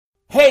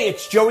Hey,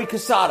 it's Joey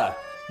Casada.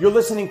 You're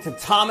listening to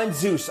Tom and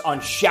Zeus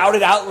on Shout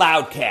It Out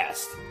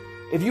Loudcast.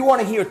 If you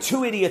want to hear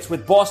two idiots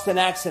with Boston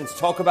accents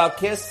talk about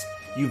Kiss,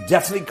 you've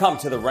definitely come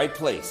to the right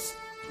place.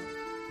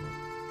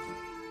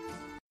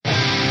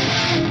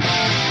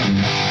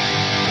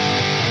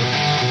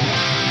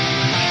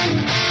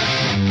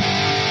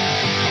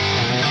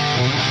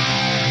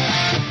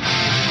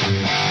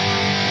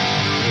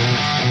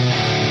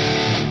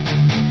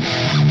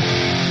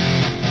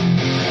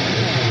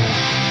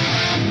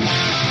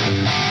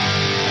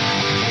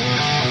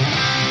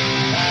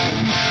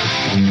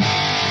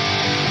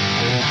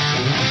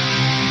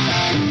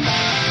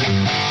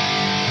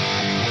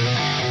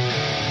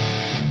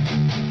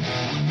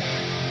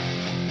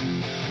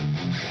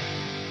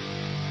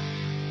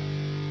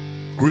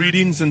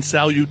 Greetings and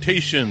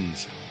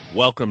salutations.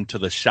 Welcome to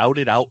the Shout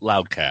It Out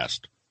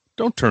Loudcast.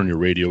 Don't turn your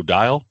radio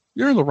dial.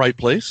 You're in the right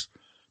place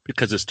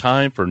because it's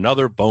time for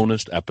another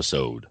bonus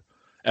episode.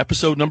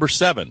 Episode number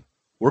 7.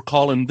 We're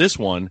calling this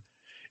one,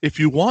 If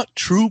You Want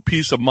True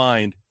Peace of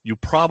Mind, You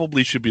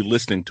Probably Should Be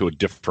Listening to a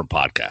Different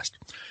Podcast.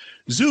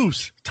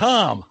 Zeus,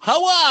 Tom,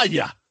 how are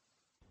ya?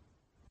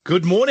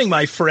 Good morning,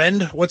 my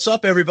friend. What's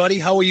up, everybody?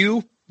 How are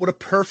you? What a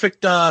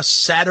perfect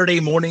Saturday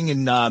morning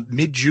in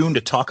mid-June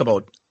to talk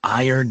about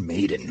Iron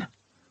Maiden.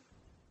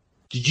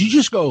 Did you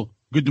just go,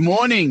 good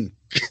morning?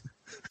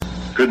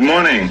 Good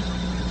morning.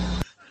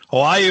 How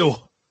are you?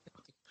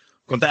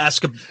 Going to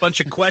ask a bunch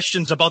of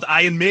questions about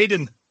Iron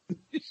Maiden.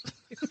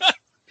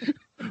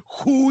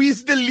 Who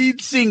is the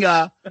lead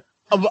singer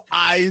of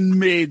Iron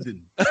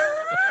Maiden?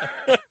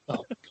 Oh,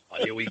 God,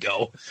 here we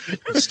go.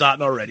 It's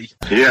starting already.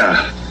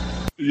 Yeah,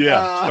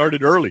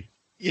 Started early.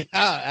 Yeah,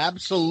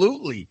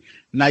 absolutely.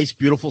 Nice,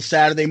 beautiful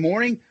Saturday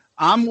morning.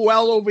 I'm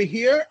well over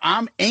here.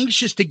 I'm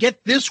anxious to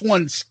get this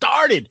one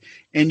started.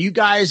 And you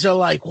guys are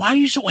like, why are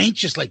you so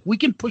anxious? Like, we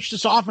can push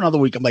this off another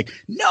week. I'm like,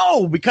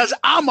 no, because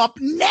I'm up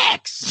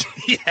next.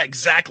 Yeah,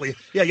 exactly.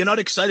 Yeah, you're not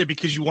excited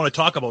because you want to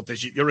talk about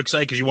this. You're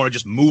excited because you want to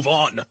just move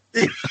on.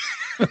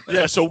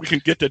 Yeah, so we can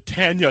get to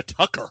Tanya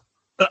Tucker.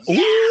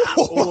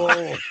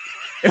 Oh.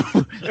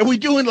 And we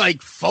doing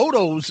like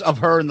photos of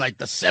her in like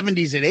the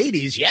 70s and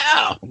 80s.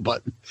 Yeah,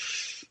 but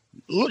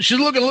she's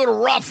looking a little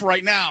rough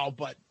right now,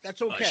 but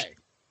that's okay.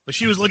 But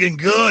she was looking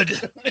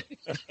good.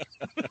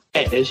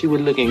 Hey, she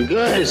was looking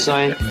good,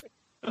 son.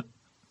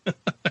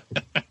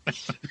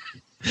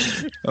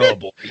 Oh,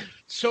 boy.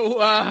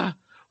 So,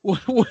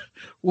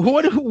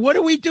 what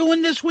are we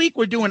doing this week?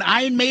 We're doing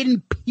Iron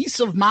Maiden Peace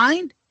of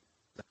Mind?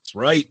 That's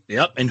right.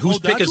 Yep. And whose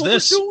pick is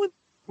this?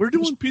 We're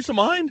doing Peace of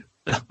Mind?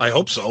 I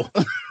hope so.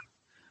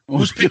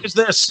 Whose pick is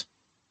this?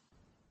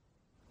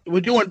 We're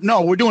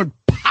doing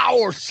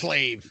Power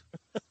Slave.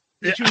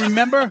 Did you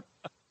remember?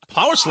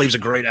 Power Slave's a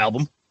great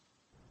album.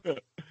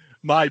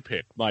 My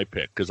pick,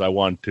 because I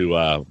want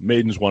to,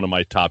 Maiden's one of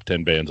my top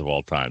 10 bands of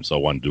all time, so I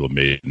want to do a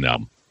Maiden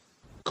album.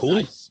 Cool.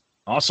 Nice.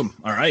 Awesome.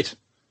 All right,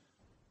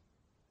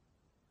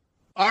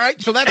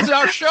 so that's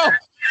our show.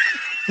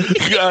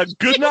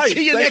 Good night.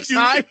 See you next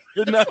time.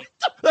 Good night.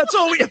 That's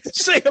all we have to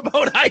say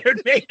about Iron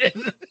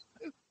Maiden.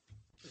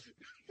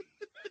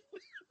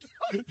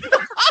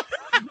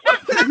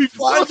 We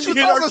finally hit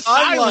our timelines.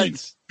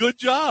 Silence. Good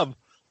job.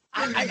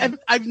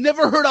 I've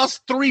never heard us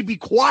three be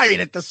quiet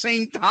at the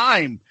same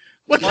time.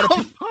 What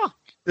the fuck?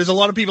 There's a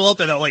lot of people out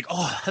there that are like,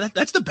 oh,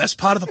 that's the best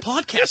part of the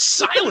podcast.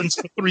 Silence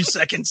for 3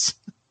 seconds.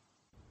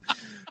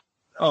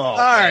 All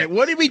right.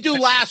 What did we do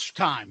last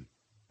time?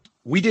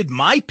 We did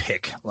my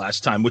pick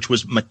last time, which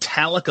was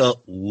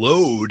Metallica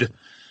Load,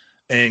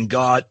 and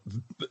got,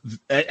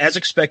 as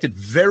expected,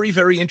 very,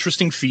 very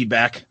interesting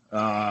feedback.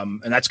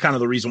 And that's kind of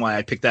the reason why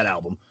I picked that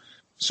album.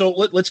 So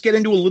let's get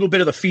into a little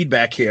bit of the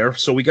feedback here.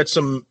 So we got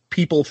some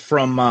people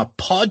from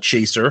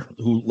Podchaser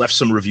who left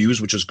some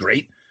reviews, which is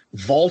great.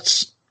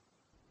 Vaults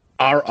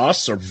R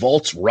Us or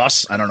Vaults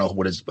Russ, I don't know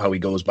how he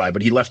goes by,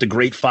 but he left a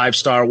great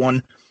 5-star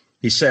one.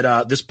 He said,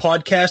 this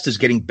podcast is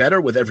getting better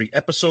with every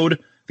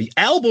episode. The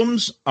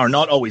albums are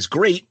not always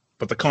great,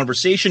 but the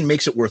conversation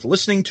makes it worth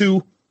listening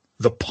to.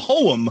 The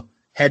poem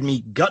had me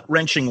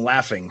gut-wrenching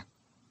laughing.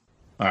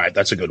 All right,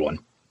 that's a good one.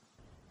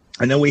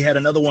 And then we had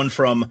another one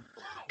from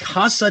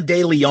Casa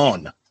de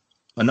Leon,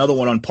 another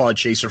one on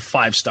Podchaser,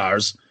 5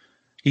 stars.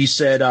 He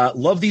said,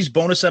 love these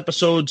bonus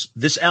episodes.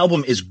 This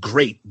album is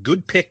great.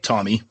 Good pick,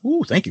 Tommy.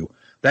 Ooh, thank you.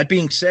 That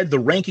being said, the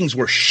rankings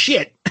were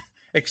shit,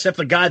 except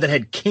the guy that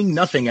had King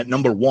Nothing at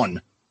number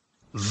 1.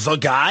 The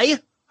guy?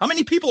 How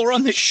many people are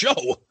on this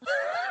show?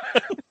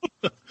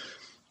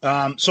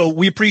 So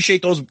we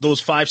appreciate those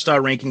 5-star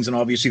rankings and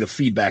obviously the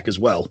feedback as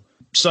well.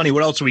 Sonny,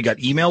 what else have we got?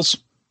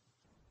 Emails?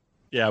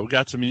 Yeah, we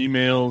got some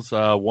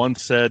emails. One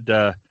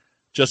said,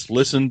 just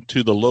listen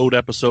to the Load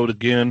episode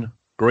again.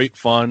 Great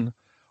fun.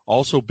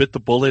 Also bit the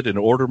bullet and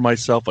ordered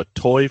myself a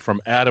toy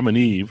from Adam and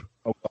Eve.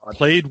 Oh, God.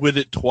 Played with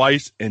it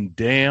twice, and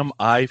damn,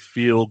 I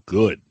feel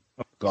good.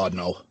 Oh, God,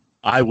 no.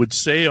 I would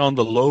say on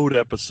the Load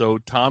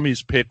episode,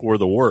 Tommy's pick were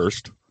the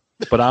worst,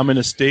 but I'm in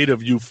a state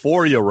of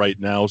euphoria right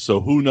now,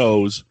 so who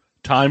knows?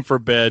 Time for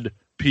bed.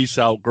 Peace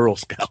out, Girl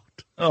Scout.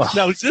 Oh.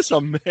 Now, is this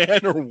a man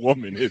or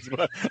woman?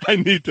 I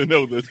need to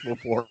know this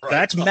before.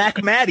 That's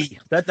Mac Matty.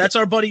 That's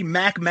our buddy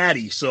Mac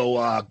Matty.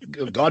 So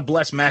God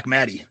bless Mac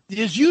Matty.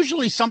 There's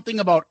usually something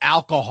about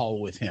alcohol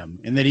with him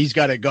and that he's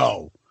got to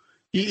go.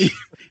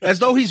 As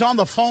though he's on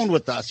the phone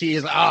with us. He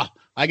is, I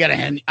gotta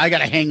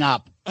hang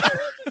up.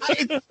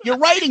 You're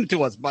writing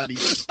to us, buddy.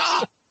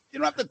 Stop. You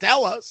don't have to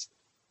tell us.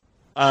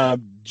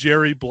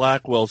 Jerry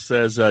Blackwell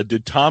says,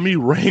 did Tommy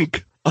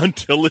rank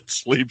Until It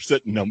Sleeps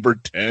at number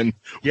 10?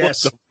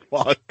 Yes. What the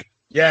fuck?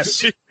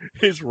 Yes.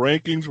 His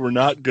rankings were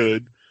not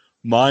good.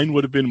 Mine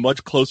would have been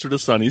much closer to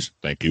Sonny's.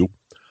 Thank you.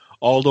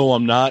 Although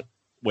I'm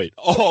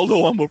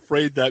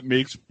afraid that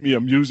makes me a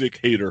music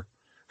hater.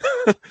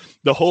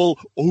 The whole,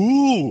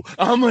 ooh,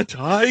 I'm a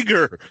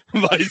tiger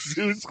by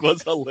Zeus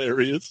was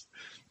hilarious.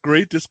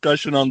 Great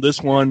discussion on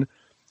this one.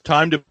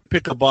 Time to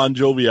pick a Bon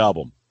Jovi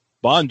album.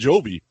 Bon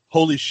Jovi?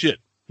 Holy shit.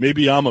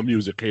 Maybe I'm a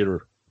music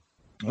hater.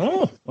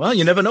 Oh, well,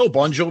 you never know.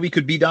 Bon Jovi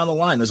could be down the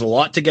line. There's a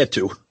lot to get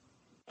to.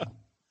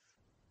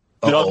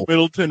 Doug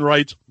Middleton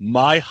writes,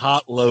 My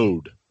Hot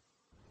Load.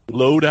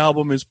 Load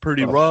album is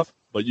pretty rough,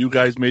 but you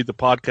guys made the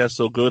podcast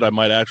so good I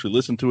might actually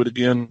listen to it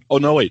again. Oh,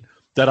 no, wait.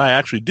 That I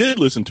actually did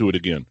listen to it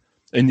again.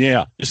 And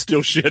yeah, it's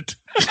still shit.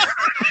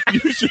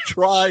 You should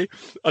try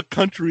a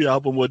country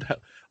album. Would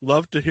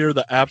love to hear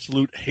the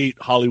absolute hate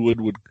Hollywood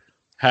would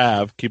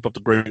have. Keep up the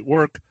great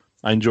work.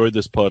 I enjoyed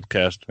this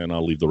podcast, and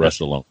I'll leave the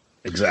rest alone.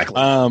 Exactly.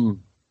 All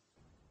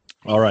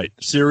right.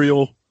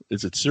 Serial.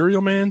 Is it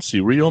Serial Man?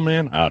 Serial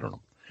Man? I don't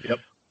know. Yep.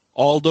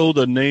 Although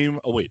the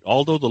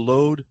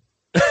load,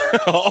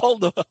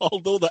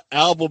 although the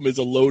album is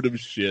a load of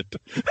shit,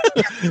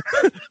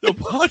 the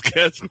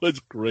podcast was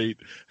great,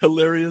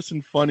 hilarious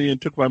and funny, and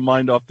took my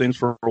mind off things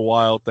for a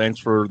while. Thanks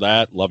for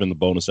that. Loving the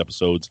bonus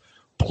episodes.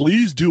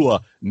 Please do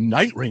a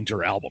Night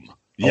Ranger album.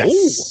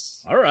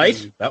 Yes. Oh, all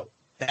right.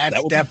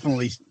 That's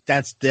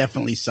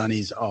definitely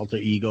Sonny's alter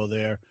ego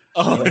there.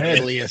 Oh,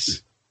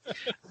 Alias.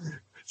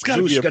 It's got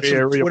to be a Bay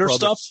Area Twitter brother.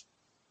 stuff.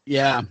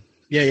 Yeah.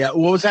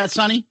 What was that,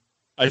 Sonny?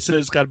 I said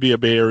it's got to be a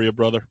Bay Area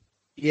brother.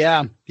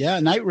 Yeah,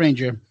 Night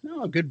Ranger.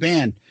 Oh, good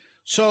band.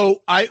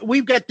 So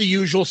we've got the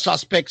usual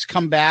suspects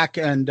come back,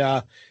 and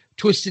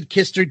Twisted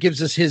Kister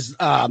gives us his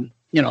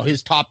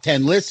his top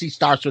 10 list. He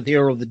starts with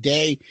Hero of the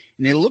Day,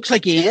 and it looks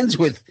like he ends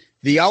with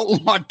the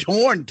Outlaw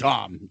Torn,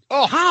 Tom.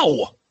 Oh,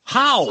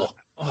 how?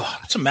 Oh,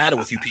 what's the matter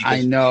with you people?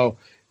 I know.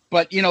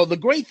 But, the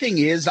great thing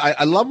is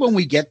I love when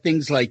we get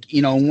things like,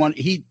 he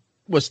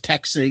was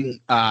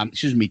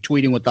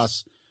tweeting with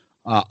us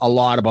a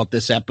lot about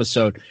this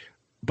episode.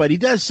 But he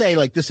does say,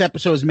 like, this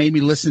episode has made me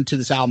listen to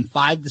this album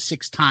 5 to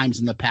 6 times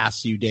in the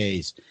past few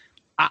days.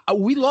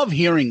 We love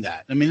hearing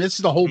that. I mean, this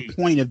is the whole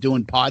point of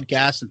doing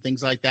podcasts and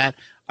things like that.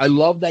 I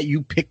love that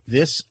you picked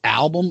this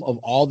album of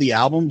all the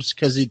albums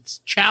because it's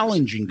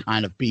challenging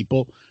kind of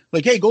people.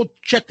 Like, hey, go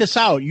check this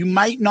out. You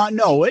might not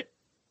know it,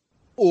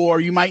 or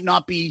you might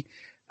not be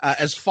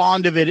as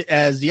fond of it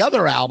as the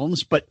other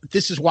albums, but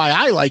this is why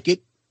I like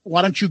it.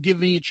 Why don't you give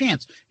me a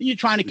chance? And you're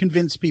trying to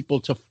convince people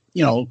to,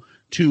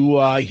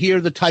 to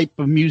hear the type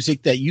of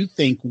music that you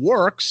think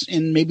works,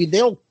 and maybe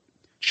they'll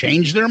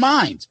change their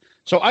minds.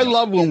 So I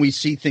love when we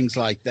see things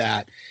like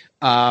that.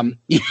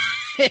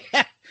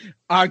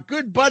 Our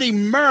good buddy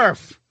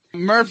Murph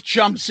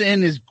jumps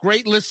in. Is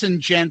great listen,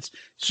 gents.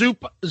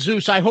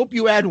 Zeus, I hope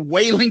you add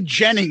Waylon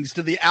Jennings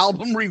to the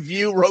album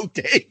review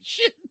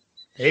rotation.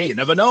 Hey, you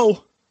never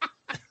know.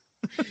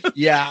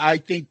 Yeah, I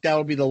think that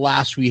would be the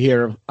last we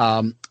hear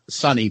of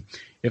Sonny,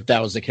 if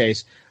that was the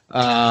case.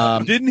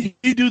 Didn't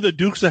he do the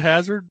Dukes of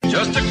Hazzard?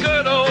 Just a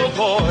good old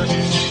boy,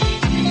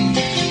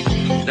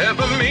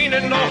 never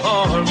meaning no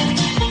harm.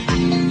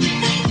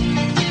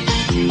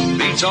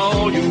 Beats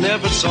all you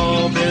never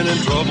saw, been in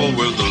trouble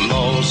with the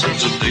law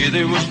since the day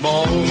they was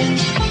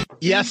born.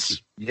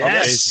 Yes.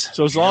 Okay.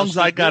 So as long as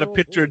I got a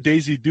picture of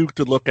Daisy Duke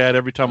to look at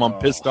every time I'm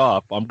pissed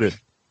off, I'm good.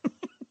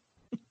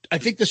 I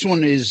think this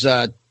one is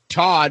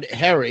Todd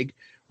Herrig.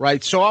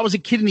 Right. So I was a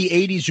kid in the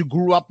 80s who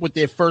grew up with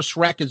their first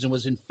records and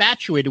was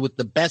infatuated with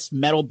the best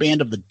metal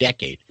band of the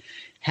decade.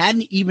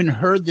 Hadn't even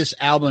heard this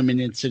album in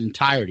its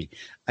entirety.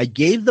 I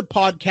gave the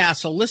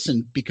podcast a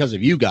listen because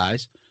of you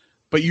guys,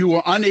 but you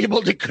were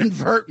unable to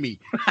convert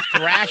me.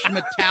 Thrash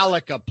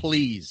Metallica,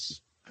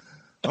 please.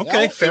 Okay,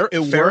 well, it fair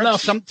works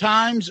enough.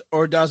 Sometimes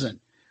or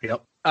doesn't.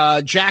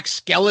 Yep. Jack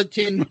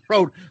Skeleton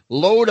wrote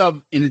load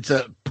of, and it's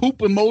a poop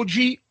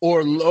emoji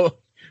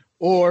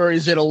or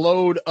is it a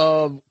load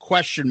of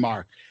question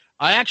mark?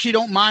 I actually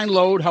don't mind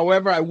load.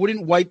 However, I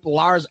wouldn't wipe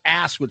Lars'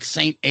 ass with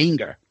Saint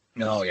Anger.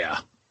 Oh,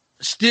 yeah.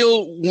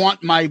 Still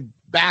want my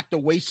back the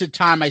wasted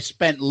time I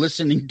spent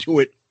listening to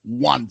it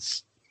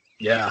once.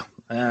 Yeah,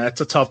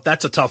 that's a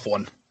tough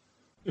one.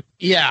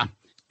 Yeah.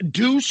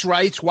 Deuce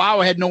writes, wow,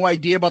 I had no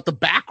idea about the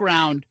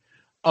background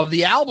of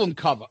the album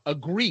cover.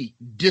 Agree.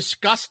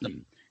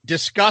 Disgusting.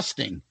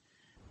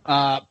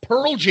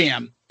 Pearl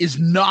Jam is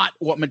not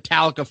what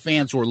Metallica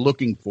fans were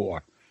looking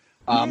for.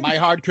 My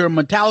hardcore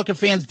Metallica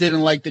fans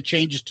didn't like the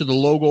changes to the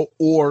logo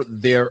or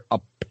their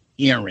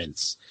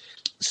appearance.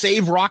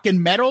 Save Rock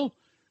and Metal.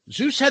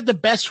 Zeus had the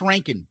best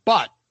ranking,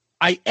 but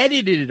I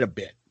edited it a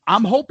bit.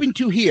 I'm hoping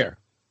to hear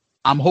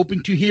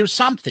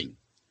something.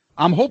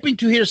 I'm hoping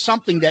to hear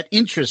something that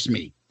interests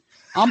me.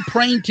 I'm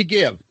praying to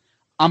give.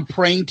 I'm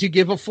praying to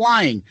give a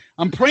flying.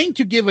 I'm praying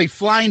to give a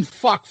flying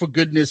fuck, for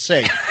goodness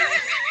sake.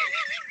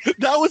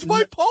 That was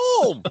my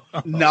poem.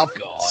 Enough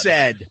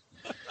said.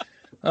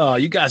 Oh,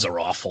 you guys are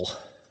awful.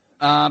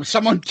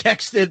 Someone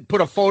texted,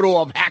 put a photo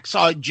of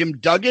Hacksaw Jim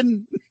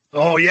Duggan.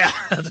 Oh, yeah.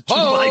 The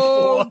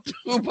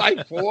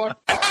 2x4.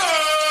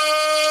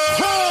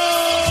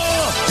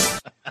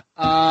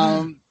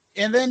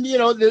 And then,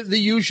 the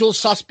usual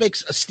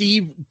suspects.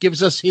 Steve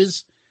gives us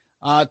his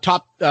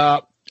top,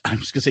 I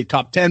was going to say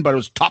top 10, but it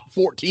was top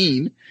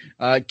 14.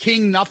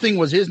 King Nothing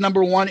was his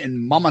number 1, and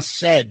Mama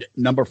Said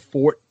number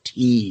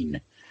 14.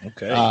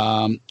 Okay.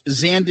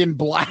 Zandon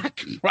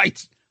Black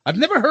writes, I've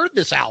never heard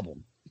this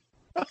album.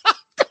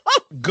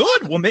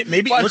 Good. Well,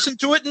 maybe listen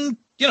to it and,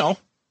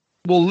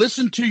 We'll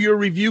listen to your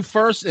review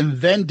first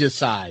and then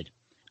decide.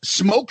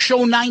 Smoke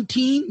Show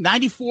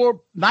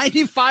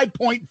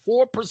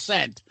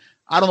 95.4%.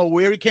 I don't know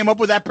where he came up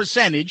with that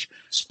percentage.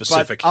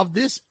 Specific. But of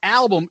this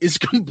album is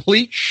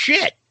complete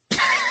shit.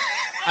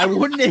 I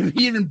wouldn't have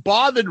even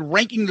bothered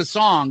ranking the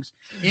songs,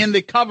 and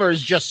the cover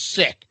is just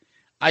sick.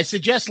 I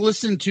suggest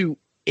listening to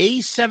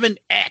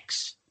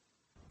A7X.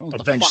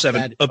 Avenged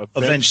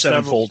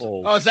Sevenfold.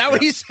 Oh, is that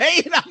what he's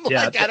saying? I'm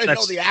like, I don't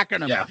know the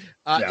acronym. Yeah.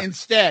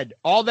 Instead,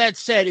 all that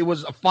said, it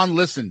was a fun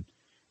listen.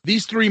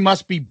 These three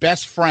must be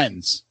best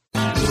friends.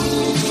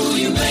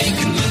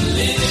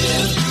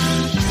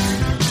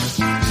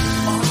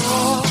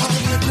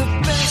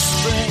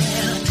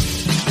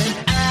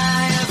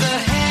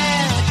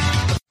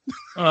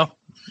 Oh,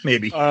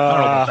 maybe. I don't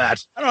know about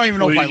that. I don't even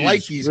know if I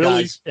like these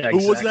guys. Yeah,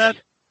 Who was that?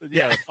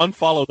 Yeah,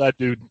 unfollow that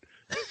dude.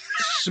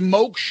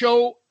 Smoke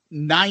Show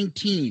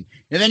 19.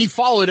 And then he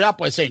followed it up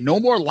by saying, no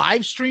more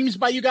live streams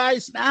by you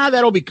guys? Nah,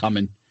 that'll be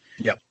coming.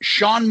 Yep.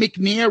 Sean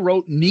McNair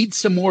wrote, need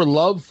some more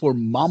love for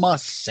Mama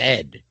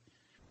Said.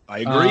 I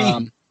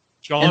agree.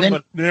 Sean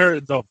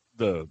McNair,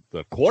 the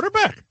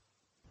quarterback.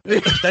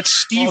 That's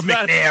Steve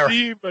McNair.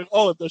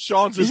 The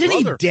Sean's his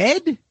Isn't brother. he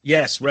dead?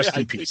 Yes, rest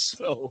I in think peace.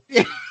 So.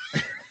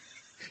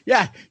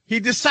 Yeah,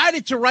 he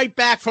decided to write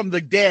back from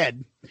the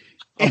dead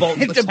and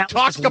to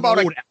talk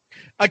about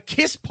a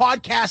KISS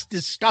podcast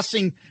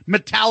discussing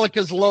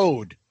Metallica's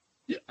Load.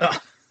 God.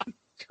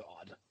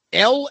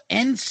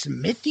 L.N.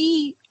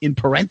 Smithy, in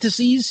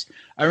parentheses.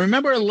 I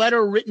remember a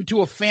letter written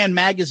to a fan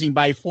magazine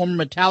by a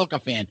former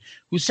Metallica fan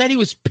who said he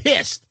was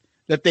pissed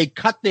that they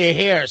cut their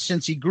hair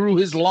since he grew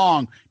his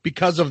long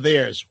because of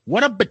theirs.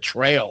 What a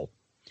betrayal.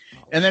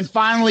 And then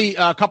finally,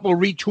 a couple of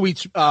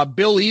retweets.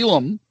 Bill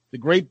Elam, the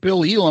great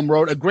Bill Elam,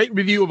 wrote a great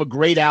review of a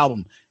great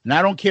album. And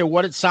I don't care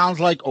what it sounds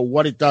like or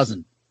what it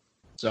doesn't.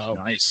 So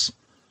nice.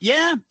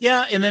 Yeah.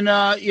 And then,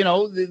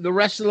 the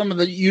rest of them are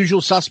the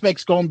usual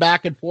suspects going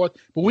back and forth.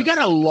 But we got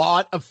a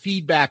lot of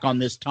feedback on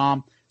this,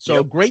 Tom.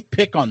 So Great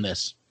pick on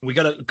this. We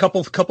got a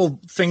couple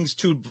things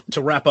to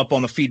wrap up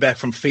on the feedback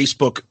from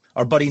Facebook.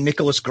 Our buddy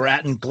Nicholas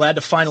Grattan, glad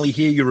to finally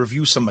hear you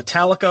review some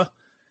Metallica.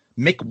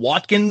 Mick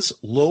Watkins,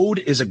 Load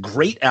is a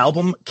great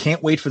album.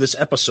 Can't wait for this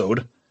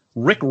episode.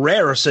 Rick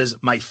Rare says,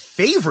 my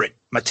favorite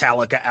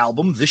Metallica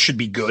album. This should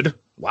be good.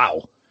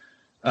 Wow.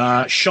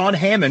 Sean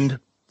Hammond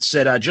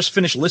said, I just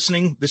finished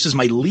listening. This is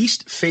my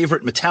least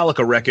favorite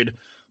Metallica record,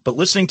 but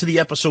listening to the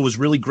episode was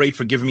really great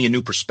for giving me a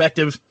new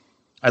perspective.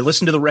 I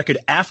listened to the record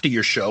after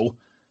your show.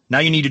 Now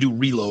you need to do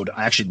Reload.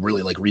 I actually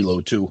really like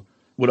Reload too.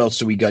 What else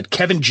do we got?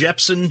 Kevin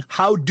Jepson,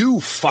 how do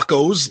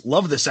fuckos?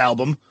 Love this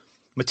album.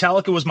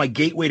 Metallica was my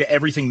gateway to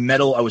everything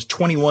metal. I was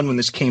 21 when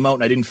this came out,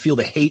 and I didn't feel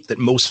the hate that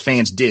most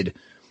fans did.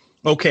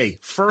 Okay,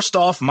 first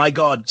off, my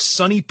God,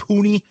 Sonny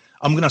Pooney,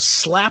 I'm going to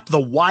slap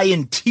the Y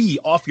and T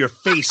off your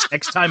face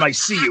next time I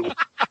see you.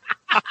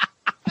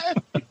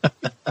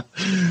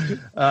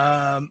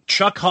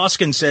 Chuck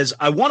Hoskin says,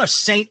 I want a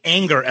Saint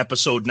Anger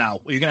episode now.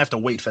 Well, you're going to have to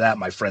wait for that,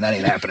 my friend. That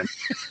ain't happening.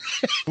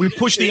 We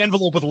pushed the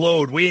envelope with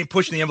Load. We ain't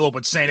pushing the envelope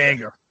with Saint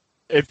Anger.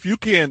 If you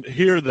can't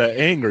hear the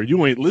anger,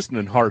 you ain't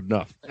listening hard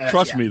enough.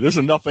 Trust me, there's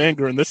enough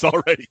anger in this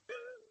already.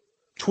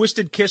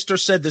 Twisted Kister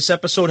said this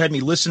episode had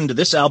me listen to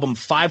this album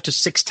 5 to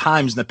 6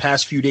 times in the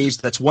past few days.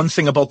 That's one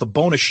thing about the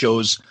bonus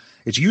shows.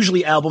 It's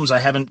usually albums I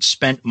haven't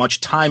spent much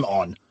time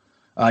on.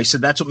 He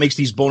said that's what makes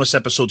these bonus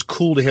episodes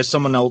cool, to hear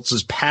someone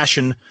else's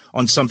passion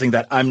on something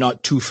that I'm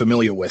not too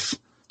familiar with.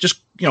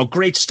 Just,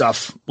 great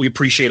stuff. We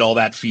appreciate all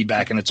that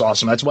feedback, and it's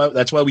awesome. That's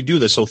why we do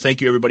this. So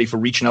thank you, everybody, for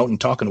reaching out and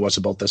talking to us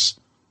about this.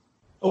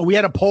 Oh, we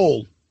had a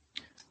poll.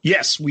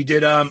 Yes, we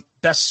did.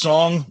 Best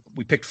song.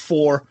 We picked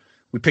 4.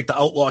 We picked The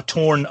Outlaw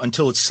Torn,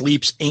 Until It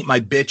Sleeps, Ain't My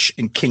Bitch,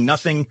 and King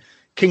Nothing.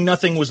 King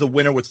Nothing was the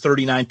winner with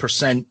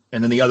 39%,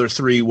 and then the other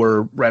 3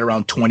 were right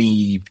around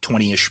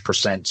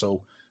 20-ish%.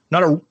 So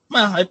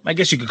I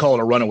guess you could call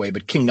it a runaway,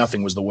 but King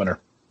Nothing was the winner.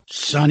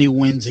 Sonny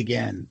wins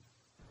again.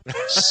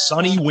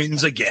 Sonny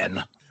wins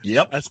again.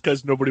 Yep. That's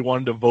because nobody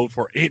wanted to vote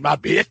for Ain't My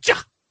Bitch.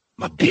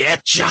 My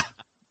bitch.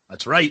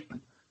 That's right.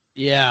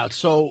 Yeah,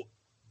 so,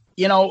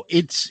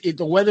 the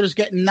weather's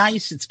getting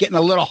nice. It's getting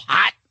a little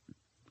hot.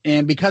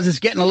 And because it's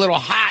getting a little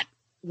hot,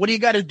 what do you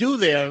got to do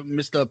there,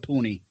 Mr.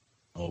 Pooney?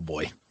 Oh,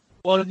 boy.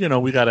 Well,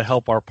 we got to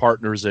help our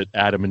partners at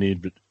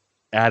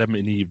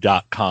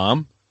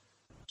adamandeve.com.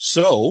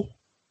 So,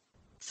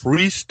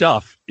 free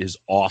stuff is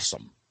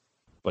awesome.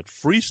 But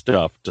free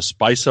stuff to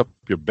spice up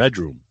your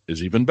bedroom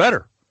is even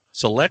better.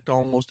 Select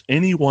almost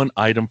any one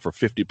item for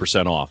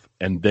 50% off,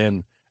 and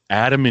then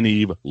Adam and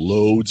Eve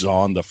loads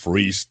on the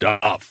free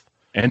stuff.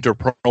 Enter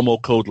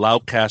promo code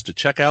Loudcast to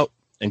checkout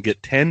and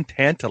get 10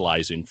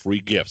 tantalizing free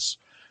gifts.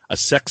 A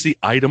sexy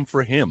item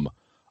for him,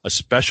 a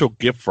special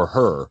gift for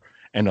her,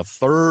 and a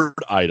third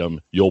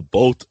item you'll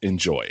both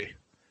enjoy.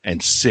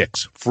 And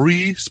 6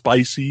 free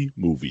spicy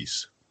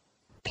movies.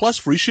 Plus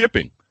free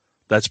shipping.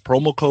 That's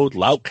promo code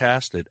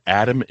Loudcast at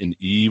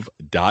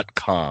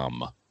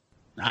adamandeve.com.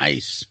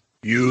 Nice.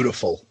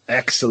 Beautiful.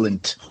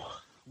 Excellent.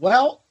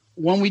 Well,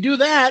 when we do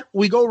that,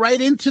 we go right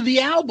into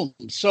the album.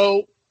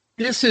 So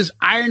this is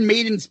Iron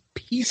Maiden's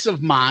Peace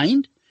of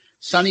Mind.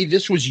 Sonny,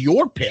 this was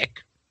your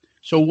pick.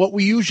 So what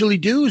we usually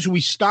do is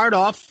we start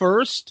off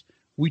first.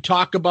 We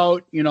talk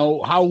about,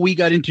 how we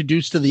got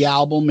introduced to the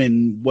album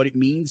and what it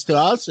means to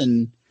us.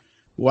 And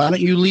why don't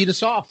you lead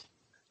us off?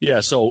 Yeah,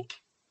 so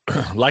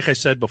like I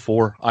said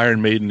before,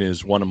 Iron Maiden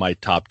is one of my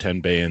top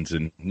 10 bands.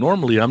 And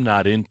normally I'm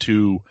not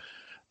into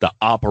the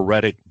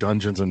operatic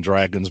Dungeons and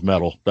Dragons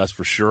metal, that's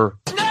for sure.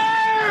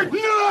 Nerd!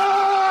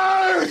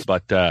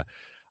 But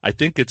I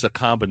think it's a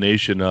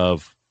combination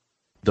of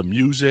the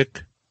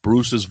music,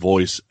 Bruce's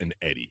voice, and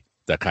Eddie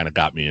that kind of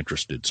got me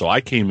interested. So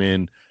I came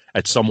in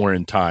at Somewhere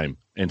in Time,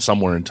 and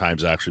Somewhere in Time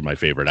is actually my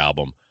favorite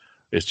album.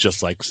 It's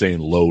just like saying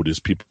Load is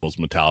people's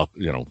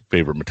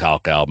favorite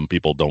Metallica album.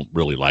 People don't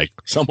really like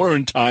Somewhere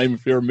in Time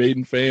if you're a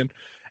Maiden fan.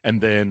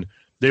 And then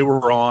they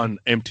were on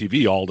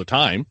MTV all the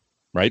time,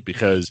 right?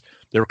 Because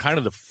they were kind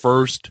of the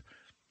first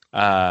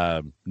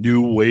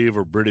new wave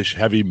of British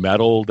heavy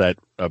metal that,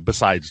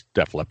 besides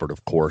Def Leppard,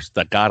 of course,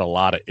 that got a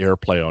lot of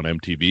airplay on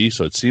MTV.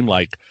 So it seemed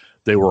like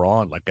they were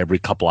on like every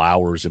couple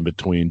hours in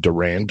between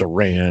Duran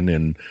Duran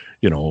and,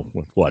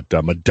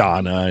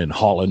 Madonna and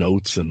Hall &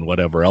 Oates and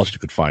whatever else you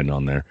could find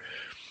on there.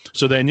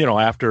 So then,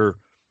 after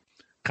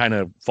kind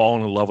of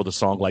falling in love with a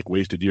song like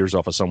Wasted Years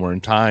off of Somewhere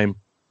in Time,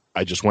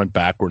 I just went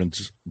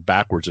backwards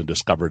and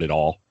discovered it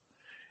all.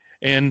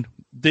 And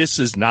this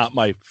is not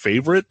my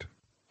favorite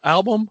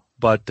album,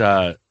 but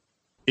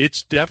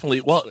it's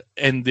definitely,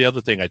 and the other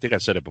thing, I think I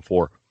said it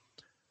before,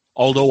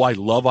 although I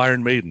love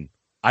Iron Maiden,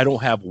 I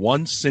don't have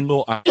one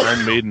single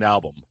Iron Maiden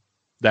album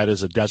that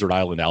is a desert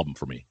island album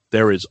for me.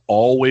 There is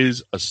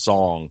always a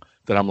song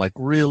that I'm like,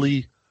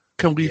 really?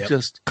 Can we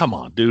just, come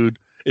on, dude.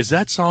 Is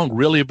that song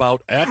really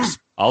about X?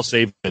 I'll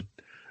save it.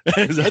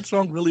 Is that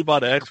song really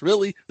about X?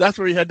 Really? That's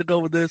where you had to go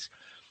with this?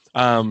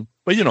 But,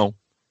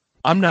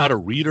 I'm not a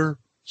reader,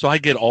 so I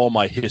get all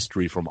my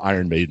history from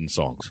Iron Maiden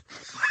songs.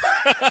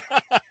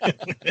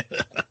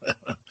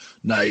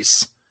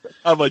 Nice.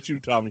 How about you,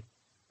 Tommy?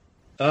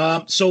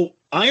 So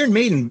Iron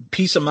Maiden,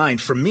 Peace of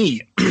Mind, for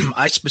me,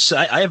 I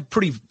have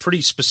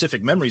pretty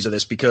specific memories of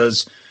this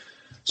because,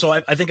 so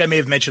I think I may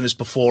have mentioned this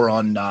before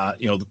on,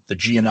 the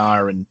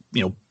GNR and,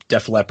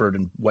 Def Leppard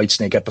and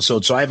Whitesnake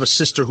episode. So I have a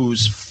sister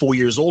who's 4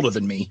 years older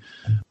than me.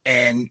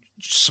 And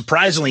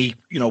surprisingly,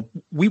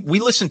 we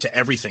listen to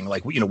everything.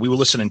 Like, we were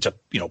listening to,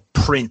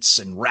 Prince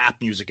and rap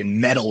music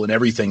and metal and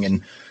everything.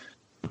 And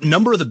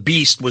Number of the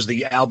Beast was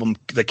the album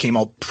that came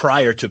out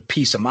prior to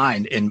Peace of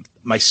Mind. And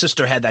my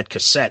sister had that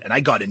cassette and I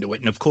got into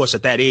it. And of course,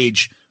 at that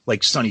age,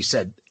 like Sonny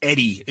said,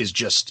 Eddie is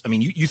just,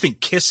 you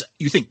think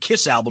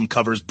Kiss album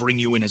covers bring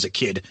you in as a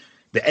kid.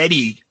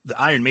 The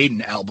Iron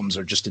Maiden albums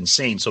are just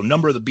insane. So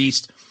Number of the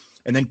Beast,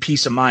 and then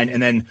Peace of Mind.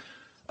 And then,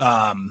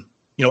 I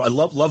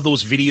love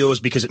those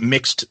videos because it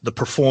mixed the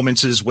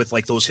performances with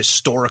like those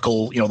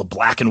historical, the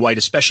black and white,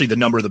 especially the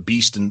Number of the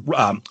Beast and,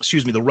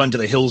 the Run to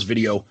the Hills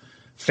video.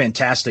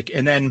 Fantastic.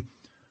 And then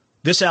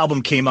this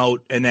album came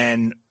out, and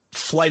then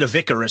Flight of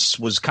Icarus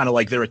was kind of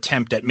like their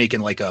attempt at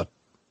making like a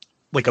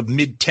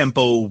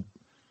mid-tempo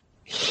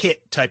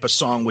hit type of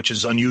song, which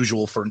is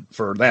unusual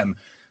for them.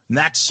 And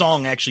that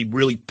song actually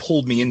really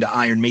pulled me into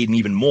Iron Maiden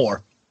even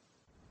more.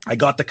 I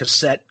got the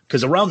cassette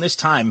because around this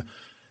time,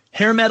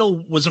 hair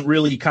metal wasn't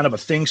really kind of a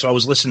thing. So I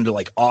was listening to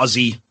like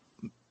Ozzy,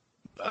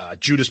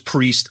 Judas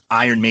Priest,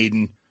 Iron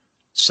Maiden,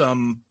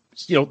 some,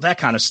 that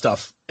kind of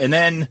stuff. And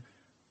then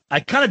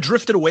I kind of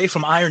drifted away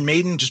from Iron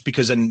Maiden just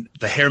because then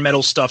the hair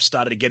metal stuff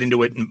started to get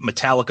into it, and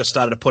Metallica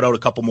started to put out a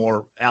couple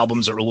more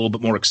albums that were a little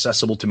bit more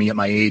accessible to me at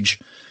my age.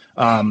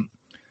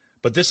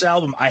 But this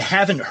album, I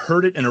haven't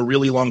heard it in a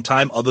really long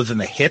time other than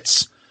the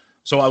hits.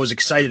 So I was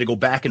excited to go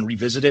back and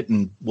revisit it,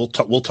 and we'll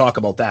talk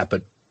about that.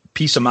 But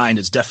Peace of Mind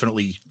is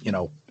definitely,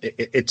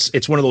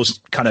 it's one of those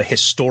kind of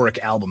historic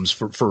albums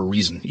for a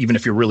reason, even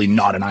if you're really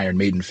not an Iron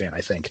Maiden fan,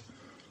 I think.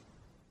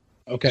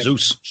 Okay.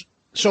 Zeus.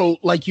 So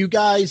like you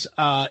guys,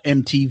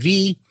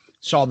 MTV,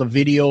 saw the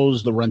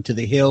videos, the Run to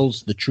the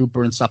Hills, the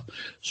Trooper and stuff.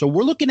 So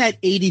we're looking at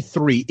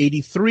 83.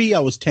 83, I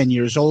was 10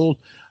 years old.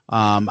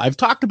 I've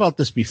talked about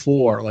this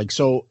before. Like,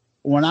 so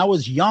when I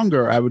was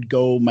younger,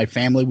 my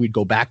family, we'd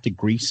go back to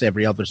Greece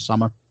every other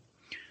summer.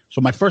 So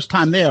my first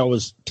time there, I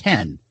was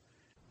 10.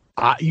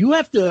 you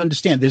have to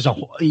understand. There's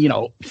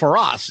for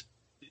us,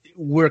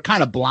 we're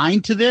kind of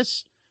blind to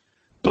this,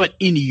 but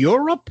in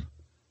Europe,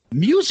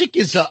 music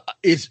is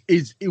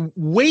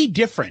way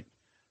different.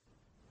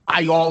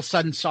 I all of a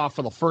sudden saw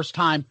for the first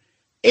time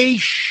a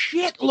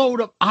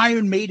shitload of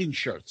Iron Maiden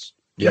shirts.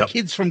 Yep.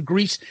 Kids from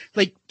Greece,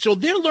 so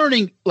they're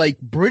learning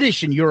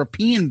British and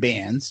European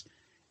bands,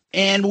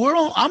 and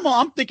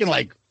I'm thinking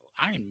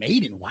Iron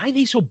Maiden. Why are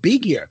they so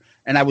big here?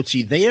 And I would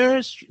see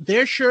their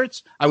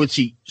shirts. I would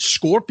see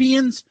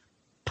Scorpions,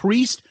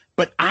 Priest,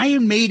 but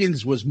Iron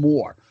Maiden's was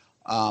more.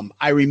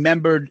 I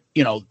remembered,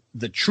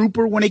 the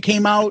Trooper when it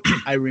came out.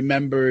 I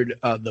remembered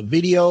the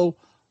video.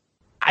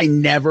 I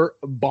never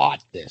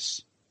bought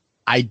this.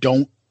 I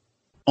don't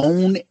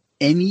own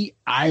any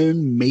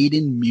Iron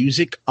Maiden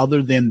music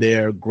other than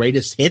their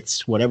greatest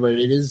hits, whatever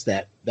it is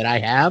that I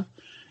have.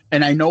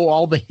 And I know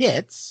all the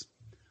hits.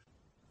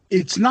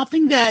 It's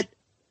nothing that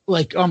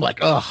I'm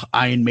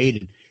Iron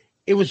Maiden.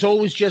 It was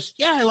always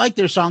just, I like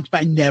their songs,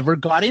 but I never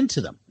got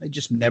into them. I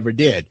just never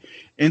did.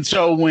 And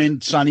so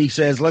when Sonny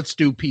says, let's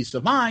do Peace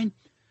of Mind,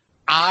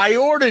 I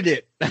ordered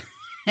it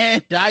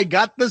and I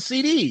got the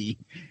CD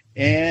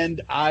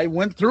and I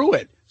went through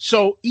it.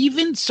 So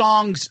even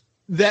songs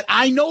that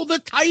I know the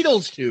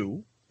titles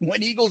to,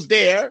 When Eagles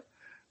Dare,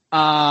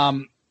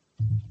 and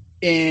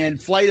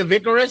Flight of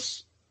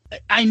Icarus,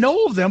 I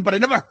know of them, but I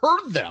never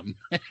heard them.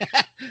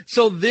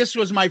 So this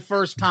was my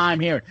first time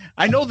here.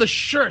 I know the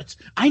shirts.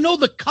 I know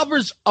the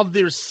covers of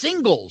their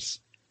singles,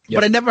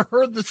 but I never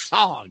heard the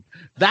song.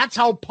 That's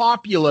how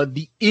popular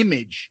the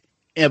image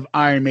of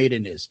Iron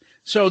Maiden is.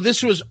 So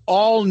this was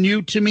all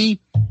new to me,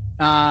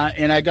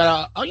 and I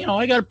got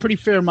a pretty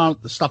fair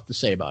amount of stuff to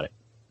say about it.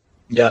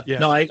 Yeah.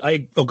 No,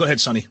 go ahead,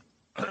 Sonny.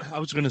 I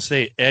was going to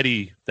say,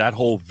 Eddie, that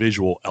whole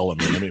visual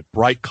element. I mean,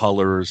 bright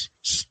colors,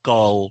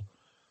 skull,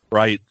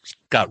 right? It's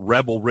got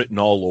Rebel written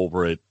all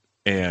over it.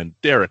 And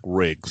Derek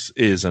Riggs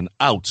is an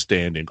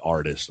outstanding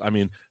artist. I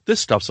mean, this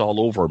stuff's all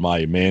over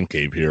my man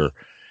cave here.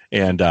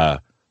 And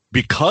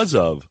because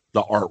of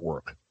the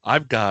artwork,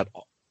 I've got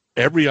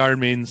every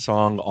Iron Maiden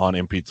song on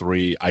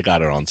MP3. I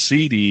got it on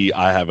CD.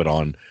 I have it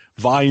on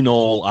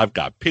vinyl. I've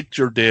got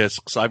picture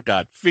discs. I've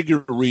got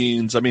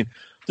figurines. I mean,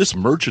 this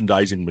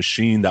merchandising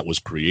machine that was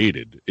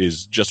created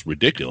is just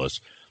ridiculous.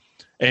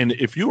 And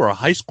if you were a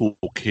high school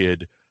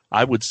kid,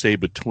 I would say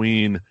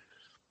between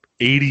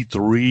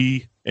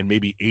 83 and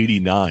maybe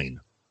 89,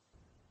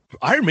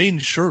 Iron Maiden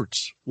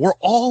shirts were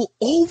all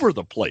over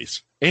the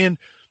place. And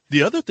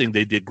the other thing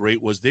they did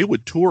great was they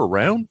would tour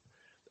around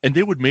and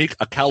they would make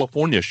a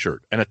California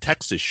shirt and a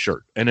Texas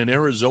shirt and an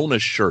Arizona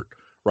shirt,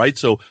 right?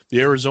 So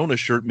the Arizona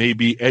shirt may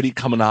be Eddie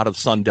coming out of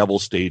Sun Devil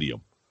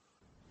Stadium,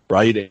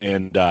 right?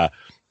 And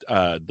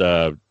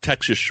the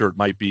Texas shirt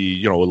might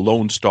be, a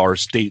Lone Star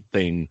State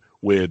thing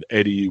with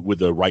Eddie with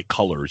the right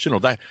colors.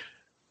 That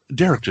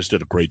Derek just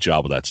did a great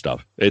job of that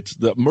stuff. It's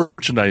the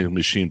merchandising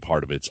machine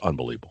part of it's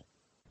unbelievable.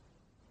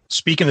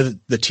 Speaking of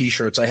the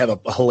T-shirts, I have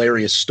a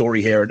hilarious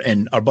story here,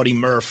 and our buddy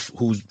Murph,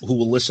 who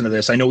will listen to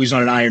this, I know he's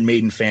not an Iron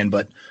Maiden fan,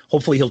 but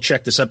hopefully he'll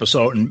check this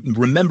episode and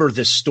remember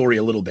this story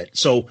a little bit.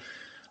 So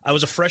I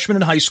was a freshman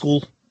in high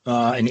school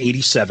in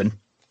 87,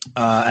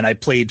 and I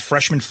played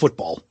freshman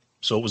football.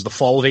 So it was the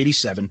fall of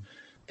 87.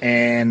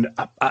 And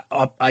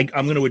I'm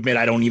going to admit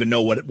I don't even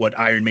know what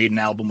Iron Maiden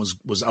album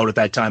was out at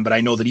that time, but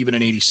I know that even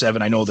in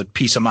 87, I know that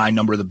Peace of Mind,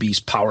 Number of the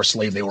Beast, Power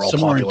Slave, they were all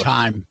somewhere popular. In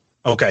time.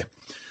 Okay.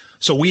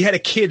 So we had a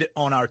kid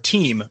on our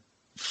team,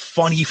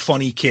 funny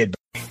kid.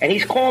 And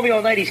he's calling me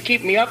all night. He's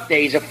keeping me up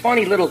there. He's a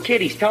funny little kid.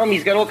 He's telling me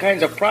he's got all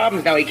kinds of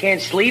problems now. He can't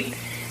sleep.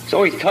 He's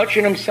always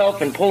touching himself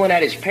and pulling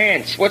at his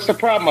pants. What's the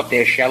problem up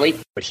there, Shelley?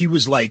 But he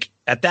was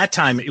at that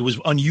time, it was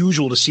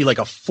unusual to see a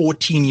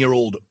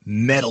 14-year-old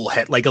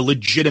metalhead, a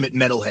legitimate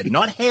metalhead,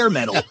 not hair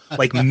metal,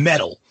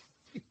 metal.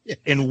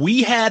 And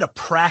we had a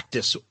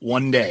practice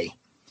one day,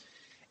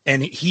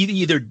 and he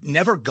either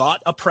never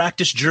got a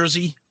practice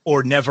jersey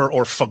or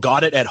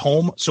forgot it at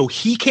home. So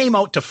he came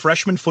out to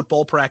freshman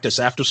football practice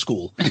after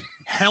school,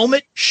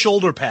 helmet,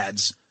 shoulder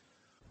pads,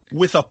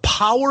 with a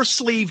Power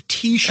Slave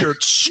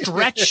T-shirt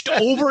stretched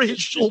over his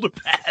shoulder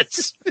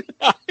pads.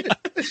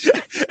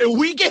 And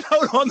we get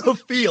out on the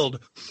field,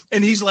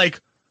 and he's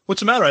like, "What's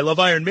the matter? I love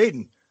Iron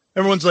Maiden."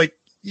 Everyone's like,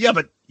 "Yeah,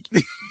 but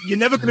you're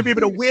never going to be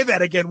able to wear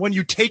that again when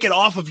you take it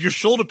off of your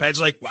shoulder pads."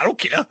 Like, "I don't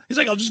care." He's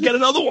like, "I'll just get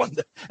another one."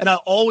 And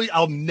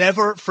I'll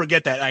never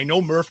forget that. I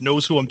know Murph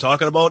knows who I'm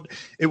talking about.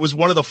 It was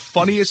one of the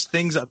funniest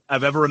things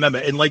I've ever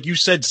remembered. And like you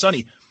said,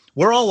 Sonny,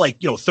 we're all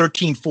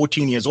 13,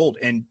 14 years old.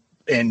 And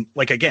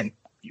again,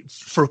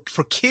 for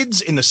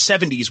kids in the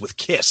 70s with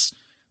Kiss,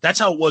 that's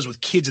how it was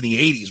with kids in the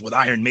 80s with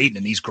Iron Maiden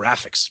and these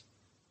graphics.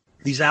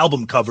 These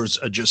album covers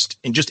are just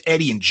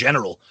Eddie in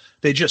general,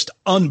 they just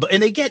and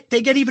they get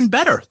even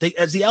better.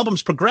 As the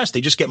albums progress, they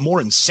just get more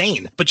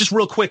insane. But just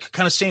real quick,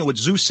 kind of saying what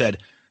Zeus said,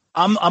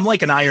 I'm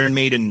like an Iron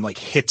Maiden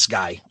hits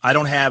guy. I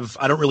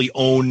don't really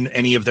own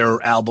any of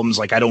their albums.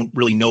 I don't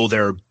really know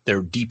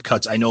their deep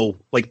cuts. I know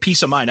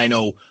Peace of Mind. I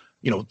know,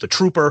 The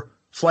Trooper,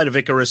 Flight of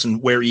Icarus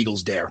and Where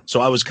Eagles Dare.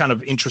 So I was kind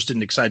of interested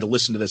and excited to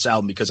listen to this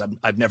album because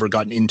I've never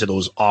gotten into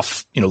those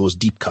those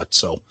deep cuts.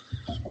 So.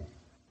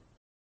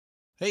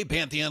 Hey,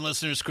 Pantheon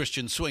listeners,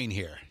 Christian Swain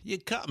here. You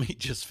caught me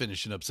just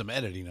finishing up some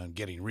editing on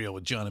Getting Real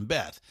with John and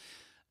Beth.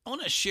 I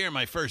want to share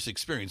my first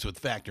experience with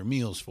Factor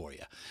Meals for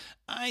you.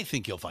 I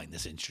think you'll find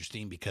this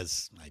interesting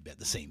because I bet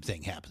the same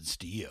thing happens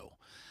to you.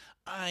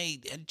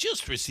 I had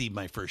just received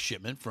my first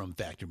shipment from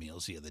Factor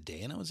Meals the other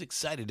day, and I was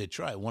excited to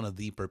try one of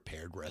the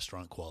prepared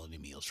restaurant quality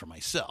meals for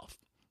myself.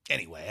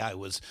 Anyway, I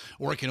was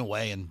working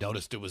away and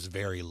noticed it was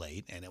very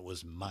late, and it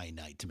was my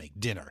night to make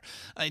dinner.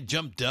 I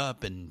jumped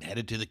up and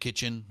headed to the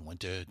kitchen, went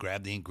to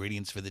grab the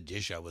ingredients for the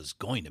dish I was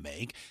going to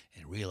make,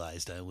 and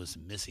realized I was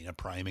missing a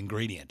prime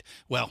ingredient.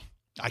 Well,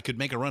 I could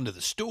make a run to the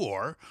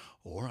store,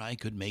 or I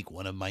could make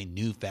one of my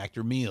new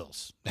Factor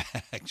meals.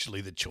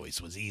 Actually, the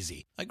choice was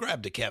easy. I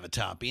grabbed a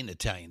cavatappi, an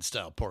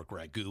Italian-style pork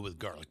ragu with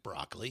garlic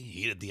broccoli,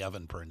 heated the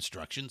oven per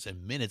instructions,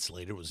 and minutes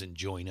later was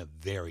enjoying a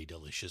very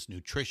delicious,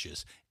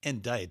 nutritious,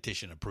 and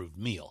dietitian-approved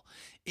meal.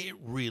 It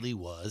really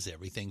was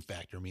everything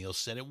Factor Meals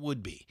said it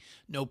would be.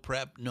 No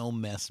prep, no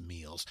mess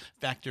meals.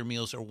 Factor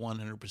Meals are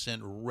 100%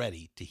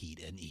 ready to heat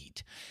and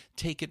eat.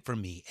 Take it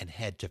from me and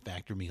head to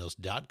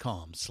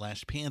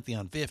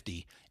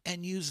factormeals.com/Pantheon50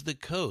 and use the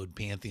code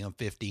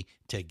Pantheon50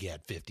 to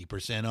get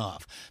 50%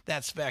 off.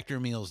 That's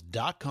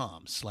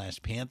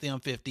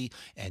factormeals.com/Pantheon50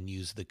 and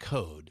use the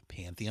code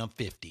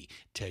Pantheon50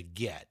 to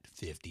get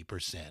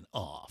 50%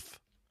 off.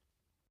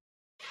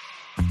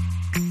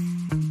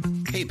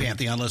 Hey,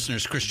 Pantheon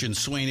listeners, Christian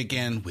Swain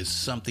again with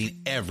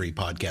something every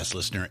podcast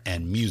listener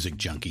and music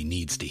junkie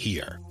needs to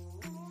hear.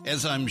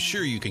 As I'm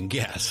sure you can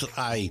guess,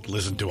 I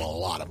listen to a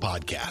lot of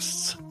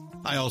podcasts.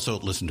 I also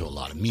listen to a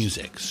lot of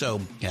music,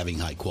 so having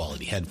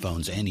high-quality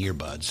headphones and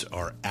earbuds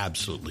are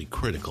absolutely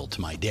critical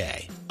to my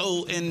day.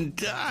 Oh, and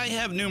I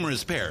have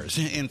numerous pairs.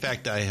 In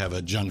fact, I have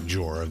a junk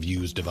drawer of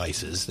used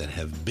devices that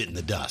have bitten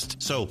the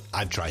dust, so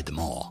I've tried them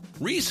all.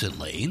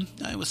 Recently,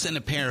 I was sent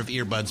a pair of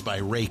earbuds by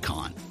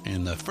Raycon,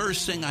 and the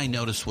first thing I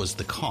noticed was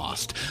the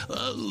cost.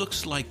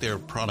 Looks like their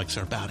products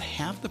are about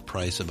half the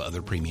price of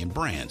other premium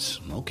brands.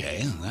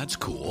 Okay, that's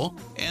cool.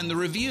 And the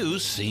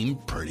reviews seem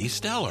pretty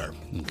stellar.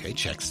 Okay,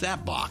 checks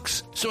that box.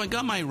 So I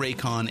got my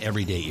Raycon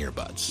Everyday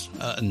earbuds.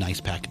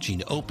 Nice packaging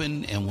to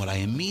open, and what I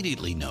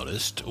immediately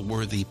noticed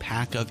were the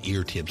pack of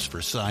ear tips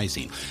for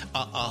sizing.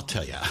 I'll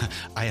tell you,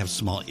 I have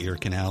small ear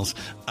canals.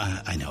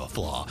 I know, a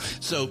flaw.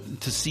 So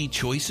to see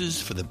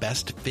choices for the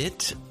best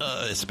fit,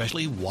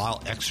 especially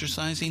while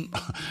exercising,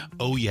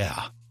 oh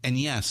yeah. And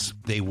yes,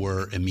 they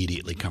were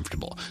immediately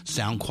comfortable.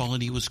 Sound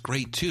quality was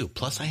great too.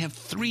 Plus, I have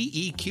 3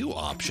 EQ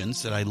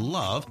options that I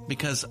love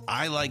because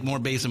I like more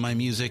bass in my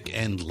music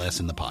and less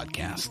in the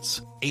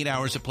podcasts. 8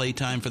 hours of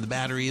playtime for the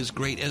battery is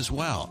great as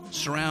well.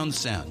 Surround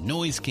sound,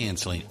 noise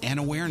canceling, and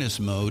awareness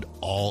mode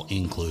all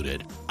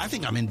included. I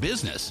think I'm in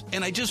business.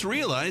 And I just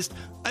realized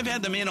I've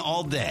had them in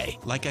all day.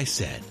 Like I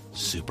said,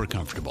 super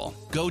comfortable.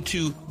 Go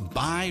to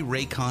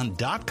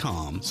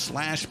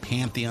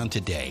buyraycon.com/Pantheon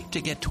today to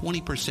get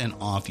 20%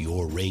 off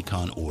your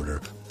Raycon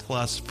order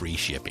plus free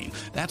shipping.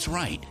 That's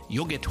right.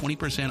 You'll get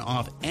 20%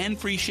 off and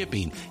free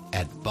shipping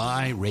at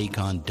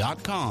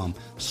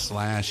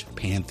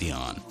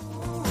buyraycon.com/Pantheon.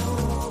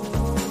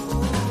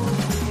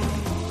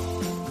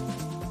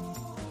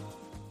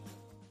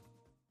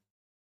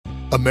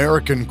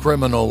 American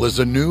Criminal is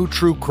a new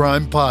true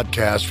crime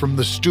podcast from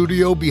the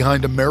studio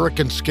behind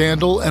American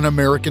Scandal and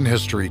American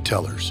History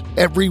Tellers.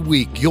 Every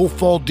week, you'll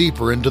fall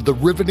deeper into the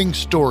riveting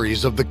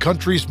stories of the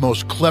country's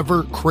most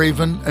clever,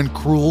 craven, and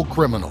cruel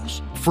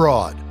criminals.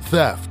 Fraud,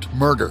 theft,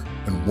 murder,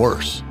 and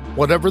worse.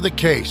 Whatever the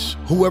case,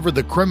 whoever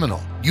the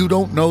criminal, you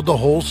don't know the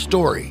whole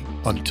story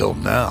until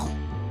now.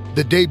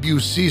 The debut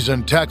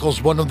season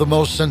tackles one of the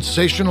most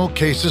sensational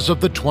cases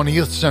of the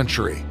 20th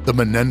century, the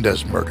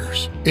Menendez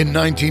murders. In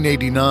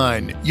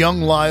 1989, young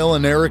Lyle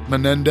and Eric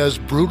Menendez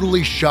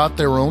brutally shot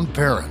their own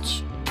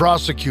parents.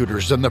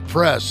 Prosecutors and the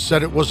press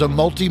said it was a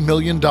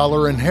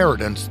multi-million-dollar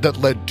inheritance that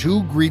led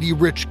 2 greedy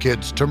rich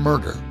kids to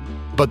murder.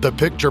 But the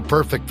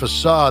picture-perfect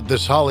facade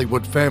this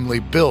Hollywood family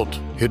built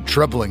hid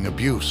troubling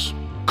abuse.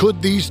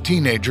 Could these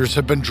teenagers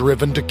have been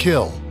driven to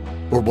kill?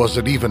 Or was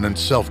it even in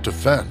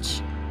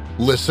self-defense?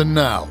 Listen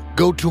now.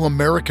 Go to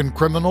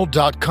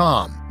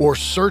AmericanCriminal.com or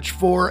search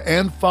for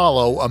and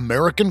follow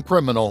American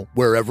Criminal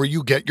wherever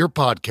you get your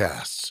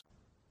podcasts.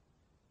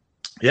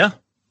 Yeah.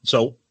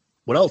 So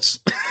what else?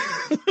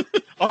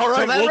 All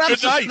right.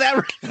 So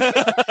that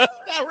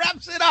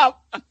wraps it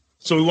up.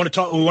 So we want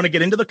to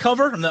get into the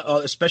cover,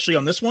 especially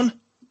on this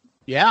one.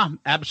 Yeah,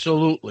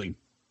 absolutely.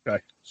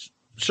 Okay.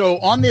 So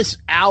on this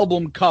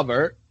album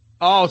cover,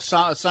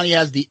 Sonny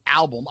has the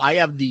album. I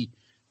have the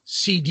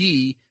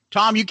CD.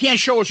 Tom, you can't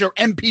show us your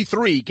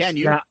MP3, can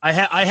you? Yeah,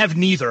 I have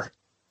neither.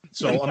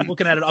 So I'm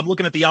looking at it. I'm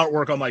looking at the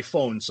artwork on my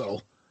phone.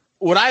 So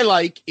what I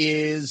like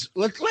is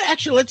let's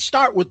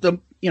start with the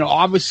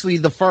obviously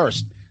the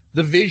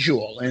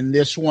visual, and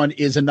this one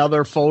is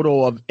another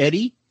photo of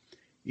Eddie.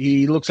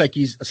 He looks like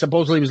he's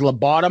supposedly was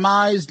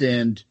lobotomized,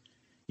 and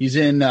he's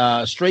in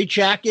a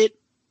straitjacket,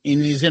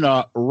 and he's in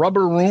a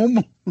rubber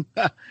room.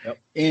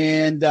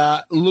 and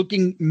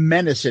looking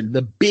menacing.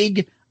 The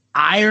big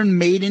Iron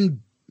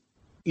Maiden,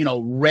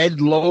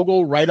 red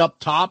logo right up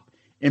top,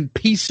 and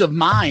Peace of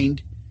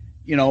Mind,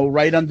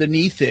 right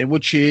underneath it,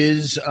 which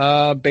is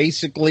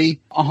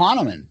basically a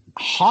homonym.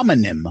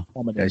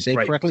 Did I say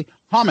it correctly?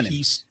 Homonym.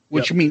 Peace.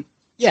 Which means,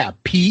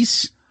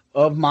 peace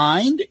of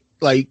mind,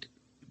 like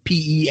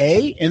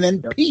PEA, and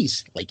then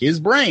peace, like his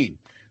brain.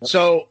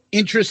 So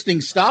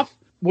interesting stuff.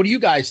 What do you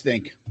guys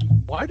think?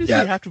 Why does he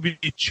have to be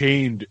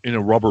chained in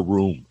a rubber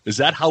room? Is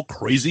that how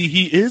crazy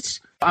he is?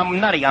 I'm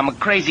nutty. I'm a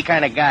crazy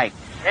kind of guy.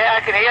 Yeah,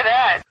 I can hear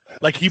that.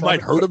 Like he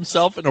might hurt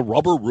himself in a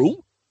rubber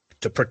room?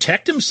 To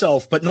protect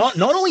himself, but not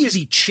only is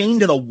he chained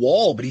to the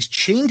wall, but he's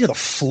chained to the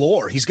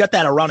floor. He's got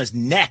that around his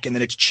neck, and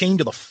then it's chained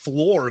to the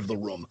floor of the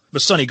room.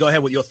 But Sonny, go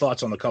ahead with your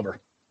thoughts on the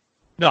cover.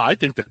 No, I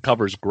think the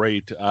cover's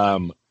great.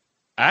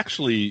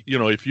 Actually,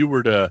 if you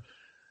were to,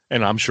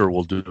 and I'm sure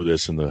we'll do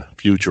this in the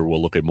future,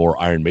 we'll look at more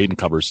Iron Maiden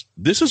covers.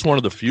 This is one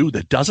of the few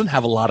that doesn't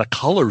have a lot of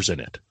colors in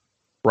it,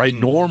 right?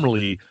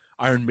 Normally,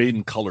 Iron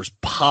Maiden colors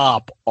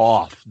pop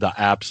off the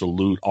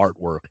absolute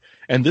artwork.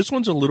 And this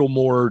one's a little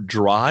more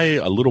dry,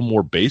 a little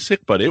more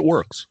basic, but it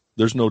works.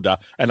 There's no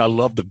doubt. And I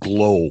love the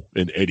glow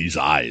in Eddie's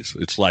eyes.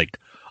 It's like,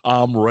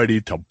 I'm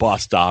ready to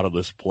bust out of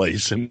this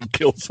place and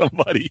kill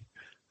somebody.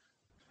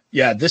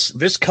 Yeah,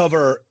 this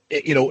cover,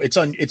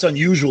 it's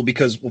unusual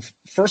because, well,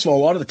 first of all,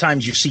 a lot of the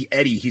times you see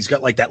Eddie, he's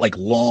got like that like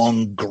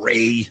long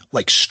gray,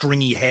 like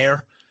stringy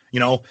hair,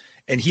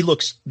 and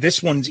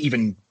this one's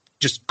even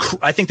just,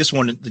 I think this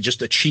one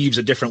just achieves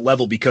a different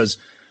level because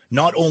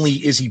not only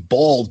is he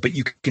bald, but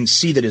you can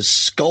see that his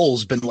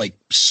skull's been like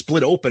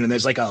split open and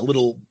there's like a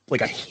little,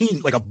 like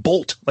a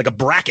bolt, like a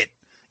bracket,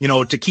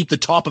 to keep the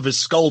top of his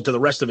skull to the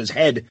rest of his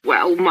head.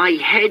 Well, my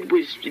head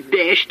was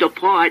bashed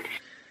apart.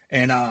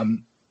 And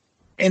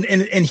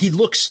he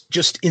looks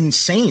just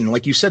insane.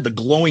 Like you said, the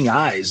glowing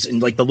eyes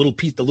and like the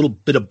little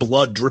bit of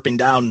blood dripping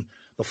down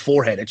the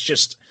forehead. It's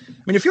just,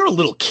 if you're a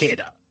little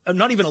kid,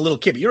 not even a little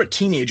kid, but you're a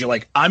teenager,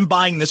 like, I'm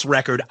buying this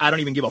record. I don't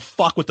even give a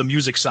fuck what the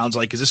music sounds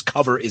like because this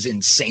cover is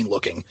insane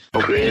looking.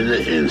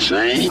 Crazy,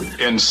 insane?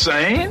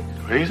 Insane?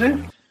 Crazy?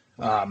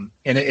 And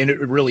it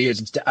really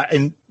is.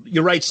 And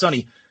you're right,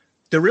 Sonny.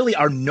 There really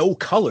are no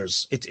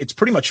colors. It's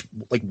pretty much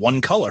like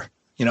one color,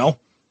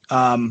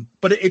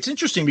 But it's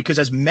interesting because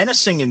as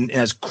menacing and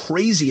as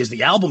crazy as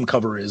the album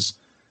cover is,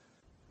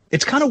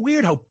 it's kind of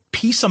weird how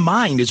Peace of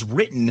Mind is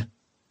written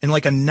in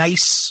like a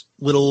nice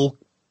little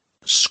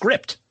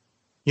script.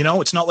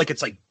 It's not like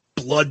it's like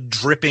blood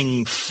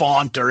dripping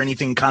font or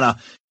anything kind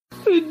of.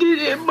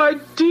 My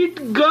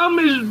teeth gum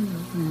is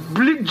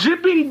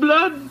dripping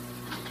blood.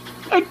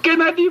 I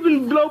cannot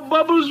even blow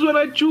bubbles when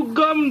I chew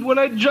gum when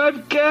I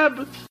drive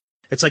cab.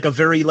 It's like a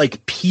very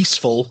like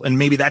peaceful, and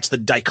maybe that's the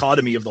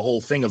dichotomy of the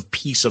whole thing of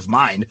Peace of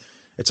Mind.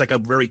 It's like a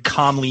very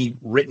calmly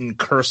written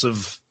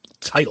cursive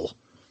title.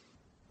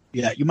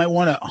 Yeah, you might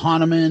want to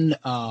Hahnemann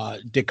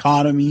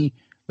dichotomy.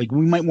 Like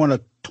we might want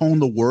to tone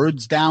the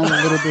words down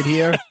a little bit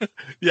here.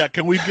 Yeah,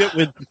 can we get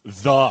with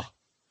the?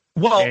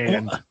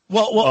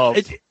 Well.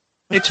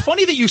 It's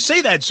funny that you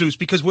say that, Zeus,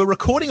 because we're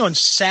recording on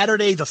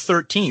Saturday the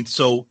 13th.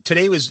 So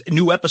today was a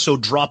new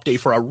episode drop day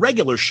for our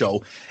regular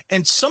show.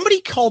 And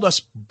somebody called us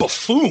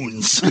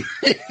buffoons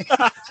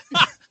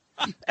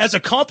as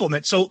a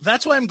compliment. So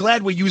that's why I'm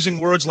glad we're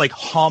using words like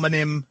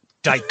homonym,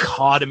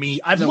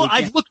 dichotomy. I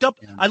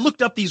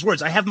looked up these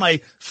words. I have my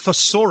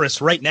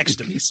thesaurus right next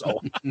to me. So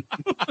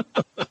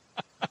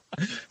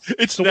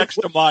it's next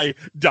to my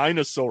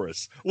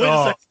dinosaurus. Wait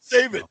a second.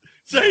 Save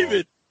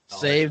it.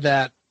 Save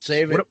that.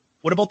 Save it.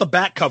 What about the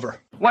back cover?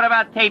 What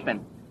about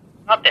taping?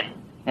 Nothing.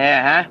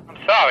 Yeah, huh? I'm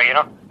sorry,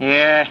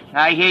 Yeah,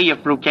 I hear you,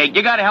 fruitcake.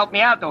 You got to help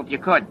me out, though, if you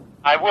could.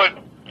 I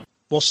would.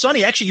 Well,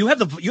 Sonny, actually, you have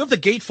the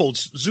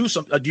gatefolds. Zeus,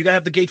 do you guys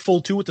have the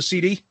gatefold too with the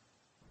CD?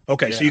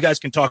 Okay, yeah. So you guys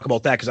can talk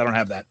about that because I don't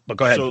have that. But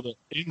go ahead. So the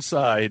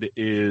inside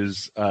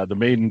is the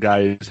Maiden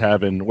guys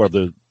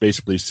they're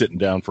basically sitting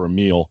down for a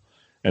meal,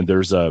 and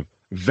there's a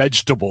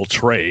vegetable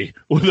tray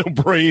with a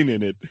brain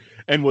in it.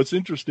 And what's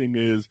interesting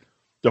is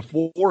the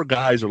four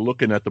guys are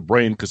looking at the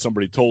brain because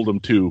somebody told them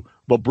to,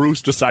 but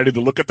Bruce decided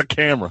to look at the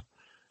camera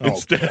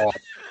instead.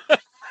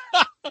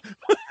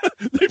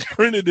 They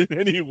printed it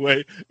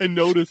anyway, and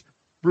notice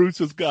Bruce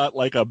has got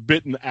like a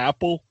bitten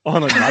apple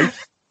on a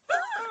knife.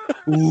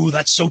 Ooh,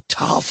 that's so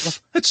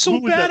tough. That's so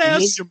badass. That,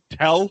 William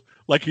Tell,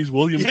 like he's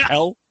William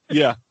Tell.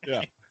 Yeah.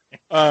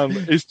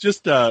 It's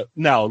just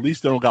now at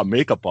least they don't got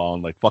makeup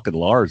on like fucking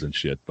Lars and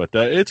shit, but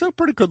it's a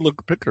pretty good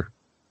look picture.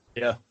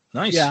 Yeah,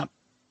 nice. Yeah.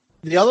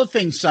 The other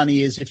thing,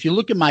 Sonny, is if you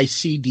look at my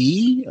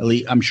CD,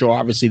 I'm sure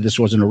obviously this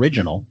was an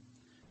original.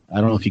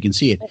 I don't know if you can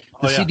see it.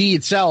 The CD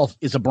itself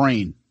is a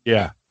brain.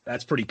 Yeah.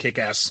 That's pretty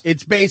kick-ass.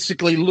 It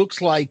basically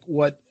looks like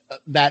what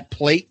that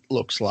plate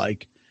looks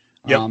like.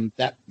 Yep.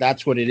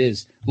 That's what it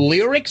is.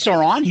 Lyrics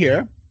are on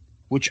here,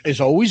 which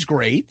is always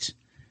great, so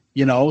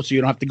you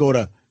don't have to go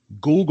to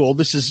Google.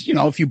 This is,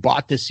 if you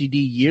bought the CD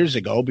years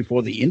ago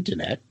before the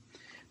internet,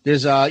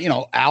 there's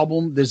a,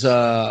 album, there's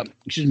a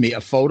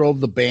photo of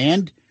the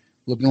band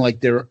looking like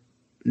they're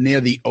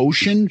near the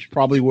ocean,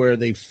 probably where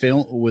they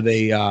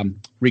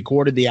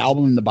recorded the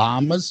album in the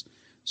Bahamas.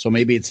 So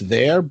maybe it's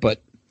there,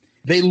 but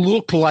they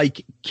look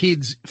like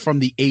kids from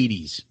the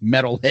 80s,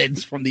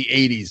 metalheads from the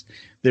 80s.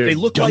 They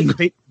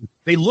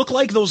look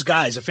like those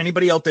guys. If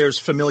anybody out there is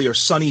familiar,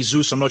 Sonny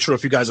Zeus, I'm not sure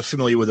if you guys are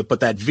familiar with it,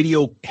 but that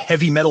video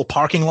Heavy Metal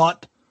Parking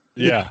Lot.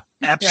 Yeah.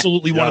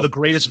 Absolutely one of the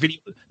greatest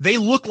video. They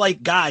look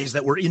like guys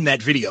that were in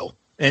that video.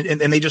 And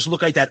they just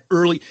look like that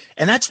early.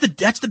 And that's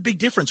the big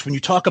difference when you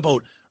talk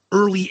about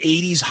early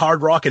 80s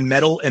hard rock and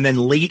metal and then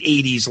late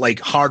 80s like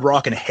hard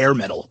rock and hair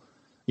metal.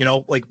 You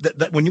know, like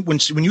that when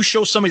you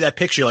show somebody that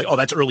picture, you're like, oh,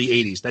 that's early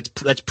 80s.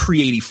 That's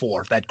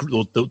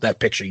pre-84. That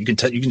picture. You can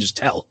just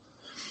tell.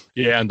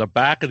 Yeah, and the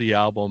back of the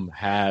album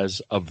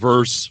has a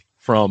verse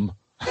from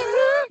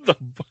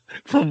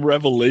from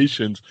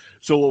Revelations.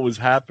 So what was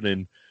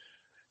happening,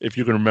 if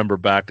you can remember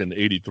back in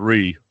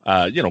 83,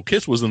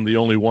 Kiss wasn't the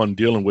only one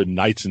dealing with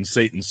Knights in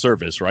Satan's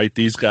service, right?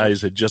 These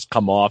guys had just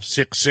come off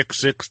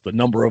 666, the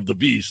number of the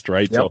beast,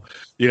 right? Yep. So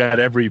you had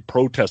every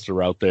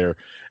protester out there.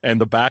 And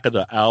the back of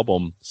the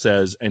album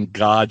says, and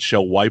God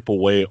shall wipe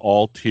away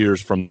all tears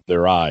from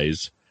their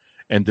eyes,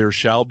 and there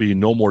shall be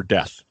no more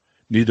death,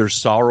 neither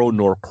sorrow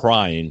nor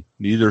crying,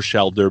 neither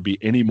shall there be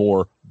any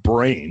more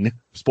brain. I'm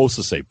supposed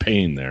to say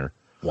pain there.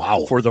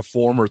 Wow. For the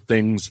former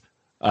things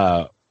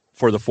are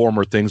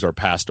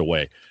passed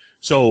away.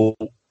 So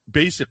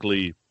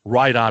basically,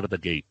 right out of the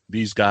gate,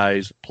 these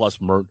guys plus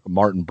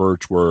Martin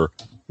Birch we're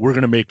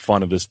going to make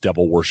fun of this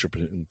devil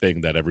worshiping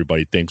thing that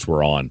everybody thinks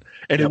we're on.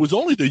 And It was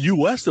only the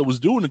U.S. that was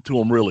doing it to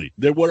them, really.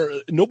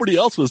 Nobody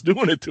else was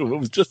doing it to them. It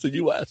was just the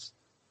U.S.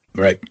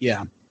 Right.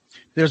 Yeah.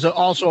 There's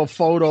also a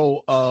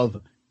photo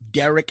of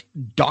Derek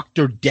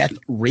Dr. Death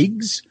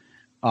Riggs,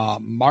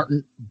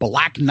 Martin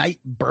Black Knight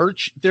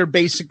Birch. They're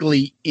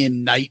basically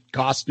in night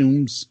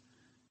costumes.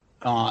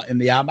 In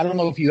the album, I don't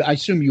know if I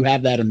assume you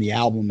have that in the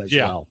album as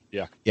well.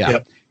 Yeah.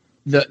 Yep.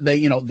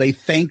 They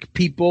thank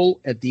people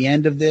at the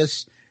end of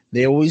this.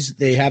 They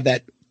have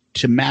that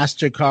to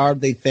MasterCard.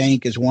 They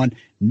thank as one,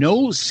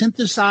 no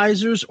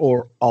synthesizers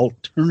or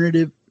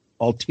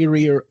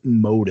ulterior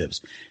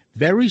motives.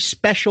 Very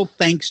special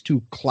thanks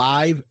to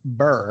Clive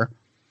Burr.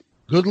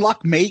 Good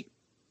luck, mate,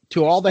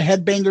 to all the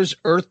headbangers,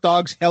 earth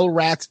dogs, hell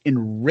rats,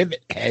 and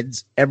rivet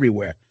heads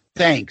everywhere.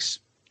 Thanks.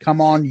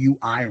 Come on, you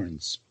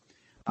irons.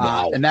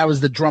 Wow. And that was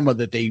the drummer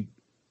that they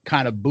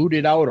kind of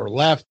booted out or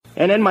left.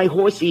 And then my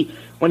horsey,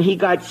 when he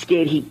got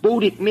scared, he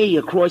booted me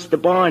across the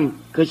barn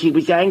because he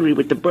was angry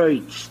with the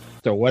birds.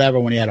 Or whatever,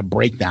 when he had a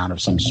breakdown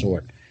of some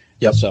sort.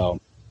 Yep.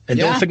 So, and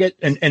don't forget,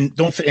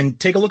 and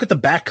take a look at the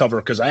back cover,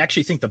 because I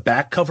actually think the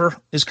back cover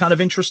is kind of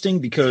interesting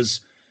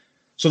because,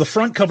 so the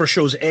front cover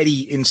shows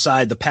Eddie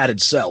inside the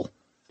padded cell.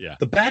 Yeah.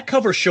 The back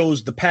cover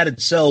shows the padded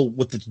cell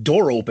with the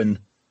door open,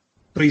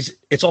 but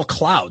it's all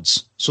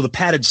clouds. So the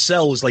padded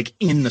cell is like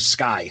in the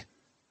sky.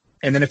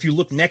 And then if you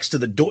look next to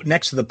the door,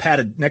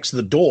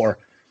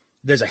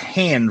 there's a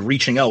hand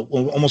reaching out,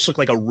 almost look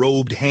like a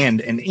robed hand.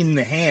 And in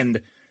the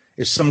hand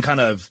is some kind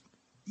of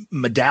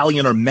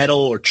medallion or metal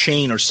or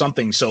chain or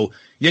something. So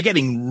you're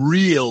getting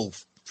real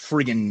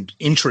friggin'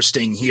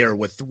 interesting here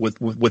with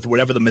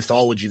whatever the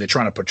mythology they're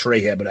trying to portray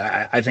here. But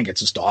I think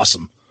it's just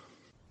awesome.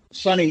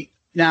 Sonny,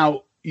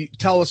 now, you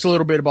tell us a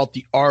little bit about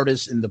the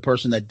artist and the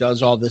person that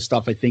does all this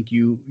stuff. I think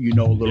you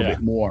know a little bit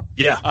more.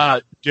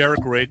 Yeah.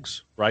 Derek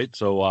Riggs, right?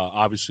 So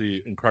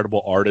obviously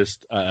incredible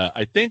artist.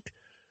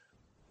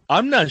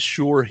 I'm not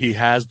sure he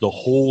has the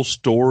whole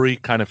story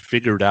kind of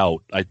figured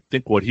out. I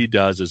think what he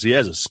does is he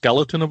has a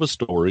skeleton of a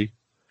story.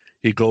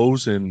 He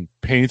goes and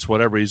paints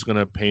whatever he's going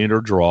to paint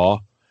or draw.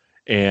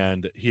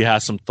 And he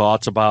has some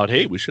thoughts about,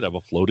 hey, we should have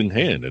a floating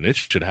hand and it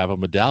should have a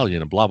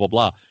medallion and blah, blah,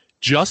 blah.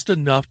 Just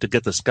enough to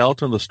get the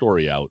skeleton of the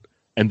story out.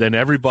 And then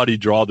everybody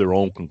draw their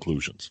own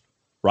conclusions,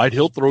 right?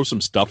 He'll throw some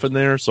stuff in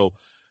there. So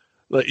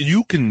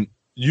you can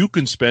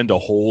spend a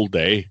whole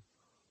day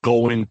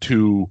going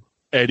to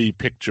Eddie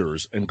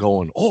Pictures and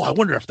going, oh, I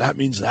wonder if that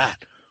means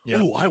that. Yeah.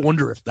 Oh, I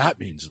wonder if that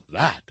means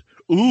that.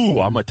 Ooh,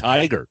 I'm a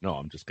tiger. No,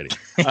 I'm just kidding.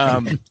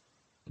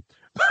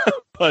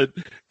 But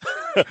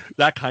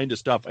that kind of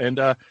stuff. And,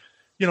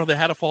 they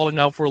had a falling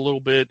out for a little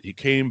bit. He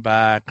came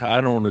back.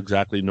 I don't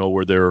exactly know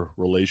where their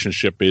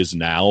relationship is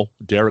now.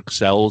 Derek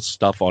sells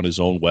stuff on his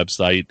own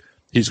website.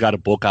 He's got a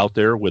book out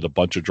there with a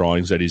bunch of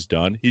drawings that he's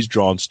done. He's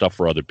drawn stuff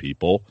for other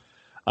people.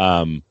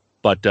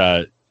 But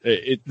they're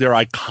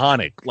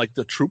iconic. Like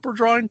the Trooper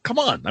drawing, come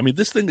on. I mean,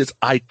 this thing is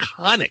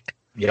iconic,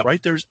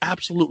 right? There's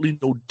absolutely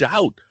no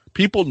doubt.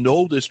 People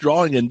know this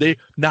drawing, and they've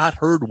not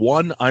heard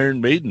one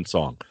Iron Maiden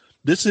song.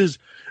 This is...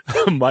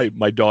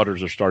 my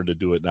daughters are starting to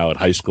do it now at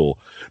high school.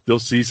 They'll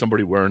see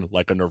somebody wearing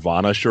like a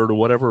Nirvana shirt or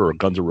whatever, or a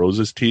Guns N'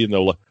 Roses tee, and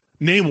they'll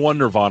name one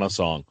Nirvana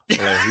song.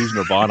 Like, who's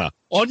Nirvana?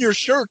 On your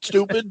shirt,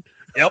 stupid.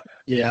 Yep.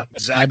 Yeah,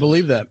 exactly. I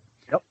believe that.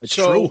 Yep, it's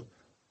true.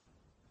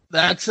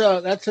 That's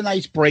a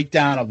nice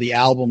breakdown of the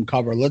album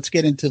cover. Let's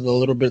get into the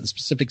little bit of the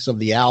specifics of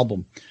the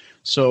album.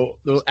 So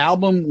the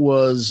album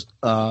was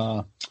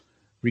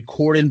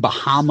recorded in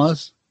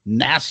Bahamas,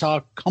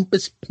 Nassau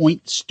Compass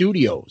Point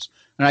Studios.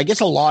 And I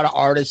guess a lot of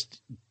artists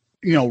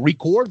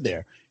record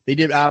there. They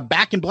did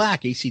Back in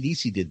Black.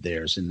 AC/DC did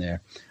theirs in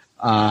there.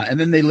 And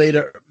then they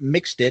later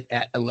mixed it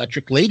at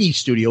Electric Lady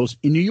Studios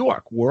in New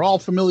York. We're all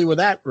familiar with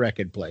that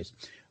record place.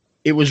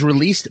 It was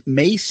released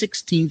May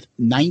 16th,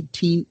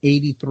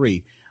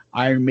 1983.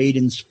 Iron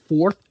Maiden's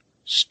fourth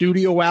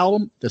studio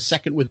album, the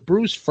second with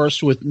Bruce,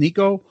 first with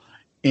Nico,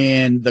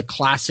 and the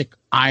classic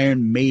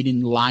Iron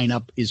Maiden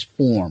lineup is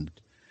formed.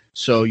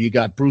 So you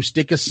got Bruce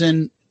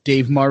Dickinson,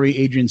 Dave Murray,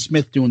 Adrian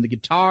Smith doing the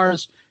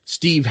guitars,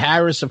 Steve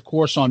Harris, of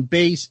course, on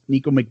bass,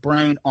 Nico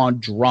McBrain on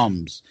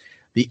drums.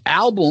 The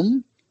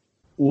album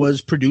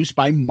was produced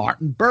by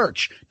Martin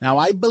Birch. Now,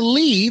 I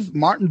believe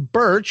Martin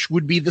Birch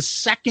would be the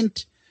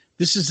second.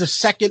 This is the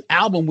second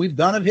album we've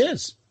done of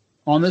his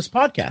on this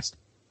podcast.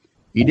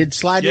 He did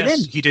slide it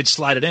in. He did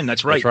slide it in.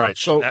 That's right.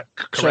 That's right.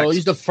 So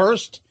he's the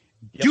first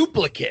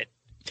duplicate,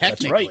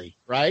 technically,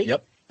 right?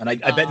 Yep. And I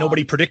bet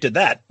nobody predicted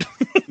that.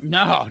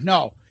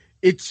 No.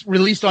 It's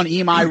released on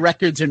EMI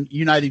Records in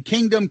United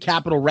Kingdom,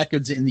 Capitol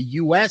Records in the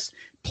U.S.,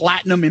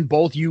 platinum in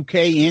both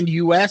U.K. and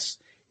U.S.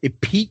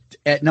 It peaked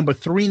at number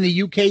 3 in the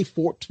U.K.,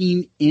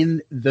 14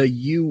 in the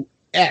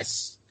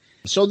U.S.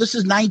 So this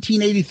is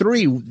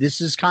 1983. This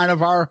is kind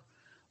of a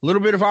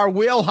little bit of our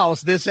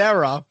wheelhouse, this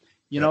era.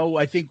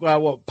 I think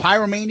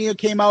Pyromania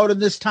came out at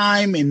this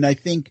time, and I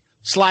think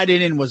Slide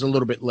It In was a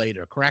little bit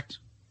later, correct?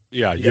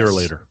 Yeah, a year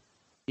later.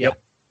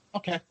 Yep.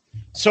 Okay.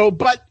 So,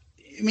 but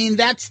I mean,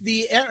 that's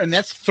the era, and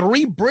that's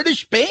 3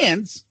 British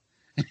bands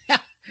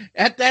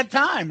at that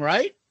time,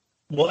 right?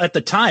 Well, at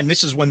the time,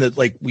 this is when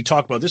we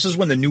talked about, this is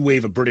when the new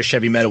wave of British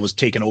heavy metal was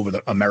taking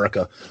over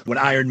America. When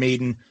Iron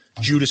Maiden,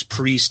 Judas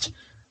Priest.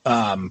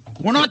 We're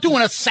not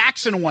doing a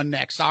Saxon one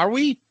next, are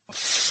we?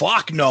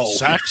 Fuck no.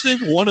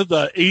 Saxon, one of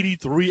the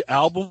 83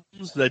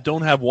 albums that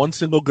don't have one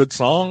single good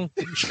song?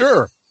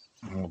 Sure.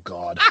 Oh,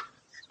 God.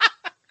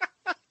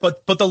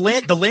 But the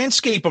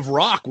landscape of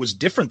rock was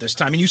different this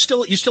time. And you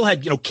still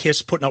had,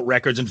 Kiss putting out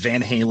records and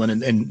Van Halen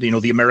and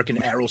the American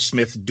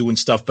Aerosmith doing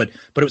stuff. But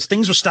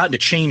things were starting to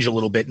change a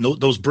little bit. And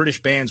those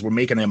British bands were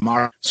making a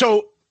mark.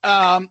 So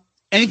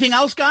anything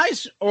else,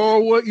 guys?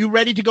 Or were you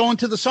ready to go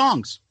into the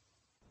songs?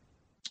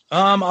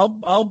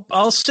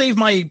 I'll save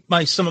my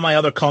some of my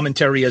other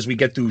commentary as we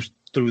get through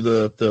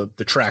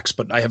the tracks,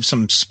 but I have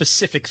some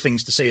specific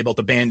things to say about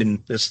the band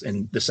in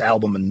this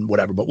album and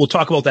whatever. But we'll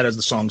talk about that as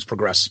the songs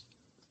progress.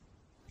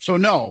 So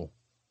no.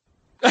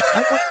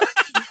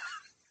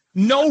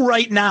 No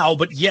right now,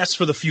 but yes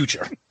for the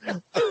future.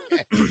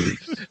 Okay.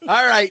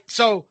 All right.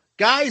 So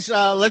guys,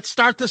 let's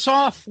start this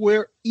off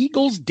where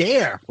Eagles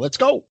Dare. Let's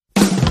go.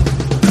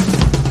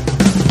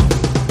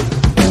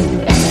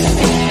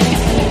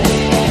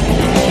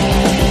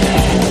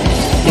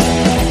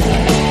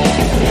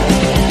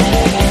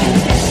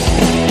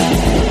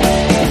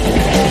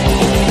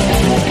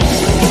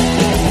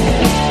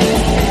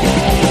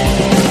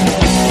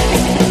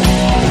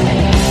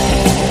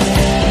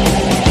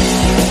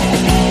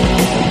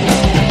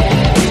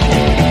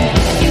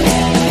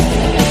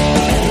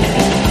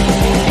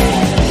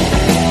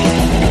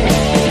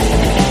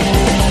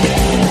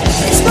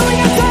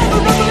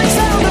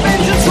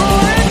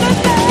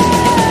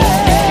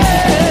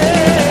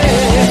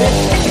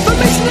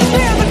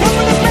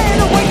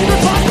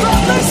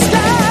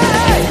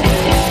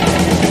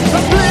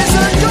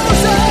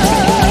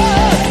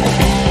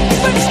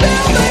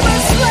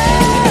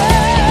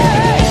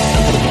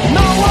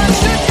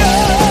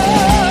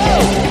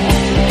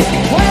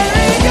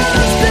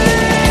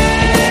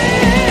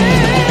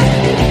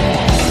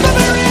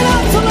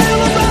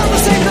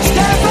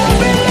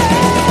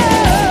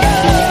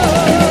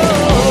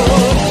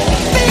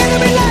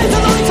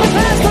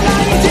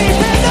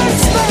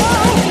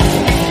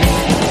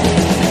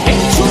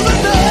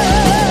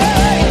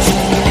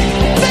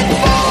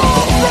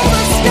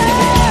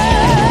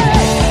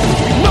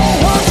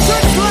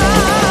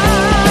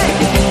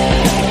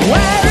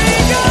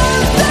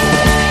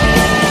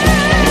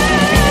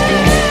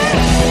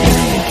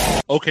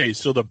 Okay,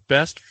 so the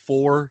best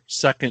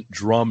 4-second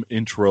drum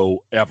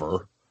intro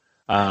ever.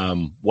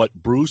 What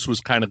Bruce was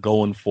kind of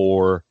going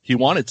for, he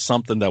wanted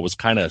something that was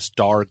kind of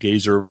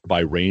Stargazer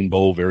by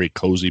Rainbow, very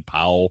Cozy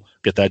Powell,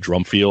 get that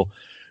drum feel.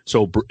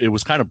 So it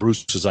was kind of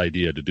Bruce's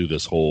idea to do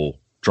this whole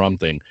drum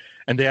thing.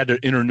 And they had to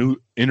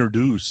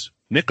introduce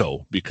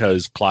Nico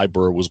because Clive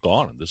Burr was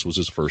gone. This was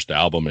his first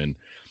album. And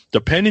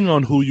depending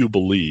on who you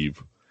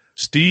believe,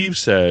 Steve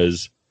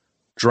says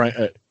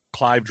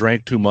Clive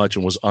drank too much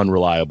and was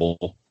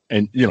unreliable.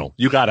 And,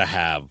 you got to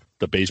have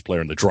the bass player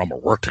and the drummer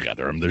work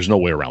together. I mean, there's no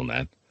way around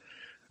that.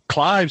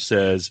 Clive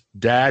says,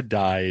 Dad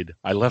died.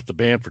 I left the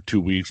band for 2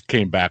 weeks,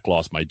 came back,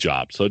 lost my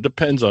job. So it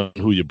depends on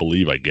who you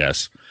believe, I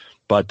guess.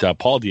 But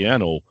Paul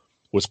Di'Anno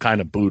was kind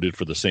of booted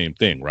for the same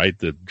thing, right?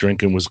 The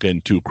drinking was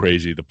getting too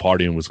crazy. The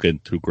partying was getting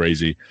too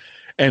crazy.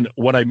 And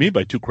what I mean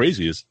by too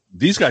crazy is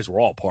these guys were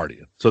all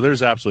partying. So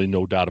there's absolutely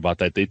no doubt about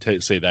that. They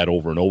say that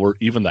over and over.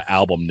 Even the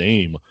album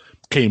name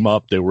came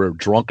up. They were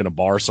drunk in a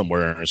bar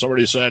somewhere, and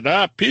somebody said,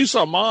 Peace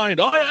of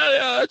Mind. Oh,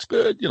 yeah, that's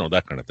good.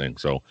 That kind of thing.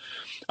 So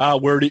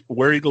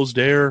Where Eagles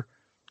Dare,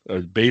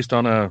 based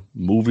on a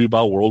movie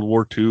about World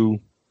War II,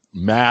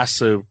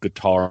 massive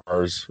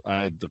guitars.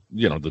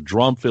 The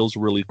drum feels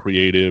really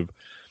creative.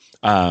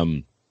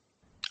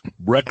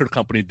 Record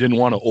company didn't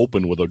want to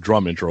open with a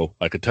drum intro,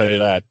 I could tell you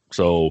that.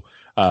 So,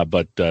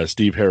 but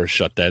Steve Harris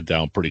shut that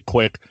down pretty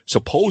quick.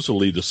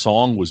 Supposedly, the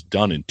song was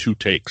done in 2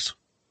 takes,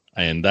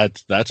 and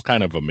that's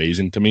kind of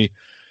amazing to me.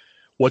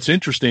 What's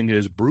interesting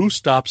is Bruce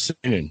stopped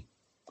singing,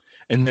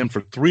 and then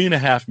for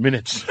 3.5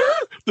 minutes,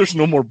 there's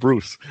no more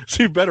Bruce.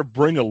 So you better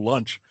bring a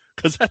lunch,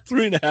 because that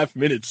 3.5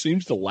 minutes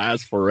seems to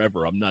last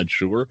forever. I'm not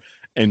sure.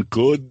 And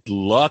good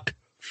luck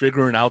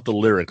figuring out the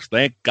lyrics.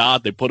 Thank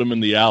God they put them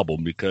in the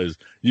album, because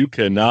you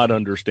cannot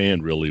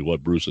understand really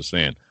what Bruce is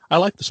saying. I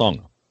like the song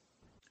though.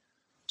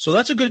 So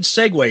that's a good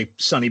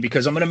segue, Sonny,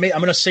 because I'm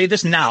gonna say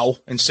this now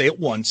and say it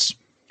once.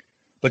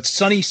 But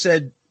Sonny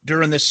said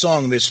during this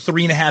song, there's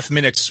 3.5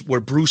 minutes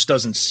where Bruce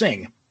doesn't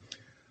sing.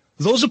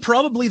 Those are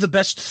probably the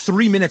best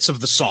 3 minutes of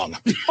the song.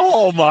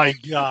 Oh my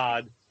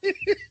God.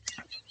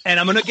 And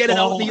I'm gonna get it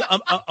out.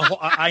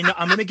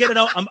 I'm gonna get it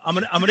out. I'm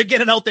gonna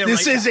get it out there.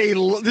 This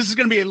is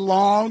gonna be a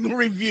long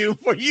review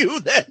for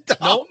you.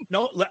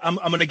 No. I'm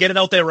gonna get it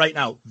out there right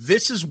now.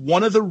 This is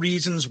one of the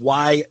reasons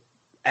why,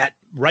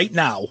 right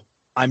now,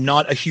 I'm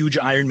not a huge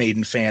Iron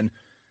Maiden fan.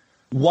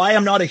 Why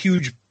I'm not a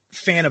huge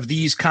fan of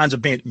these kinds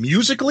of bands.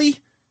 Musically,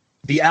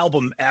 the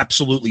album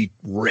absolutely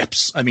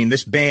rips. I mean,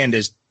 this band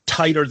is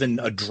tighter than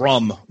a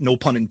drum. No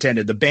pun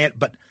intended. The band,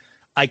 but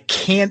I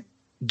can't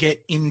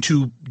get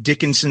into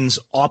Dickinson's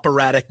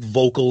operatic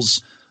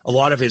vocals, a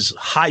lot of his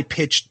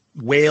high-pitched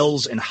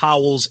wails and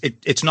howls.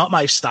 It's not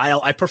my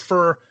style. I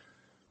prefer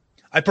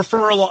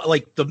a lot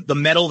like the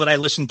metal that I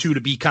listen to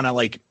be kind of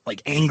like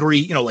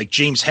angry, like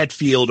James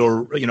Hetfield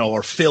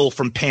or Phil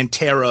from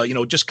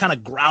Pantera, just kind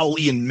of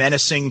growly and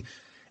menacing.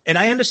 And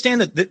I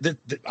understand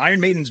that Iron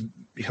Maiden's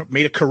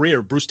made a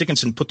career. Bruce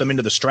Dickinson put them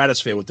into the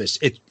stratosphere with this.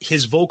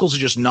 His vocals are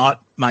just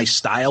not my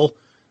style.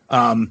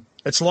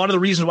 That's a lot of the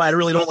reasons why I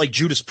really don't like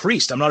Judas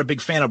Priest. I'm not a big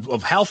fan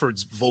of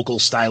Halford's vocal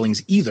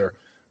stylings either.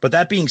 But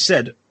that being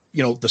said,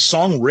 the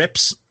song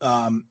rips.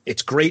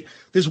 It's great.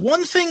 There's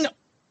one thing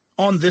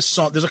on this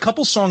song. There's a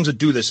couple songs that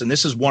do this, and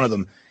this is one of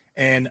them.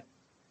 And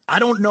I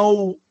don't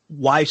know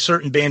why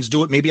certain bands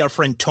do it. Maybe our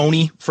friend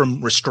Tony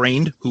from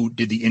Restrained, who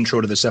did the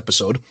intro to this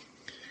episode,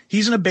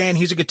 he's in a band.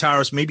 He's a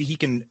guitarist. Maybe he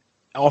can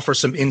offer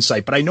some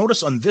insight. But I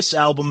noticed on this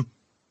album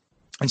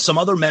and some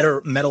other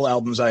metal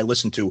albums I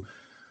listen to,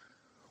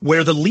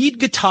 where the lead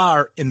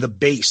guitar and the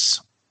bass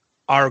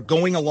are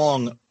going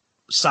along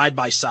side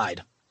by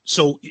side.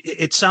 So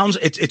it sounds,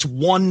 it's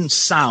one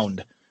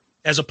sound,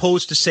 as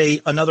opposed to,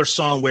 say, another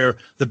song where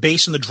the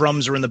bass and the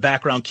drums are in the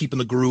background keeping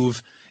the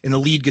groove and the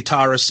lead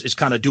guitarist is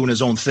kind of doing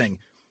his own thing.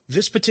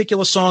 This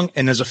particular song,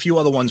 and there's a few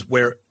other ones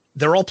where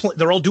they're all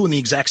doing the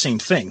exact same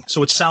thing.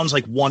 So it sounds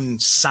like one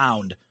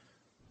sound.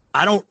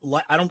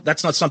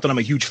 That's not something I'm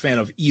a huge fan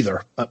of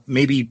either.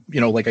 Maybe,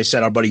 like I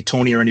said, our buddy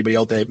Tony or anybody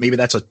out there, maybe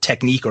that's a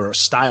technique or a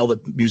style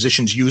that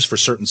musicians use for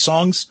certain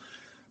songs.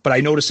 But I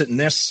notice it in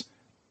this.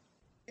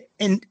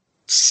 And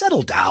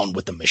settle down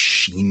with the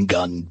machine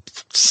gun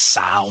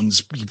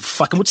sounds.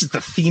 What's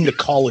the theme to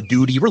Call of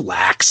Duty?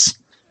 Relax.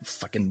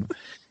 And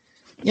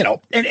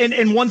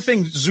one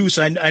thing, Zeus,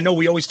 I know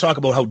we always talk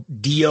about how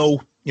Dio,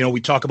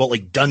 we talk about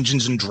like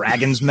Dungeons and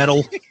Dragons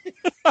metal.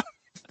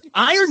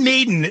 Iron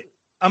Maiden,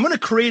 I'm going to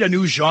create a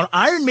new genre.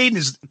 Iron Maiden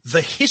is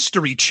the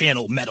History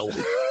Channel metal.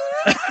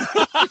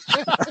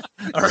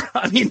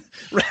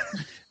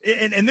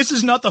 And this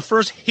is not the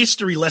first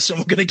history lesson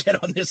we're going to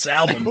get on this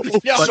album.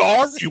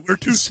 Sorry, we're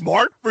too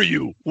smart for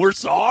you. We're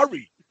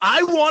sorry.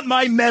 I want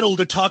my metal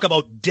to talk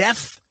about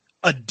death,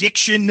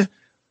 addiction,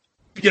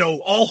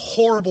 all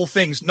horrible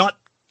things. Not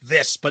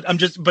this, but I'm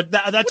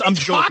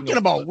talking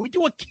about. We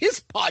do a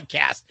Kiss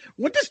podcast.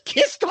 What does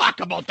Kiss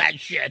talk about that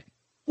shit?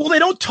 Well, they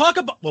don't talk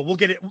about. Well, we'll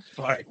get it.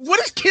 All right. What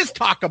does Kiss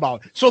talk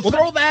about? So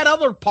throw that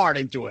other part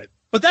into it.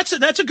 But that's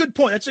a good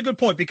point. That's a good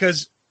point,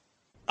 because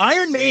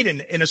Iron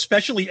Maiden and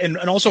especially and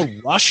also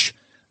Rush,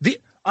 the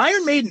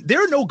Iron Maiden.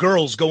 There are no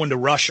girls going to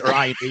Rush or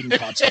Iron Maiden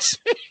concerts.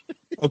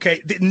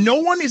 Okay, no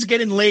one is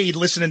getting laid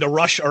listening to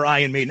Rush or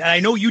Iron Maiden. And I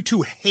know you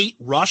two hate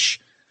Rush.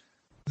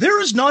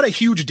 There is not a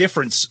huge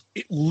difference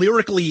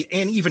lyrically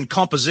and even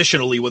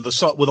compositionally with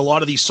a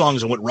lot of these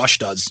songs and what Rush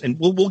does, and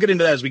we'll get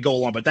into that as we go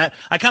along. But that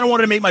I kind of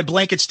wanted to make my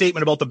blanket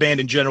statement about the band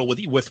in general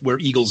with Where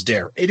Eagles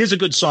Dare. It is a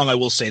good song, I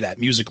will say that.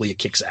 Musically, it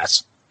kicks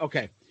ass.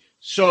 Okay,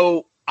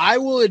 so I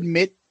will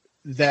admit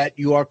that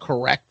you are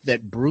correct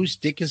that Bruce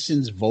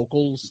Dickinson's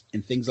vocals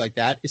and things like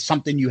that is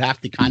something you have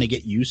to kind of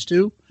get used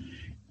to,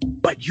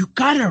 but you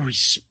gotta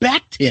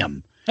respect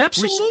him.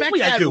 Absolutely,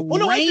 respect I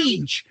do.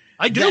 Range.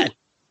 I do.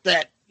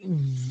 That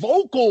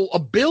vocal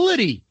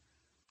ability.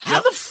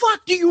 How the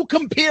fuck do you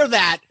compare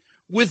that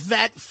with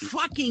that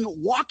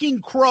fucking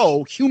walking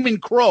crow, human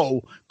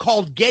crow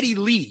called Geddy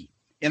Lee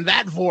in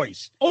that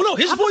voice? Oh no,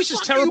 his voice is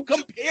terrible. Do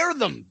you compare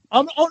them?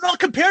 Not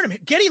compare them.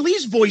 Geddy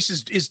Lee's voice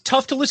is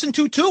tough to listen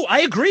to too.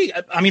 I agree.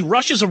 I mean,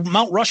 Rush is a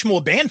Mount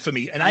Rushmore band for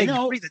me, and I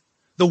agree that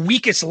the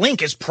weakest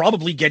link is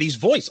probably Geddy's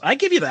voice. I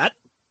give you that.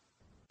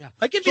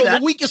 I give you so that.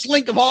 The weakest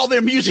link of all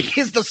their music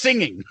is the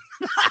singing.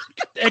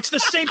 It's the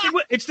same thing.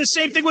 It's the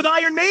same thing with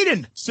Iron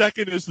Maiden.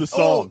 Second is the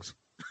songs.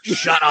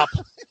 Shut up.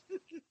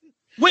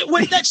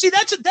 Wait.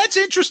 That's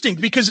interesting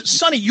because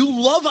Sonny,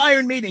 you love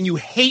Iron Maiden and you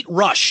hate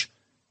Rush,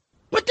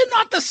 but they're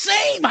not the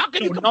same. How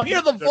can you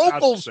compare the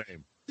vocals?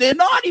 They're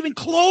not even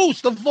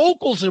close. The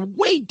vocals are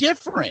way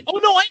different. Oh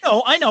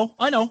no, I know.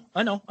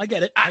 I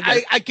get it.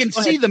 I can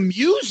see the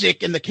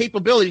music and the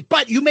capability,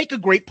 but you make a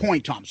great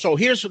point, Tom. So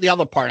here's the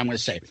other part I'm going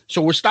to say.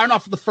 So we're starting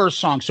off with the first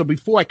song. So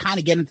before I kind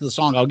of get into the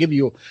song, I'll give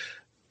you,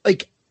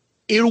 it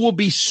will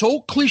be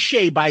so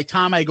cliche by the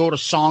time I go to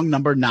song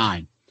number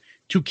 9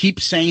 to keep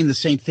saying the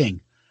same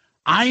thing.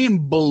 I am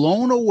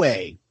blown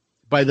away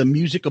by the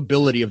music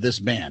ability of this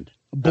band.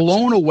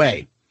 Blown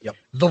away. Yep.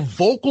 The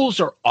vocals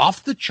are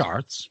off the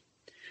charts.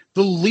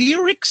 The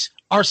lyrics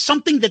are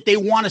something that they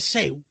want to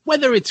say,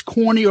 whether it's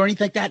corny or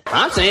anything like that.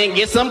 I'm saying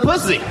get some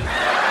pussy.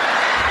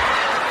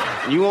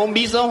 You won't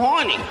be so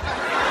horny.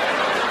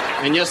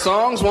 And your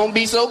songs won't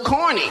be so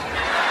corny.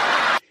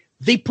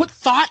 They put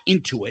thought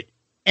into it,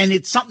 and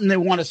it's something they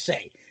want to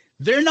say.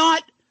 They're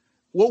not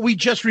what we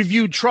just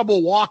reviewed,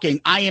 Trouble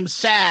Walking. I am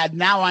sad,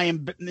 now I'm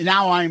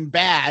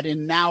bad,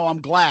 and now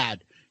I'm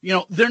glad.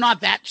 They're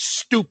not that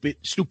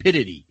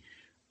stupidity.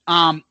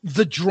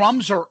 The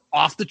drums are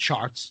off the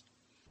charts.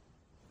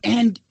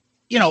 And,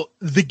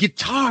 the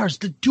guitars,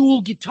 the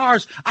dual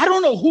guitars, I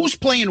don't know who's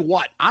playing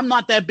what. I'm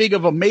not that big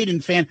of a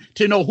Maiden fan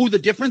to know who the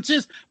difference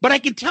is, but I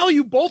can tell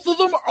you both of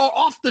them are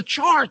off the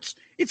charts.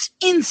 It's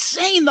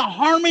insane, the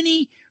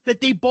harmony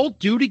that they both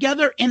do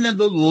together. And then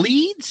the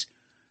leads,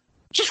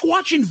 just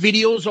watching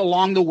videos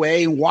along the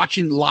way and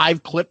watching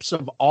live clips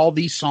of all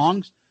these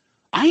songs,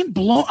 I am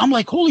blown. I'm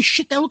like, holy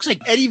shit, that looks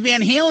like Eddie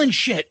Van Halen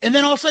shit. And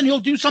then all of a sudden he'll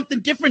do something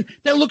different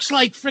that looks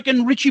like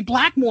freaking Richie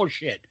Blackmore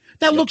shit.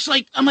 That looks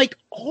like, I'm like,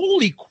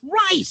 holy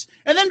Christ.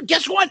 And then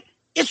guess what?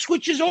 It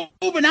switches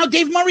over. Now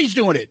Dave Murray's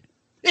doing it.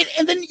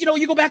 And then,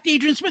 you go back to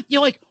Adrian Smith.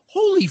 You're like,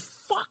 holy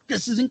fuck,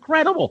 this is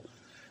incredible.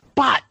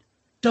 But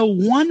the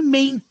one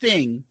main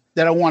thing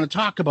that I want to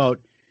talk about,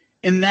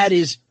 and that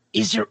is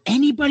there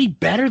anybody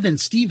better than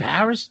Steve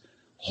Harris?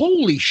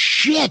 Holy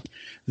shit.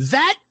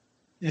 That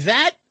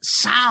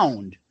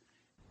sound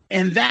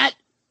and that,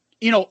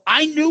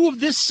 I knew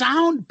of this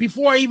sound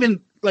before I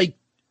even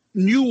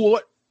knew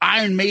what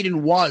Iron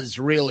Maiden was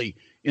really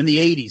in the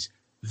 80s.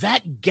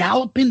 That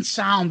galloping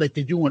sound that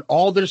they do in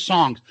all their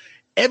songs,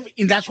 and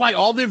that's why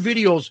all their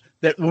videos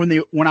that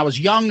when I was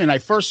young and I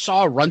first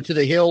saw Run to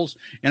the Hills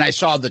and I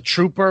saw The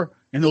Trooper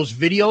and those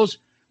videos,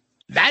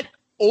 that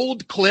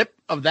old clip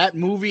of that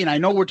movie, and I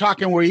know we're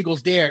talking Where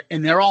Eagles Dare,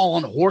 and they're all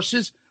on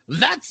horses.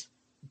 It's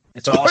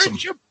awesome.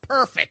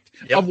 Perfect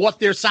of what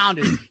their sound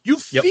is. You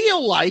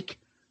feel like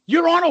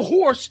you're on a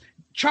horse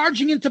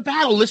charging into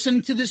battle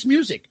listening to this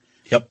music.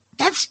 Yep.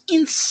 That's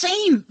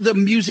insane, the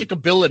music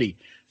ability.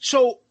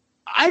 So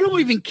I don't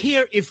even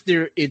care if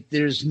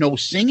there's no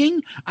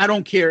singing. I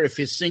don't care if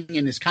his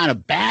singing is kind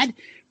of bad.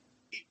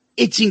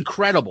 It's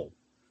incredible.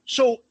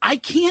 So I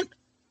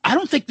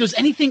don't think there's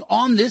anything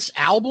on this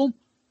album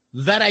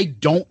that I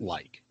don't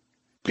like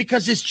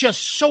because it's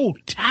just so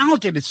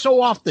talented. It's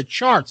so off the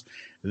charts.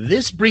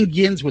 This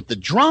begins with the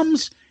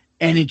drums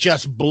and it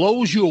just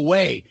blows you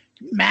away.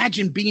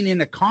 Imagine being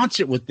in a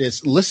concert with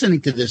this,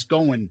 listening to this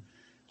going,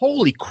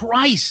 holy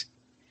Christ.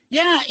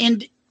 Yeah,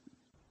 and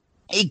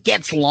it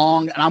gets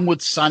long, and I'm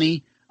with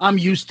Sonny. I'm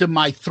used to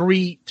my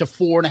 3 to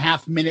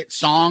 4.5 minute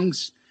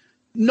songs.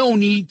 No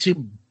need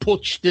to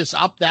push this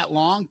up that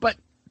long, but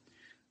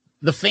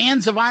the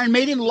fans of Iron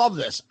Maiden love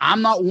this.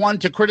 I'm not one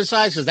to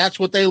criticize because that's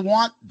what they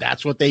want.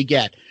 That's what they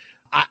get.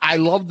 I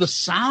love the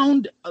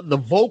sound. The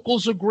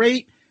vocals are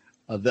great.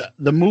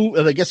 The movie,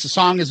 I guess the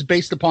song is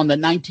based upon the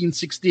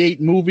 1968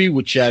 movie,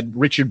 which had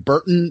Richard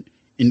Burton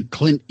and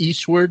Clint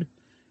Eastwood.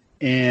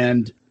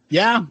 And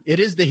yeah, it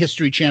is the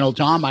History Channel,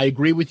 Tom. I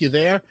agree with you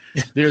there.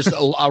 There's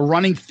a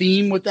running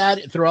theme with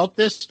that throughout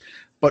this.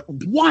 But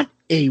what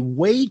a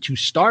way to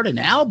start an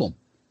album.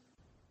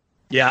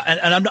 Yeah,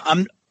 and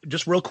I'm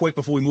just real quick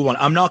before we move on.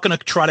 I'm not going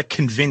to try to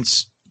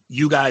convince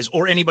you guys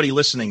or anybody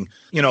listening,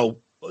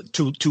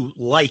 to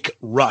like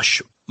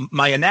Rush.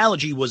 My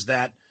analogy was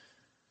that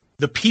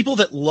the people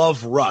that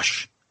love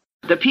Rush,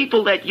 the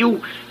people that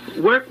you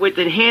work with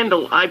and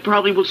handle, I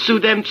probably will sue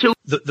them too.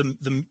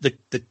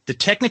 The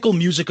technical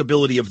music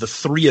ability of the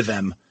three of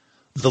them,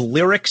 the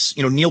lyrics,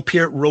 Neil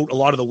Peart wrote a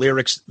lot of the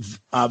lyrics,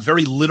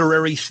 very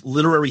literary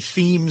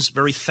themes,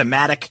 very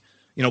thematic,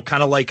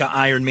 kind of like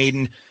Iron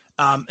Maiden.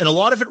 And a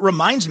lot of it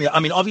reminds me,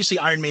 obviously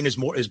Iron Maiden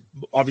is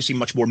obviously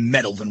much more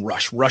metal than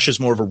Rush. Rush is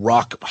more of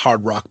a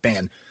hard rock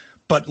band.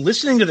 But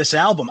listening to this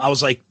album, I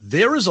was like,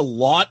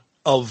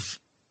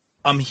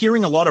 I'm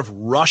hearing a lot of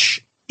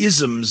Rush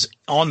isms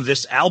on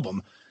this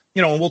album,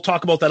 and we'll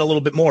talk about that a little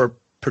bit more,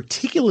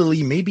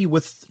 particularly maybe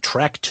with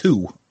track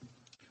 2.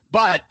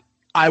 But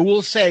I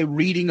will say,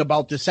 reading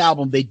about this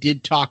album, they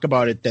did talk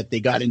about it, that they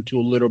got into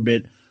a little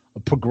bit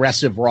of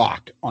progressive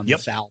rock on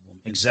this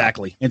album.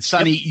 Exactly. And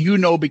Sonny,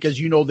 because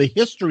you know the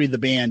history of the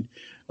band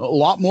a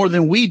lot more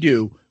than we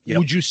do. Yep.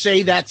 Would you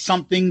say that's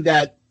something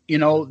that,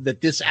 that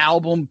this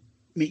album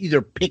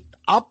either picked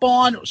up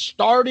on, or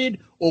started,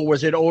 or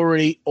was it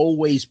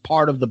always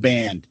part of the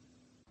band?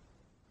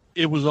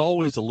 It was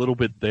always a little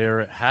bit there.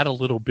 It had a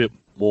little bit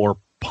more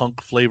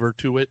punk flavor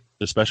to it,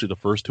 especially the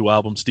first two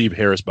albums. Steve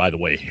Harris, by the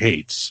way,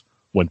 hates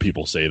when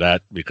people say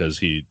that because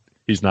he's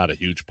not a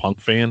huge punk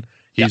fan.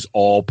 He's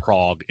all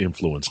prog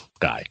influence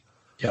guy.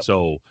 Yep.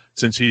 So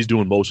since he's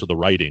doing most of the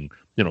writing,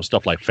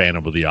 stuff like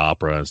Phantom of the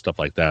Opera and stuff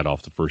like that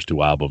off the first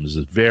two albums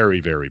is very,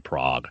 very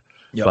prog.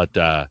 Yep.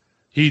 But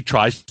he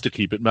tries to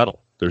keep it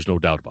metal. There's no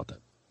doubt about that.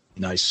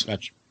 Nice.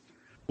 Gotcha.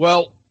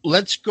 Well,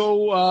 let's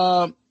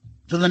go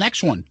to the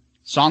next one.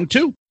 Song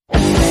 2.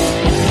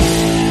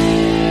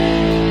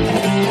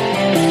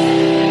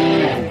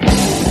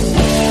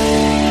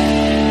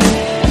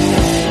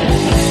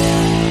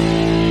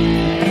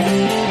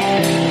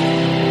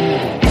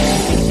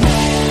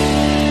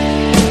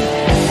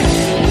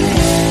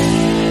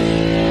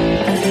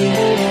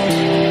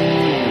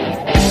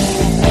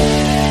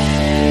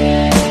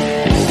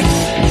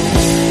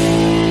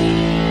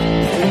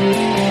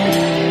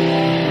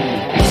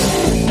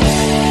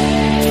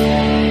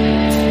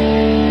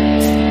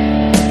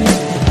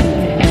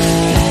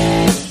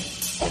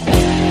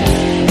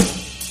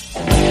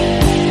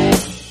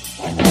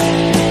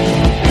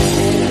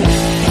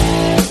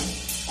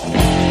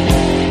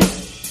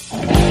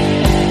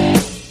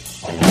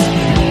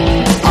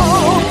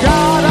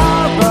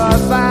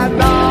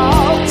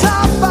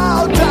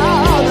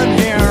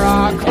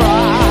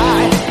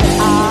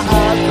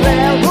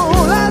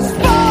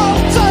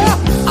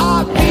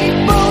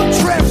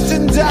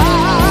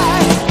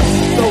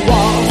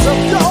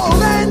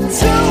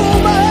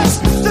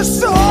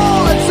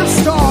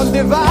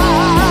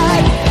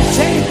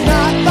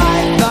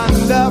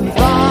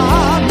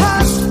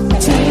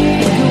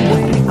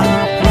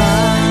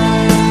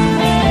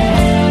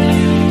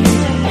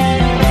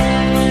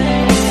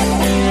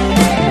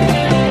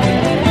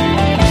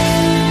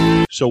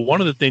 So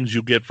one of the things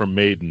you get from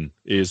Maiden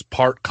is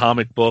part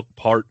comic book,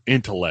 part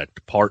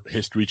intellect, part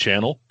History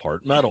Channel,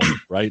 part metal,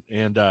 right?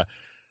 And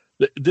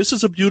this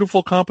is a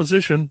beautiful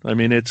composition. I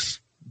mean,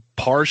 it's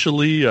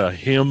partially a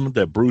hymn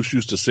that Bruce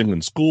used to sing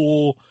in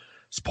school.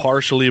 It's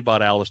partially about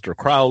Aleister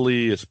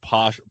Crowley. It's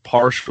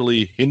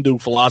partially Hindu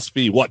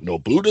philosophy. What, no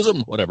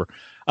Buddhism? Whatever.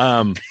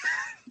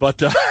 But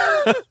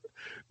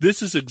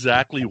this is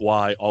exactly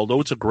why,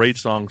 although it's a great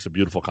song, it's a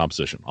beautiful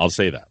composition. I'll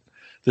say that.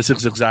 This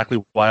is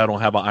exactly why I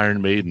don't have an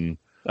Iron Maiden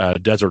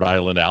Desert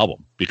Island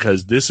album,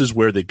 because this is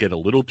where they get a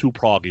little too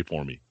proggy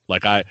for me.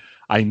 Like I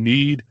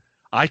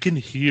can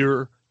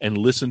hear and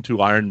listen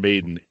to Iron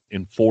Maiden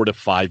in 4 to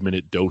 5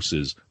 minute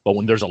doses, but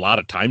when there's a lot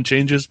of time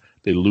changes,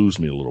 they lose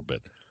me a little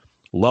bit.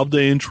 Love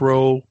the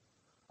intro.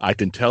 I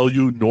can tell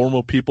you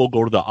normal people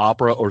go to the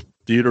opera or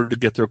theater to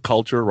get their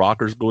culture.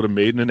 Rockers go to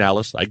Maiden and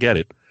Alice. I get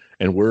it.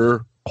 And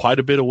we're quite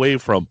a bit away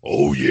from,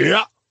 oh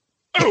yeah,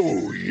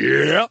 oh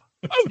yeah,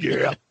 oh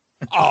yeah.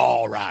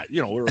 All right.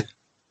 We're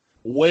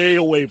way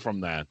away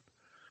from that.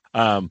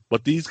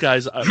 But these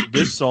guys,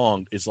 this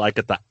song is like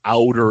at the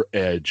outer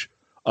edge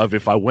of,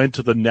 if I went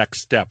to the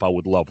next step, I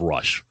would love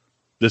Rush.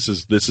 This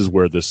is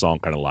where this song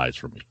kind of lies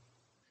for me.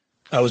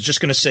 I was just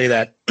going to say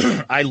that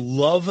I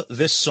love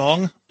this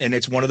song, and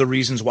it's one of the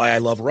reasons why I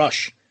love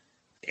Rush.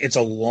 It's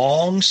a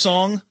long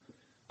song,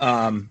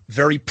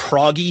 very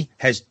proggy,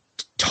 has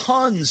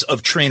tons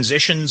of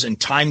transitions and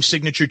time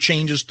signature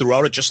changes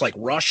throughout it, just like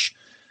Rush.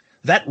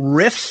 That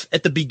riff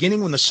at the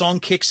beginning when the song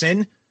kicks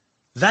in,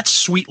 that's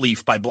Sweet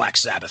Leaf by Black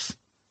Sabbath.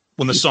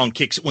 When the song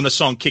kicks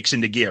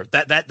into gear,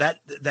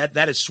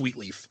 that is Sweet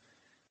Leaf.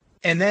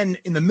 And then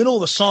in the middle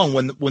of the song,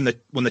 when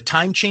the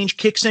time change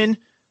kicks in,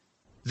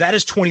 that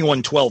is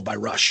 2112 by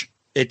Rush.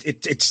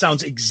 It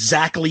sounds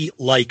exactly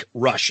like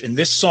Rush, and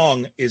this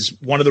song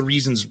is one of the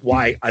reasons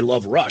why I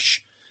love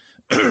Rush.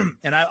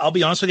 And I'll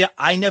be honest with you,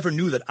 I never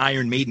knew that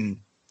Iron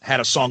Maiden had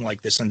a song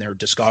like this in their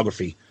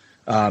discography.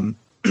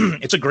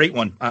 It's a great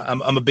one.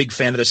 I'm a big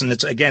fan of this, and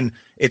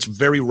it's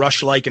very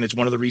Rush-like, and it's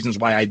one of the reasons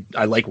why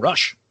I like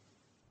Rush.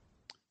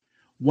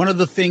 One of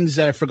the things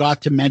that I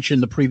forgot to mention,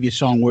 the previous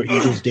song where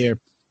Eagles Dare,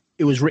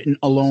 it was written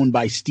alone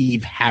by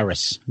Steve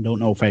Harris. Don't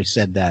know if I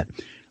said that.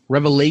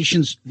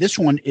 Revelations, this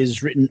one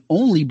is written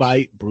only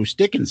by Bruce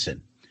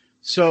Dickinson.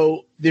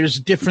 So there's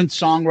different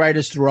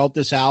songwriters throughout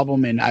this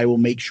album, and I will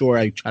make sure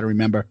I try to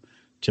remember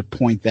to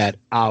point that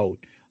out.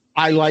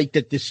 I like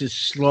that this is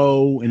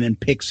slow and then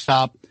picks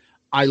up.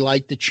 I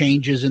like the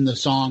changes in the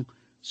song.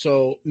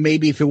 So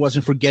maybe if it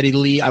wasn't for Geddy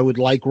Lee, I would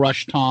like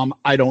Rush, Tom.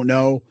 I don't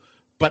know.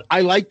 But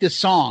I like this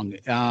song.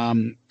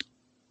 And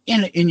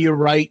you're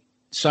right,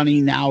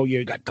 Sonny. Now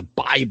you got the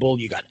Bible.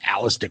 You got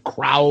Aleister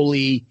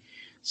Crowley.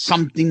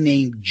 Something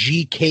named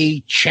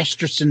G.K.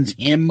 Chesterson's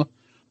hymn.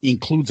 It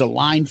includes a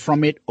line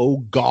from it, "Oh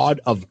God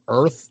of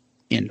Earth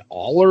and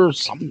Altar."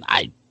 Something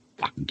I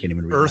fucking can't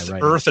even read.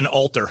 Earth and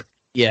Altar.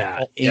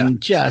 Yeah. And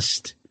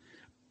just,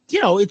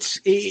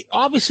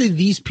 obviously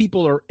these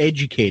people are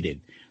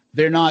educated.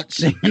 They're not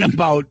singing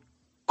about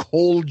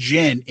cold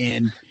gin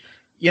and,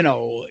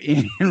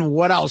 and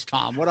what else,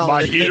 Tom? What else?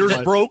 My heater's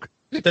broke.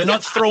 They're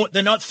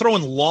not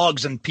throwing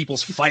logs in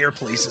people's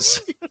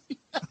fireplaces.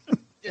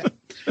 Yeah.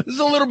 This is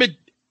a little bit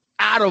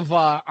out of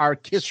our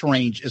Kiss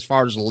range as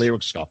far as the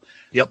lyrics go.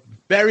 Yep.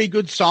 Very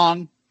good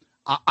song.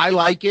 I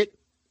like it.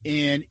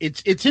 And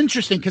it's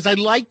interesting because I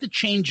like the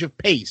change of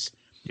pace.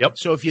 Yep.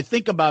 So if you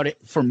think about it,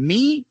 for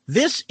me,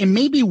 this and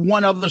maybe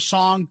one other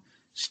song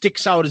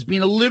sticks out as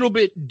being a little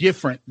bit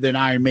different than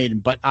Iron Maiden,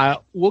 but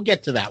we'll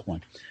get to that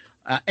one.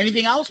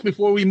 Anything else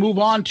before we move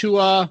on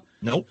to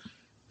Nope.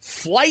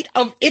 Flight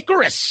of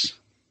Icarus?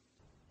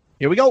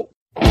 Here we go.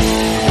 As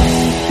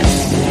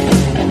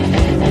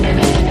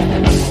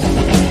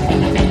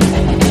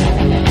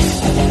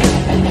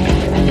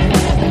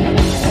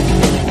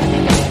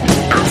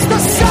the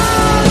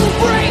sun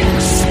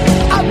breaks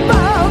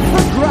above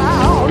the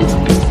ground,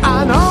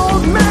 an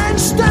old man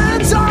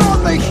stands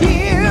on the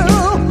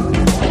hill.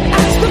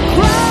 As the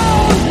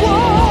crowd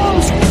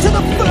warms to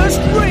the first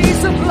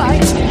rays of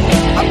light,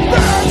 a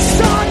bird's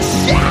song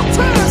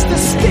shatters the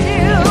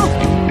still.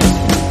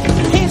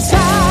 His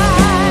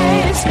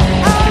eyes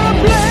are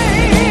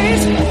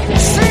ablaze.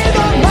 See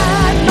the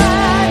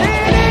madman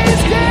in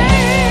his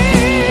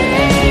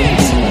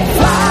gaze.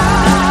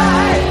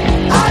 Fly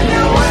on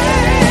your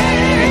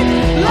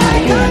way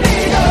like an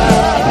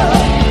eagle.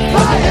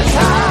 Fly as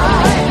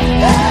high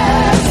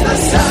as the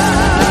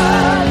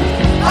sun.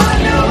 On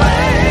your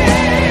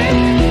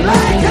way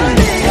like an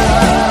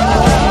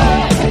eagle.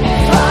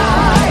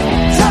 Fly,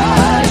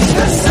 touch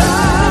the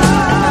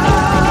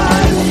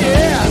sun.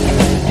 Yeah.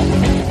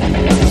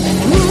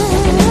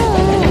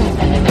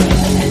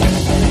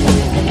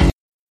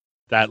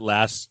 That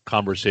last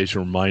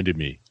conversation reminded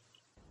me.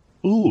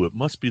 Ooh, it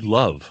must be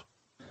love.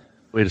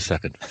 Wait a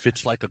second.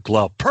 Fits like a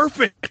glove.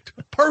 Perfect.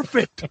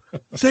 Perfect.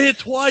 Say it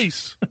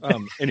twice.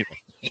 Anyway.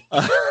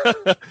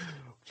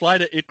 Fly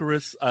to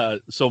Icarus.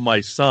 So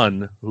my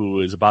son, who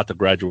is about to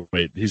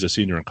graduate, he's a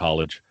senior in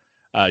college.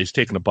 He's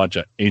taken a bunch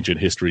of ancient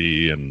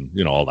history and,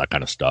 all that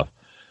kind of stuff.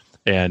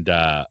 And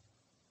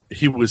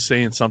he was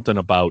saying something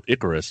about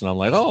Icarus. And I'm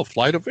like, oh,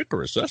 Flight of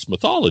Icarus. That's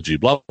mythology.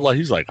 Blah, blah, blah.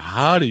 He's like,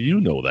 how do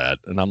you know that?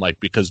 And I'm like,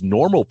 because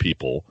normal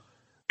people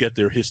get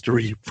their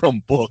history from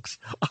books.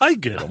 I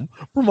get them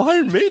from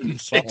Iron Maiden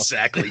songs.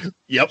 Exactly.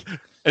 Yep.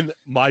 And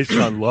my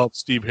son loves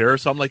Steve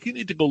Harris. I'm like, you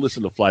need to go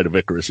listen to Flight of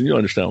Icarus, and you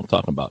understand what I'm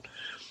talking about.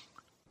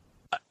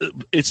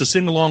 It's a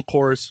sing-along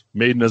chorus.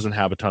 Maiden doesn't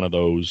have a ton of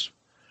those.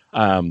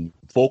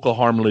 Vocal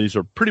harmonies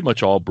are pretty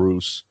much all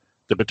Bruce.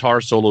 The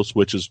guitar solo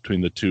switches between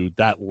the two.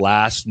 That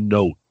last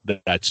note,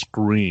 that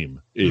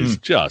scream is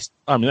just,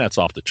 that's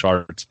off the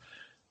charts.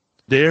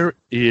 There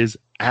is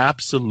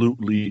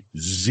absolutely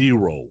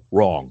zero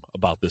wrong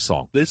about this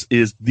song. This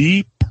is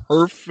the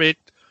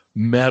perfect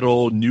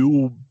metal,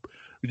 new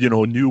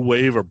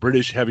wave or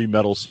British heavy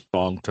metal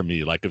song to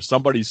me. Like if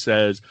somebody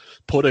says,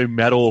 put a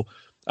metal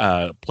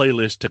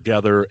playlist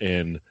together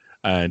and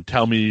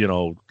tell me,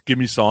 give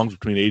me songs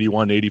between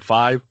 81 and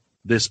 85,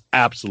 this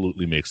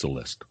absolutely makes the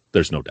list.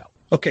 There's no doubt.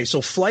 Okay,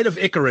 so Flight of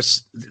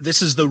Icarus,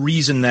 this is the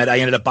reason that I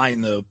ended up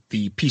buying the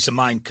Peace of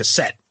Mind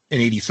cassette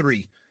in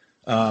 83.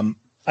 I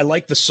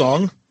like the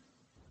song.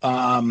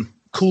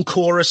 Cool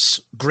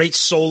chorus, great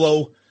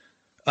solo.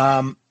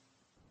 To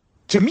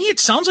me,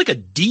 it sounds like a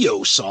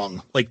Dio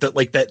song, like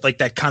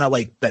that kind of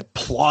like that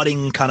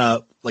plodding kind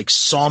of like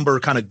somber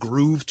kind of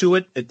groove to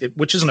it,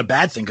 which isn't a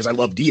bad thing because I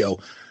love Dio.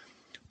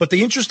 But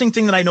the interesting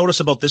thing that I notice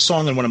about this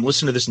song and when I'm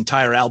listening to this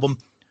entire album,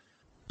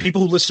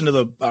 people who listen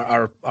to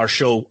our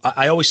show,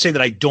 I always say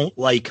that I don't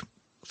like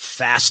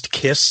fast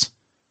Kiss.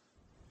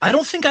 I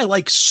don't think I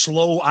like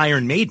slow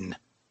Iron Maiden.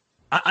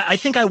 I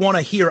think I want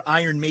to hear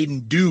Iron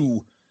Maiden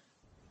do,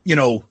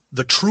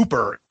 the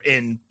Trooper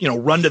and,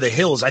 Run to the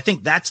Hills. I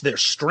think that's their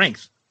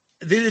strength.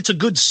 It's a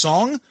good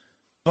song,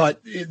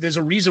 but there's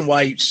a reason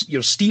why,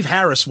 Steve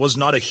Harris was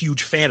not a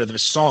huge fan of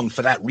this song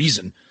for that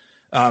reason.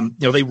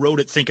 They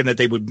wrote it thinking that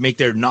they would make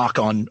their knock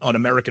on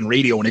American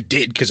radio, and it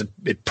did because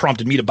it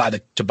prompted me to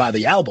buy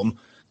the album.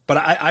 But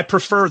I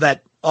prefer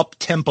that up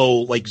tempo,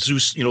 like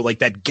Zeus, like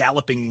that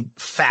galloping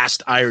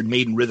fast Iron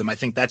Maiden rhythm. I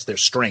think that's their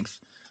strength.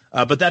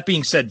 But that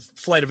being said,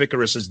 Flight of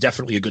Icarus is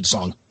definitely a good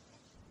song.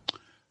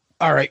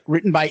 All right,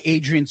 written by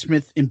Adrian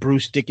Smith and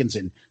Bruce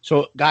Dickinson.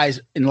 So,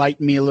 guys,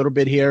 enlighten me a little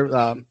bit here.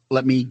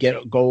 Let me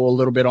go a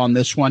little bit on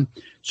this one.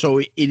 So,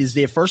 it is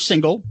their first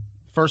single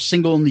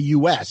in the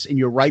U.S. And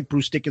you're right,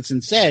 Bruce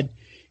Dickinson said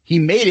he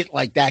made it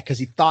like that because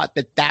he thought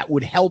that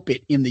would help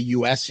it in the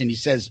U.S. And he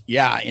says,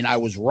 yeah, and I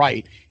was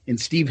right. And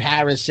Steve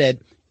Harris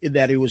said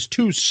that it was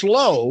too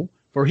slow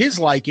for his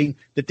liking,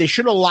 that they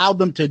should allow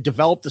them to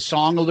develop the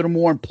song a little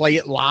more and play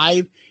it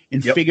live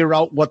and figure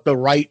out what the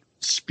right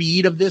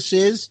speed of this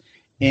is.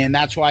 And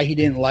that's why he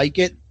didn't like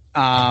it.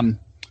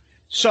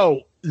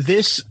 So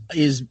this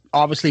is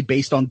obviously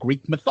based on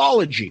Greek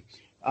mythology.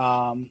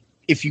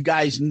 If you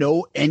guys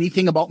know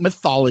anything about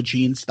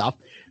mythology and stuff,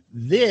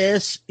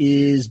 this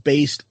is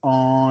based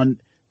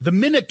on the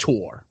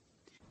Minotaur.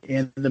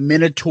 And the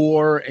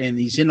Minotaur, and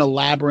he's in a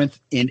labyrinth,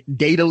 and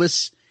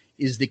Daedalus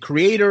is the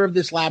creator of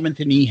this labyrinth,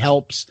 and he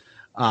helps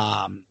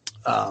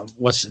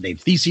what's his name?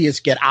 Theseus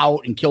get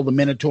out and kill the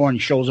Minotaur, and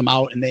he shows them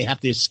out, and they have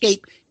to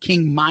escape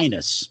King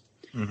Minos.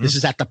 Mm-hmm. This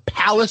is at the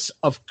Palace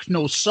of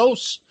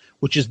Knossos,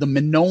 which is the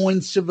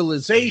Minoan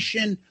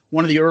civilization,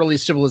 one of the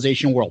earliest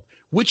civilizations in the world,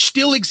 which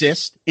still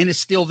exists and is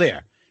still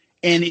there.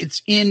 And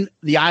it's in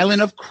the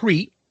island of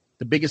Crete,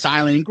 the biggest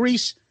island in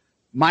Greece.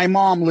 My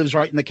mom lives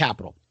right in the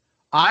capital.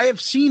 I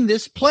have seen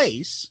this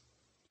place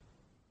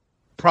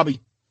probably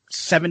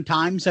 7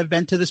 times I've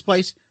been to this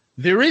place.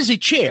 There is a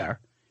chair,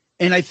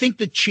 and I think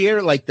the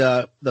chair, like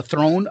the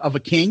throne of a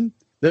king,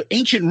 the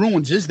ancient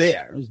ruins is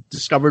there. It was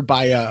discovered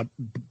by a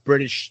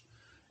British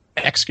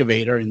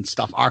excavator and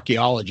stuff,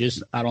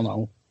 archaeologist, I don't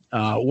know,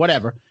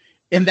 whatever.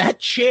 And that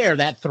chair,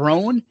 that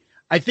throne,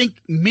 I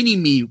think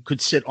Mini-Me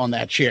could sit on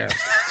that chair.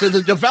 So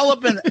the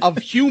development of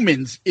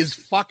humans is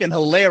fucking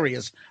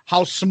hilarious,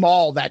 how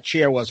small that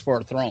chair was for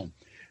a throne.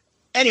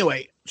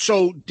 Anyway,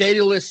 so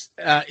Daedalus,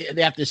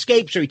 they have to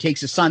escape, so he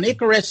takes his son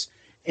Icarus,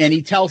 and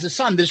he tells his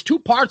son, there's 2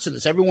 parts of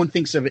this. Everyone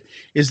thinks of it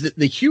is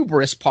the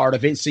hubris part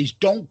of it. It says,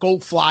 don't go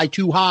fly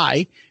too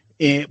high,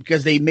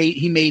 because he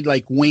made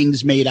like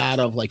wings made out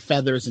of like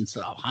feathers and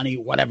stuff, honey,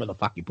 whatever the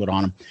fuck he put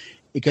on him,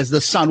 because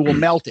the sun will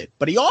melt it.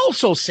 But he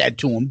also said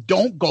to him,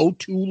 don't go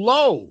too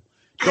low.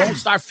 Don't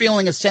start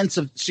feeling a sense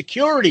of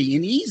security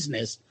and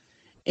easiness,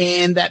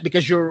 and that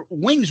because your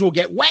wings will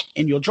get wet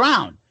and you'll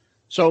drown.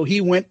 So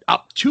he went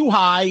up too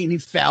high and he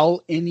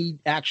fell, and he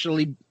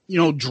actually,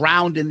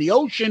 drowned in the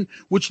ocean,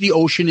 which the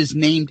ocean is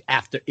named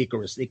after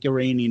Icarus, the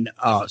Icarian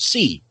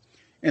Sea.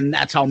 And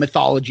that's how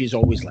mythology is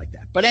always like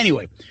that. But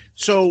anyway,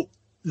 so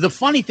the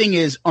funny thing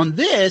is on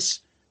this,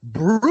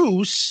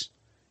 Bruce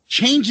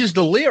changes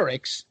the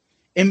lyrics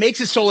and makes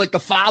it so like the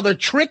father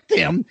tricked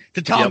him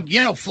to tell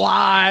him,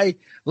 fly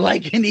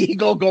like an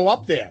eagle, go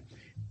up there.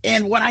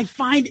 And what I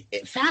find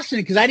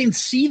fascinating, because I didn't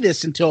see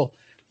this until,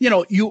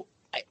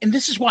 and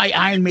this is why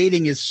Iron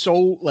Maiden is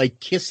so like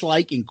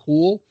Kiss-like and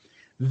cool.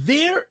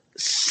 Their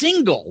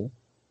single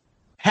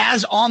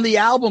has on the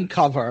album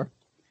cover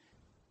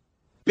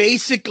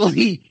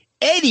basically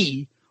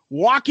Eddie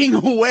walking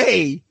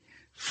away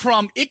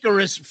from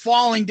Icarus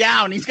falling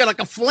down. He's got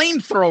like a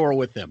flamethrower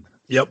with him.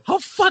 Yep. How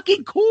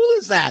fucking cool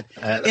is that?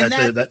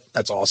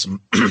 That's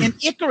awesome. And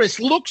Icarus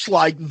looks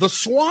like the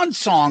Swan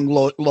Song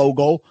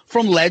logo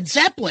from Led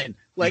Zeppelin.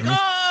 Like,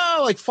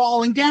 like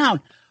falling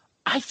down.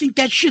 I think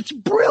that shit's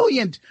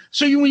brilliant.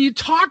 So when you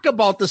talk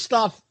about the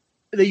stuff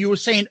that you were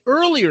saying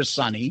earlier,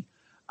 Sonny,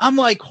 I'm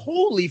like,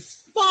 holy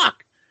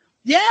fuck.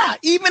 Yeah,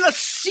 even a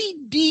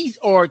CD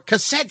or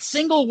cassette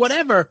single,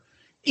 whatever,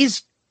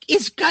 is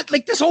got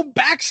like this whole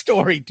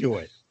backstory to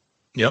it.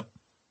 Yep.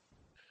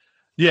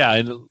 Yeah,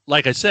 and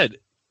like I said,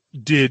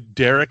 did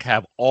Derek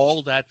have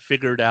all that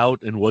figured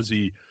out, and was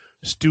he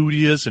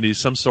studious and he's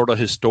some sort of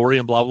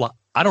historian, blah, blah?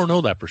 I don't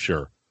know that for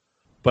sure.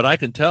 But I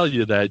can tell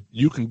you that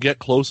you can get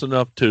close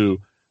enough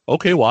to,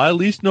 okay, well, I at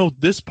least know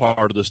this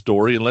part of the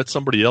story and let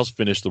somebody else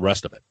finish the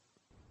rest of it.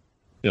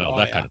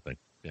 Kind of thing.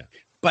 Yeah.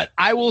 But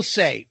I will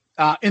say,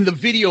 and the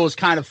video is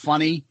kind of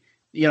funny.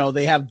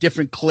 They have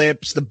different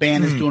clips. The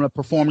band is doing a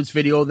performance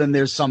video. Then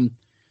there's some,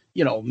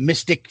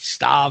 mystic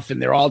stuff,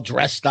 and they're all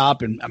dressed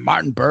up. And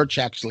Martin Birch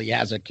actually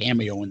has a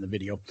cameo in the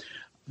video.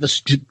 The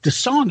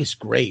song is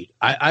great.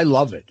 I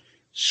love it.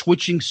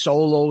 Switching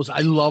solos.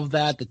 I love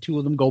that. The 2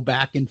 of them go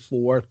back and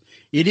forth.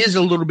 It is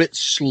a little bit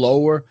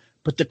slower,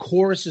 but the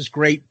chorus is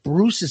great.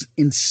 Bruce is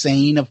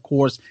insane, of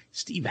course.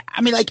 Steve,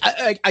 I mean,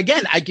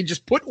 again, I could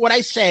just put what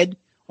I said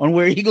on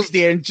Where Eagles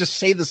Dare and just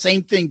say the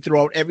same thing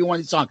throughout every one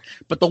of these songs.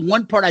 But the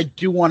one part I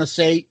do want to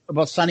say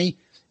about Sonny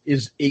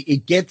is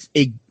it gives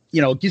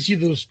you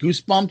those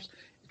goosebumps.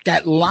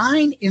 That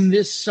line in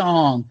this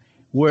song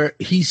where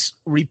he's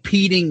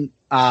repeating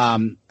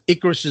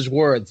Icarus's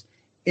words,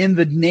 in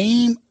the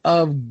name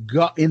of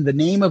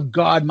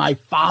God, my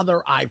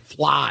Father, I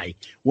fly.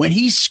 When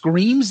he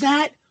screams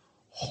that,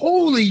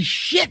 holy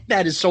shit,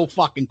 that is so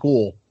fucking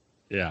cool.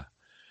 Yeah.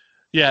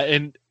 Yeah,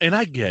 and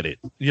I get it.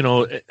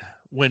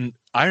 When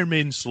Iron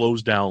Maiden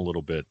slows down a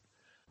little bit,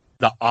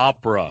 the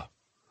opera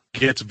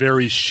gets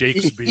very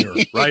Shakespeare,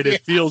 right?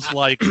 It feels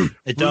like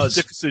Bruce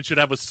Dickinson should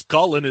have a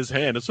skull in his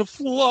hand. It's a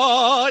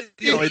fly.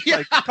 It's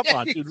like, come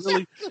on, dude,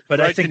 really? But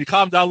right? I think, can you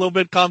calm down a little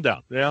bit? Calm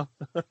down. Yeah.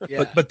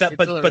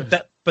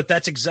 But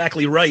that's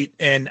exactly right.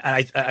 And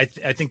I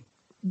think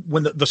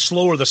when the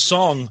slower the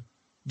song,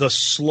 the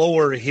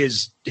slower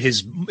his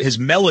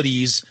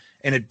melodies,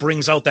 and it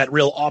brings out that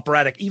real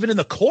operatic, even in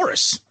the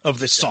chorus of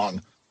this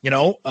song.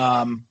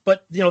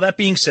 But that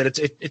being said,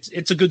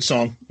 it's a good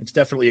song. It's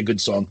definitely a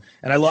good song,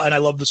 and I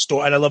love the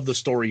story. And I love the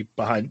story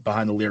behind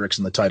the lyrics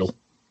and the title.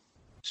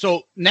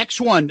 So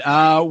next one,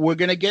 we're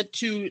gonna get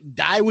to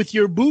Die With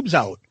Your Boobs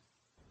Out.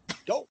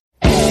 Go.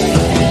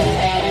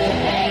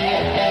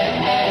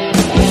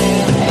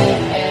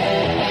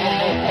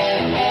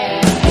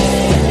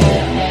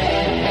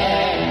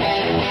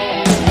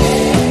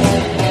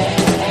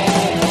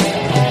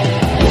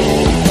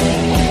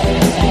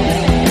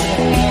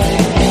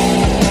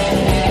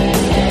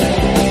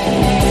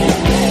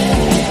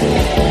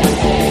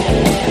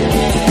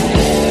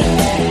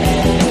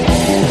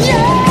 Yeah,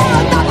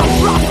 I'm a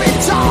prophet.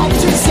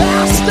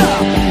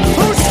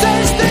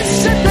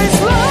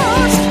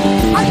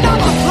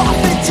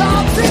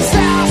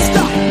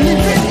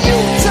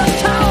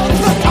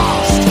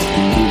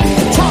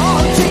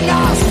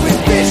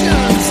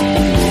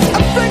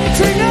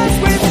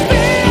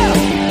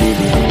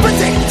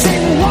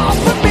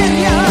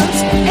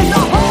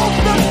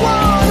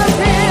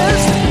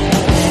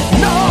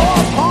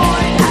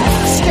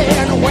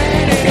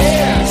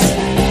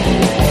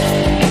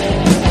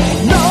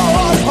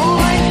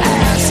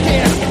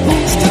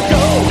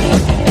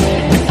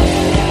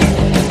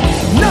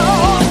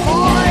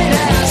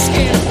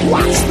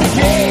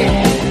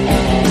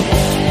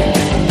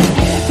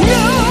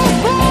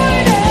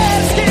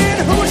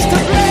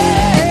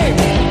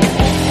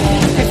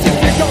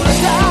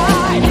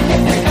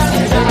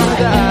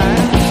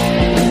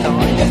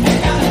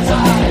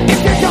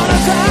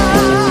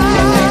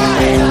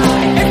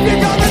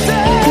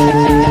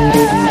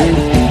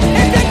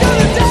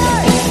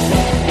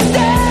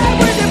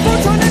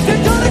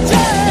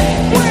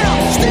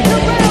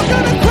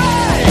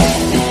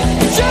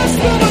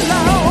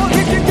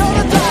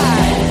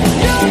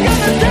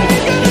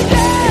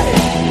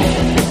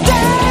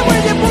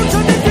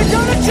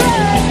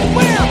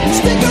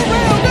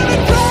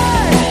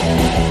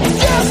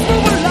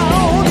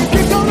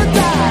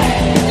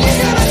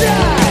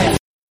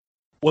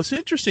 What's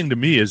interesting to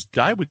me is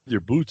Die With Your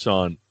Boots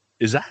On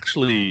is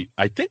actually,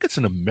 I think it's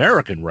an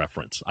American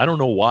reference. I don't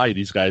know why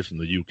these guys from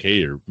the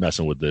UK are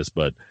messing with this,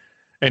 but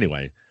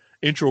anyway,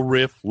 intro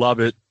riff, love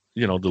it.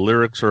 The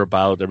lyrics are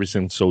about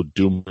everything so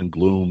doom and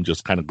gloom,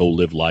 just kind of go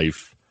live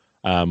life.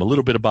 A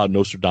little bit about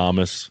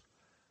Nostradamus.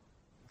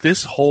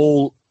 This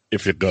whole,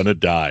 if you're gonna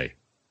die,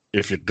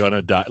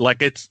 like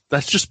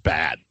that's just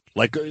bad.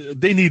 Like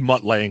they need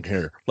Mutt Lange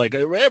here. Like,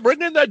 hey,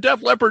 bring in that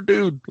Def Leppard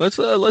dude. Let's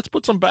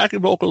put some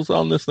backing vocals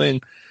on this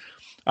thing.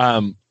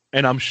 And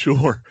I'm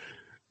sure,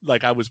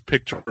 like I was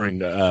picturing,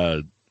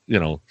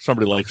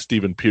 somebody like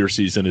Stephen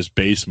Pearcy's in his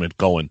basement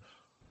going,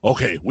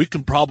 okay, we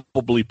can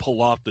probably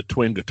pull off the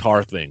twin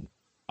guitar thing.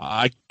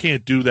 I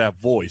can't do that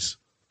voice,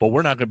 but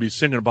we're not going to be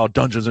singing about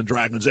Dungeons and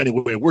Dragons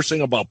anyway. We're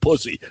singing about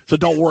pussy, so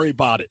don't worry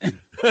about it.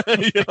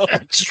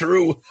 That's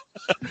true.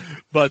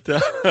 But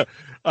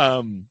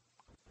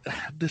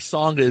this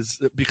song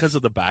is, because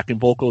of the backing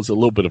vocals, a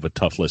little bit of a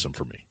tough listen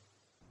for me.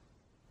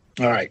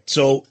 All right,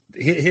 so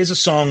here's a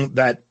song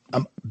that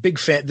I'm a big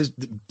fan. This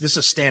is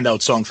a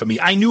standout song for me.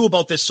 I knew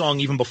about this song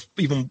even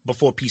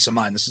before Peace of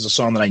Mind. This is a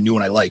song that I knew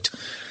and I liked.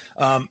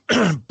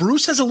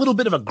 Bruce has a little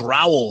bit of a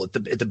growl at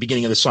the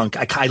beginning of the song.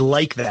 I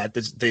like that.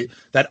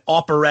 That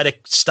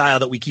operatic style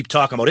that we keep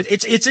talking about.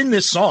 It's in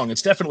this song.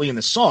 It's definitely in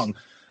this song.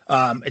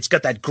 It's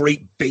got that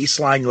great bass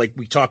line like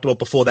we talked about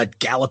before, that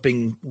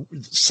galloping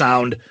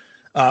sound.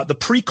 The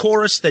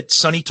pre-chorus that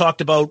Sonny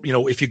talked about,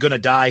 if you're gonna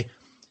die,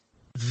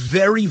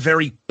 very,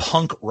 very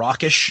punk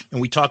rockish.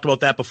 And we talked about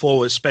that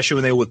before, especially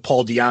when they were with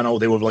Paul Di'Anno.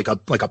 They were like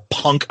a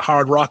punk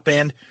hard rock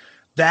band.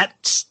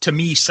 That to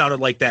me sounded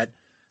like that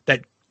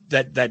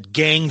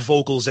gang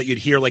vocals that you'd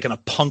hear like in a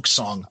punk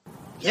song.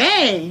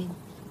 Gang.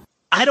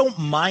 I don't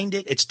mind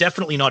it. It's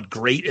definitely not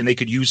great, and they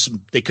could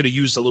have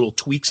used a little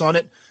tweaks on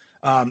it.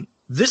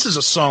 This is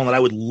a song that I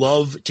would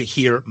love to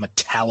hear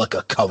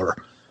Metallica cover,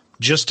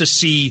 just to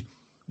see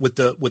with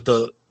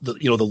the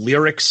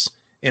lyrics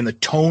and the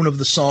tone of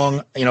the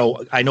song. I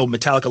know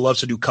Metallica loves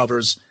to do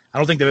covers. I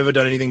don't think they've ever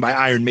done anything by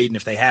Iron Maiden.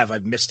 If they have,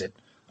 I've missed it.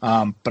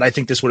 But I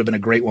think this would have been a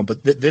great one.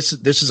 But this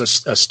is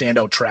a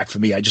standout track for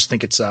me. I just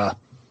think it's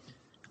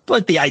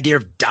like the idea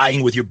of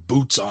dying with your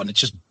boots on.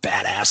 It's just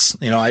badass.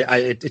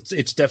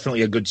 It's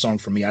definitely a good song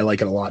for me. I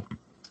like it a lot.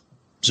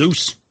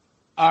 Zeus.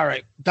 All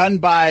right. Written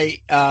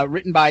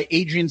by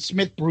Adrian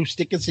Smith, Bruce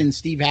Dickinson,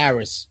 Steve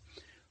Harris.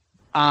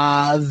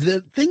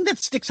 The thing that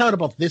sticks out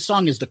about this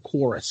song is the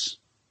chorus.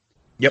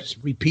 Yep. Just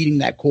repeating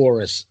that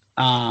chorus.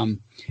 And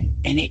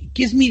it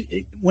gives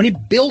me, when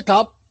it built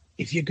up,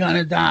 if you're going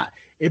to die,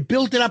 it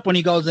built it up when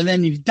he goes, and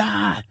then you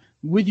die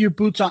with your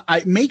boots on.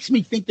 It makes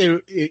me think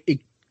that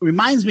it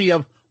reminds me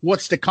of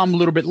what's to come a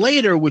little bit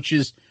later, which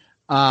is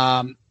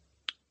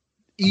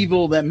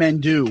Evil That Men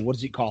Do. What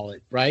does he call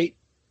it? Right?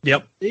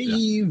 Yep.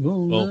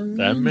 Evil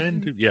That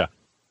Men Do. Yeah.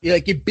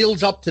 Like it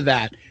builds up to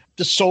that.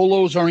 The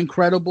solos are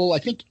incredible. I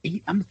think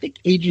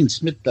Adrian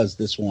Smith does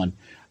this one.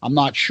 I'm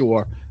not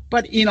sure.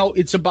 But,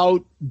 it's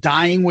about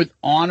dying with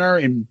honor,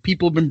 and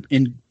people have been,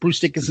 and Bruce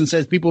Dickinson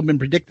says, people have been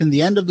predicting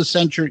the end of the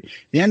century,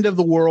 the end of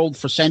the world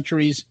for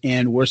centuries,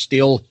 and we're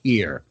still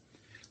here.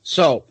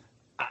 So,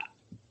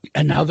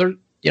 another,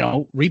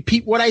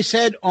 repeat what I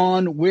said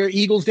on Where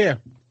Eagles Dare.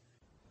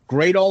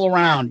 Great all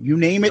around. You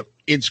name it,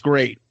 it's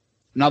great.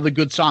 Another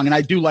good song. And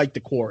I do like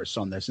the chorus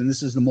on this, and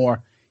this is the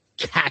more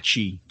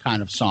catchy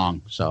kind of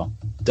song. So,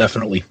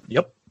 definitely.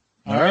 Yep.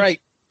 All right.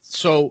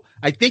 So,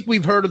 I think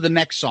we've heard of the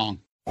next song.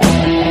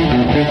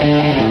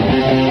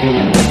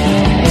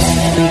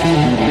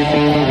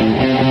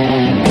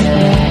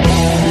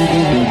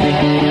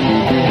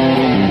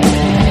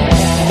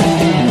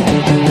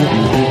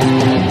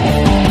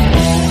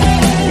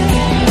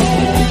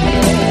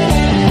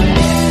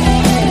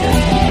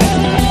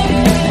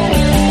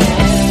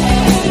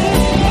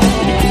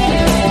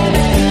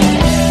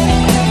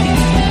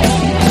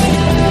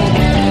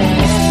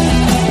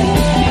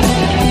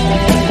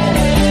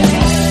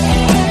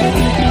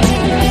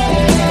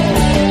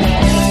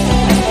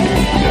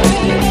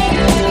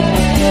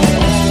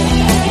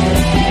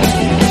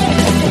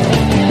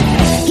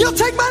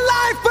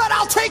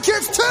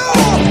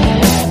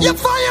 You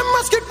fire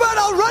musket, but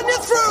I'll run you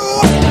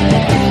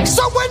through.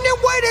 So when you're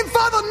waiting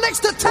for the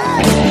next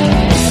attack,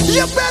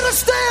 you better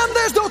stand,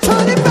 there's no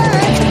turning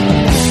back.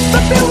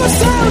 The bugle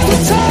sounds, the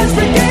charge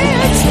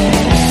begins.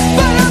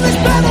 But on this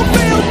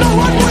battlefield, no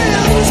one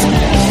wins.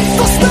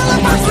 The smell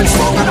of earthly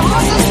smoke and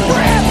horse's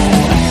breath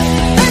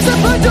as a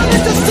virgin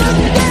into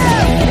certain death.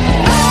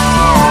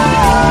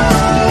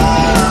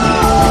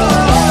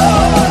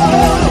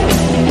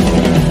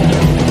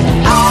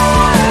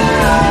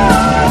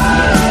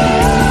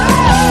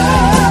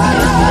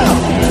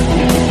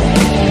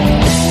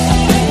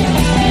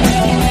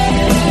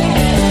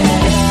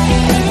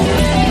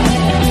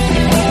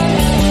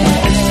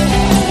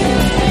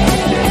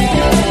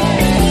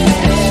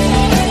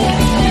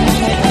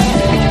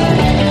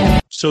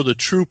 So The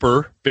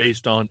Trooper,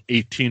 based on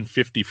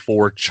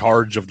 1854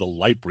 Charge of the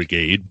Light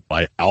Brigade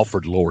by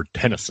Alfred Lord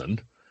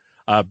Tennyson,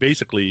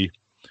 basically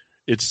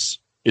it's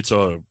it's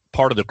a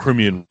part of the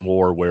Crimean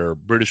War where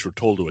British were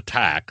told to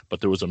attack,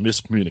 but there was a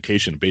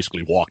miscommunication,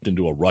 basically walked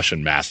into a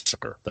Russian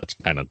massacre. That's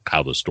kind of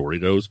how the story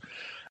goes.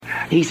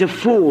 He's a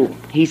fool.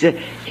 He's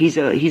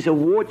a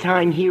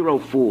wartime hero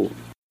fool.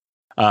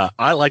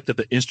 I like that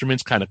the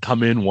instruments kind of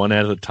come in one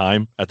at a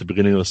time at the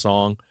beginning of the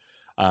song.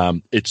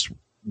 It's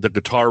the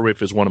guitar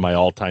riff is one of my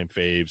all-time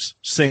faves.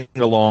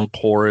 Sing-along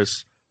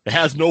chorus. It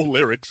has no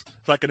lyrics.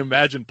 If I can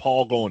imagine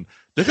Paul going,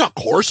 they got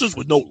choruses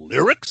with no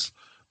lyrics?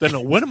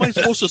 Then when am I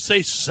supposed to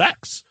say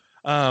sex?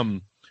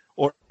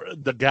 Or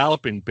the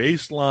galloping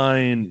bass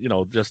line,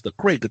 just the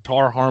great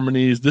guitar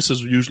harmonies. This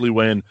is usually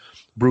when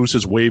Bruce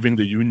is waving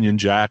the Union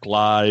Jack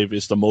live.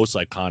 It's the most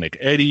iconic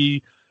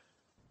Eddie.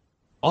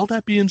 All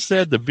that being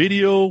said, the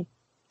video,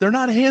 they're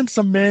not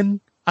handsome men.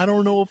 I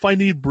don't know if I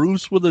need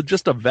Bruce with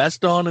just a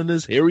vest on and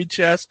his hairy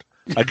chest.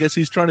 I guess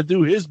he's trying to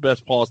do his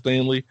best, Paul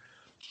Stanley.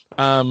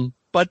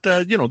 But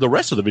the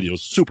rest of the video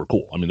is super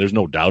cool. I mean, there's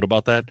no doubt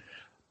about that.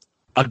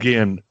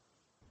 Again,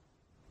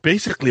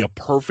 basically a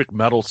perfect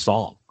metal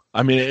song.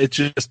 I mean, it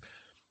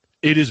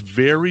is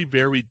very,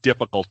 very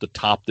difficult to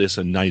top this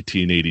in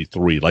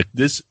 1983. Like,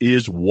 this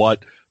is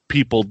what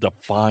people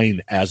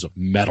define as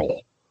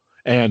metal.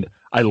 And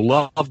I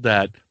love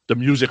that the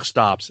music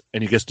stops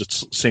and he gets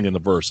to sing in the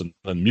verse, and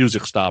the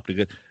music stopped.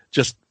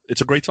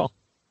 It's a great song.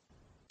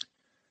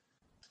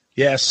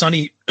 Yeah,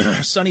 Sonny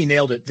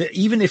nailed it.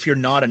 Even if you're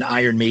not an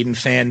Iron Maiden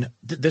fan,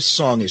 this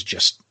song is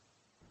just,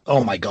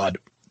 oh my God,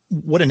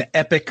 what an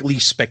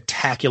epically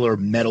spectacular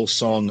metal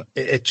song.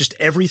 It just,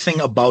 everything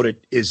about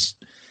it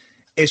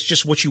it's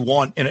just what you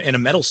want in a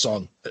metal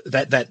song.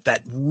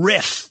 That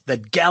riff,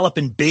 that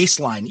galloping bass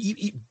line.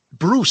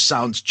 Bruce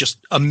sounds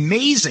just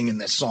amazing in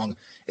this song.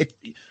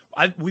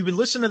 We've been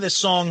listening to this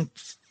song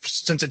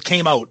since it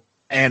came out,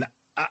 and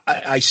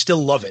I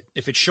still love it.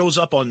 If it shows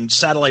up on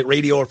satellite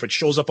radio or if it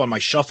shows up on my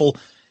shuffle,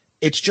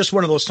 it's just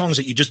one of those songs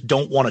that you just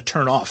don't want to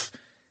turn off.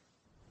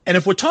 And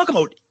if we're talking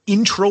about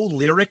intro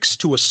lyrics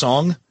to a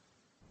song,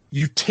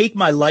 you take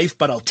my life,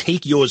 but I'll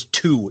take yours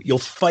too. You'll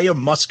fire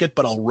musket,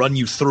 but I'll run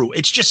you through.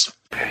 It's just...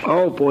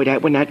 Oh, boy,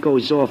 when that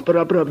goes off.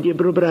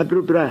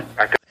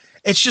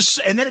 It's just...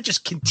 And then it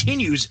just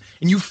continues,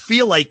 and you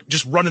feel like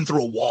just running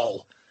through a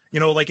wall.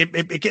 Like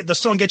the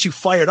song gets you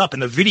fired up,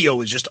 and the video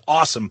is just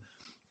awesome.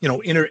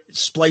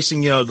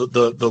 Splicing,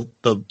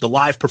 the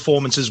live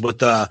performances with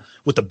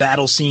the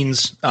battle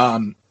scenes. I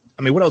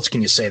mean, what else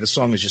can you say? The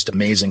song is just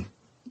amazing.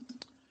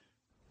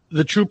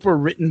 The Trooper,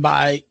 written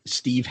by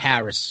Steve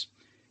Harris.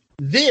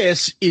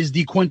 This is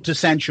the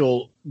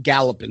quintessential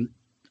galloping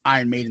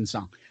Iron Maiden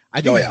song. I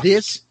think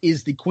This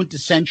is the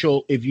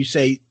quintessential, if you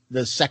say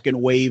the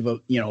second wave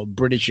of,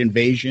 British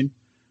invasion,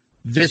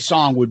 this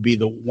song would be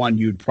the one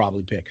you'd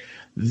probably pick.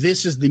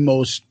 This is the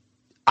most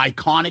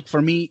iconic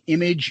for me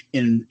image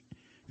in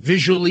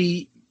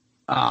visually,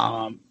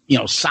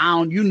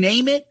 sound, you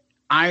name it,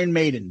 Iron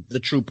Maiden, The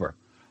Trooper.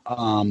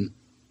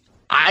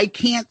 I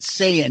can't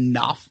say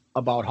enough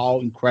about how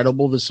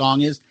incredible the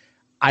song is.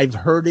 I've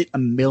heard it a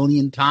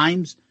million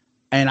times,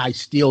 and I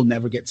still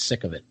never get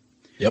sick of it.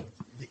 Yep.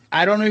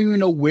 I don't even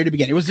know where to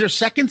begin. It was their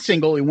second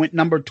single. It went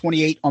number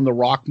 28 on the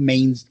rock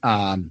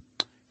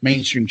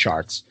mainstream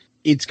charts.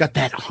 It's got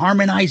that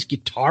harmonized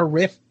guitar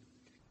riff,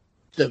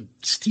 the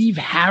Steve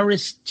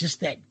Harris, just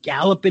that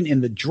galloping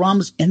in the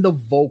drums and the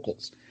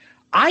vocals.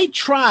 I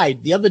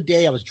tried the other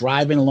day. I was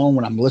driving alone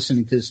when I'm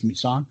listening to this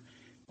song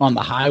on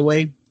the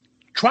highway.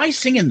 Try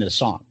singing this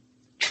song.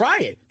 Try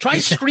it. Try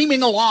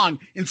screaming along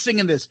and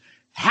singing this.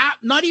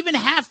 Not even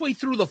halfway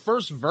through the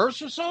first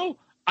verse or so,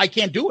 I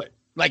can't do it.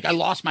 Like, I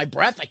lost my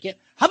breath. I can't.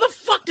 How the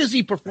fuck does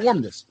he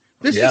perform this?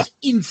 This is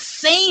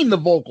insane, the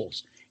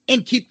vocals.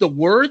 And keep the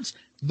words.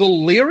 The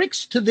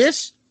lyrics to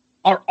this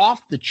are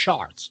off the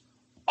charts.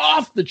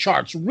 Off the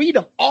charts. Read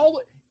them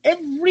all.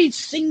 Every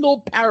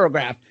single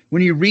paragraph,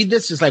 when you read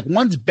this, is like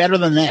one's better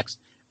than the next.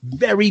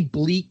 Very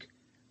bleak,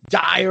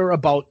 dire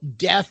about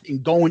death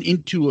and going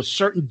into a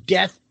certain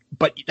death,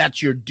 but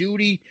that's your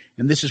duty,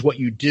 and this is what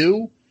you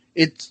do.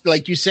 It's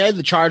like you said,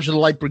 the Charge of the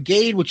Light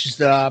Brigade, which is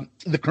the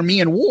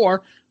Crimean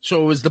War.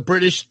 So it was the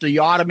British, the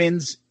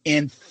Ottomans,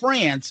 and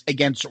France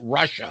against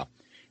Russia.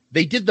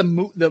 They did the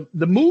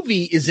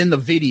movie is in the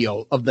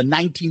video of the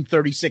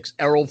 1936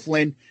 Errol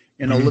Flynn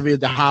and Olivia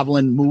de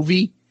Havilland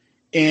movie.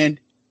 And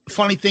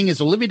funny thing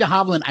is, Olivia de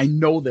Havilland, I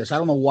know this. I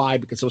don't know why,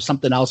 because it was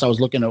something else. I was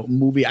looking at a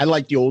movie. I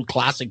like the old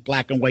classic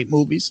black and white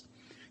movies.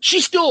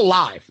 She's still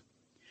alive.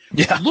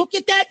 Yeah. Look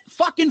at that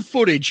fucking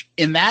footage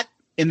in that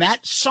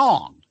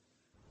song,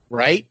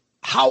 right?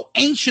 How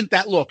ancient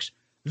that looks.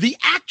 The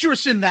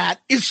actress in that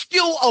is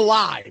still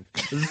alive.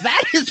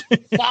 That is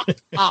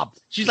fucked up.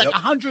 She's like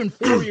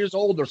 104 years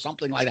old or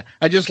something like that.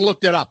 I just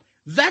looked it up.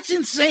 That's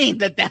insane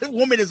that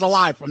woman is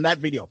alive from that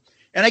video.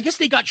 And I guess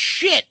they got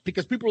shit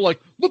because people were like,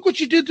 look what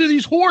you did to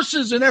these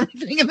horses and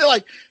everything. And they're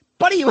like,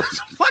 buddy, it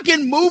was a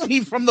fucking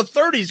movie from the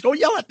 30s. Go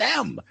yell at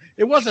them.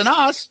 It wasn't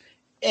us.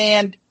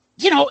 And,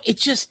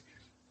 it's just,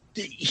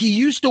 he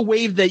used to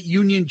wave the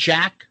Union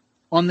Jack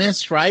on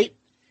this, right?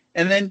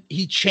 And then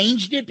he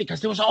changed it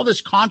because there was all this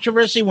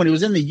controversy when he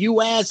was in the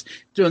U.S.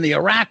 during the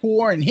Iraq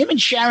War, and him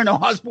and Sharon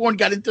Osbourne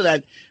got into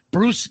that.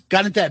 Bruce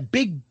got into that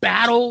big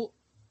battle,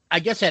 I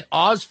guess, at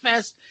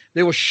Ozfest.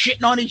 They were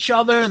shitting on each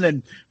other, and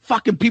then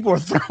fucking people were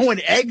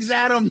throwing eggs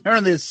at him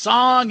during this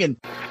song. And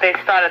they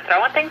started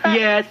throwing things at him?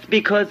 Yes,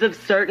 because of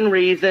certain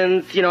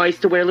reasons. You know, I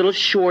used to wear little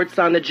shorts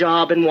on the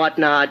job and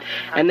whatnot,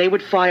 and they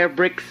would fire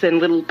bricks and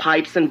little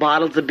pipes and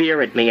bottles of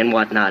beer at me and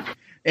whatnot.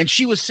 And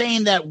she was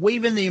saying that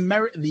waving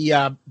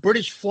the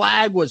British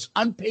flag was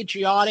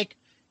unpatriotic,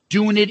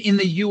 doing it in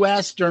the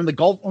U.S. during the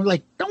Gulf. We're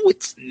like, no,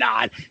 it's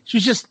not. She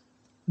was just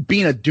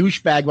being a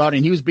douchebag about it,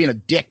 and he was being a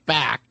dick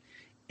back.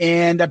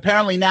 And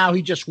apparently now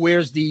he just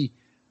wears the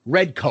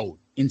red coat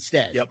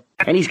instead. Yep.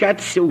 And he's got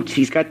suits.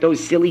 He's got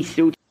those silly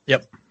suits.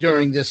 Yep.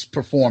 During this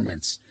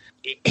performance.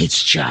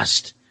 It's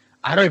just,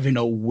 I don't even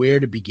know where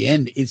to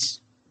begin.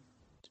 It's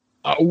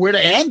where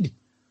to end.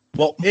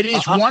 Well, it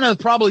is one of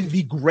probably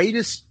the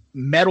greatest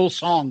metal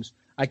songs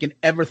I can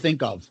ever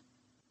think of.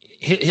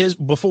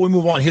 Before we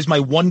move on, here's my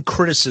one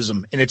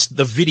criticism, and it's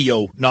the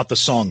video, not the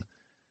song.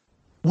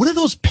 What are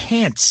those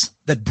pants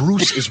that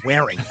Bruce is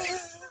wearing?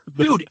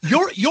 Dude,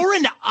 you're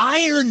an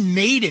Iron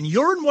Maiden.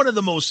 You're in one of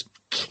the most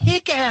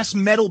kick-ass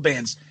metal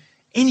bands,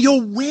 and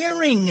you're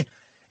wearing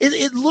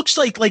it looks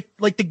like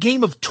the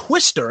game of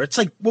Twister. It's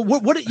like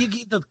what you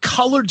get, the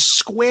colored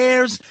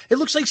squares. It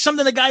looks like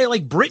something a guy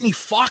like Brittany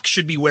Fox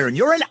should be wearing.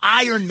 You're an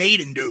Iron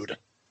Maiden, dude.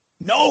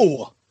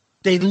 No.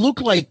 They look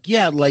like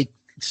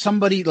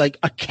somebody like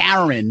a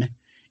Karen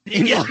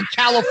in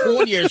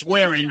California is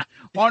wearing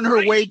on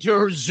her way to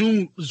her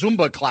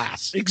Zumba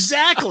class.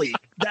 Exactly.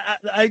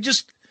 I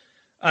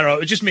don't know.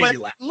 It just made me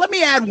laugh. Let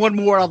me add one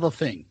more other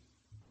thing.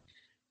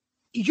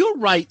 You're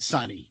right,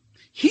 Sonny.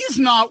 He's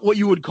not what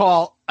you would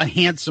call a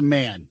handsome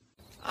man.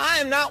 I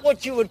am not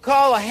what you would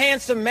call a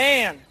handsome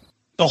man.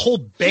 The whole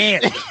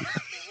band.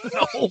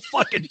 The whole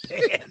fucking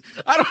band.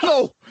 I don't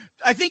know.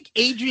 I think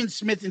Adrian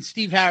Smith and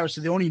Steve Harris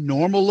are the only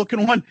normal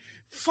looking one.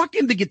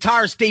 Fucking the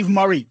guitarist Dave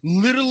Murray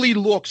literally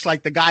looks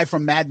like the guy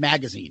from Mad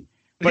Magazine,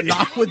 but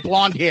not with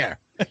blonde hair.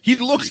 He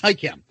looks like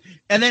him.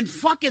 And then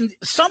fucking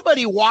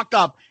somebody walked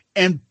up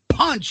and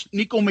punched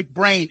Nico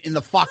McBrain in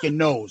the fucking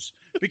nose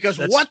because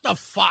what the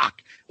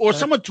fuck? Or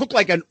someone took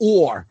like an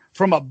oar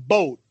from a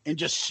boat and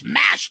just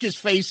smashed his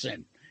face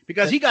in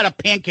because he got a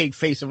pancake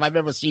face if I've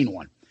ever seen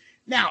one.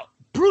 Now,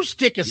 Bruce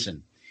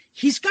Dickinson,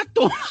 he's got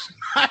those,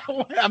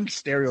 I'm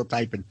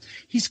stereotyping.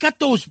 He's got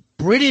those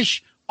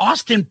British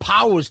Austin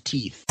Powers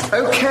teeth.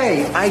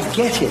 Okay, I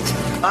get it.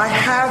 I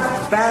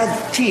have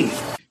bad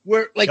teeth.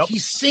 Where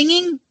he's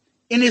singing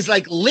and his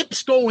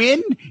lips go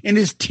in and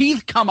his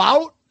teeth come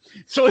out.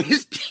 So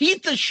his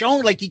teeth are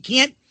shown he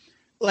can't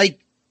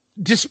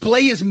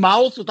display his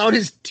mouth without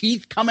his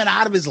teeth coming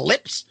out of his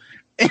lips.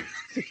 And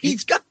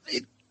he's got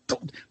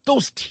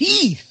those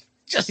teeth.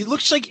 He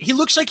looks like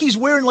he's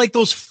wearing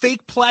those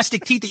fake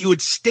plastic teeth that you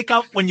would stick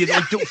out when you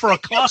do for a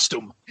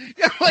costume.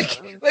 Yeah,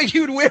 like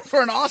you would wear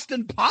for an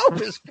Austin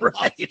Powers.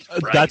 Right.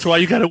 That's why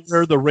you got to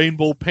wear the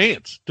rainbow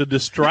pants to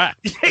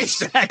distract.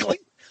 Exactly.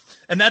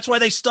 And that's why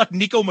they stuck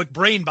Nico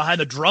McBrain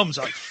behind the drums.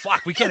 Like,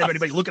 fuck, we can't have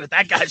anybody looking at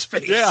that guy's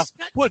face. Yeah.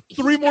 What?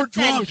 3 more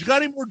drums? You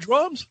got any more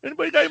drums?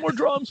 Anybody got any more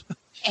drums?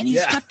 And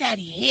he's got that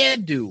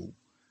hairdo,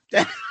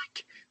 that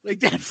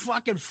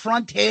fucking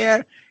front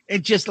hair.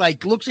 It just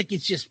looks like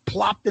it's just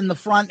plopped in the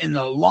front and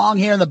the long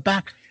hair in the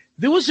back.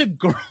 There was a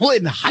girl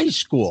in high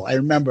school, I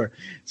remember,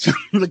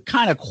 the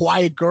kind of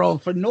quiet girl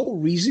for no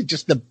reason,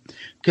 just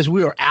because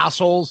we were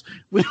assholes.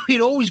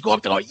 We'd always go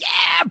up to her,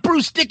 yeah,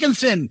 Bruce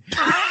Dickinson.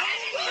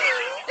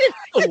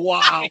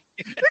 Wow.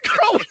 The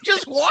girl would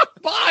just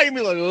walk by and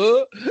be like,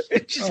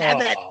 it just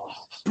had that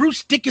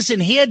Bruce Dickinson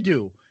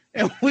hairdo.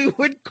 And we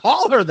would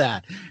call her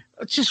that.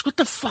 It's just, what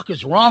the fuck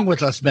is wrong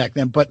with us back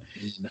then? But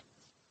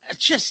it's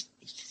just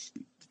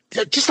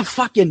a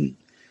fucking,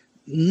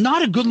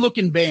 not a good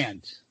looking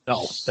band.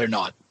 No, they're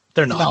not.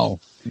 They're not.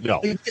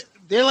 No.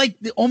 They're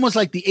almost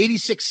like the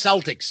 86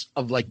 Celtics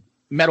of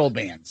metal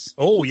bands.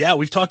 Oh yeah,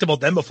 we've talked about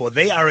them before.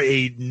 They are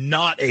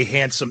not a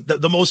handsome,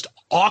 the most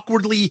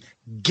awkwardly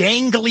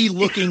gangly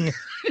looking,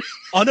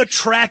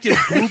 unattractive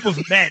group of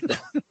men.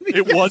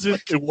 It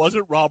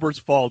wasn't Robert's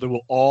fault. It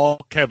was all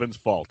Kevin's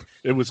fault.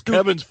 It was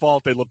Kevin's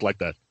fault. They looked like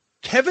that.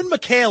 Kevin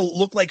McHale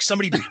looked like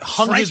somebody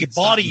hung his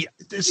body.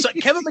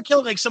 Kevin McHale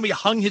looked like somebody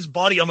hung his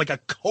body on a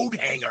coat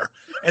hanger,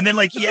 and then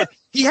he had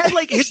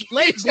his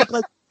legs look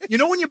like, you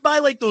know when you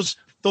buy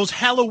those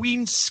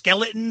Halloween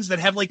skeletons that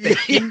have the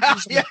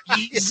hinges and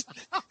keys,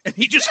 and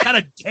he just kind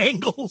of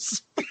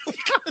dangles.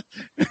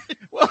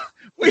 Well,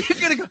 where are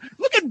you gonna go?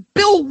 Look at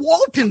Bill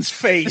Walton's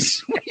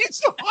face. What are you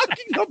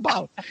talking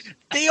about?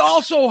 They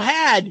also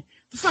had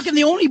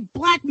the only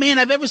black man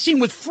I've ever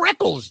seen with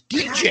freckles,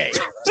 DJ.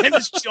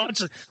 Dennis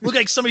Johnson looked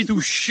like somebody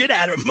threw shit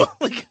at him.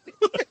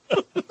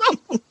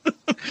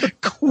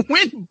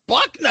 Quinn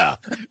Buckner.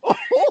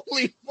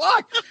 Holy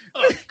fuck.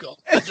 Oh, God.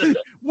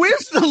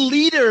 Where's the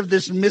leader of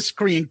this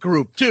miscreant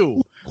group,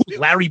 too?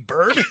 Larry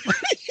Bird?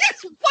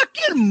 His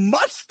fucking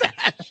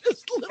mustache.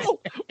 His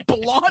little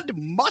blonde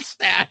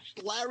mustache,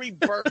 Larry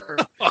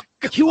Bird.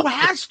 He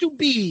has to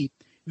be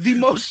the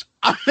most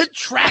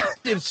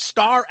unattractive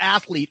star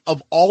athlete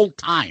of all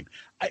time.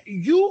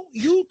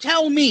 You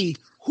tell me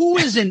who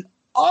is an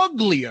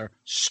uglier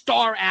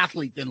star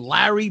athlete than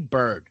Larry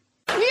Bird?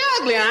 He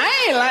ugly.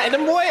 I ain't like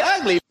them boy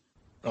ugly.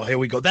 Oh, here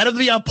we go. That'll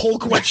be our poll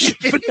question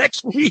for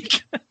next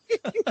week.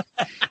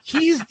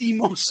 He's the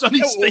most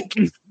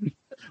unthinking.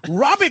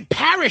 Robert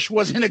Parrish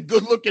wasn't a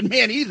good-looking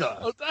man either.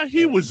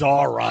 He was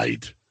all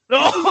right. He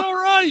was all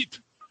right.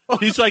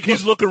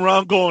 He's looking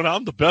around going,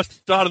 I'm the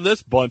best out of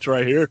this bunch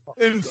right here.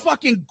 And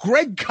fucking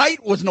Greg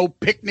Kite was no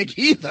picnic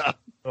either.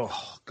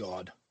 Oh,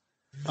 God.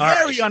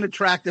 Very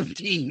unattractive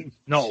team.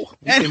 No.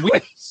 And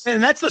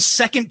that's the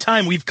second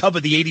time we've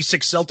covered the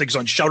 86 Celtics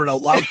on Shout It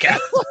Out Loudcast.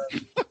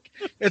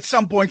 At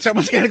some point,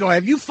 someone's going to go,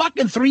 have you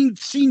fucking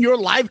seen your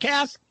live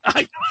cast? All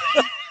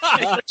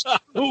right.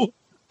 Oh.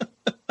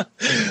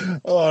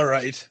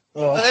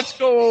 Let's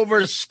go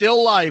over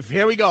Still Life.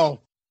 Here we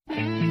go.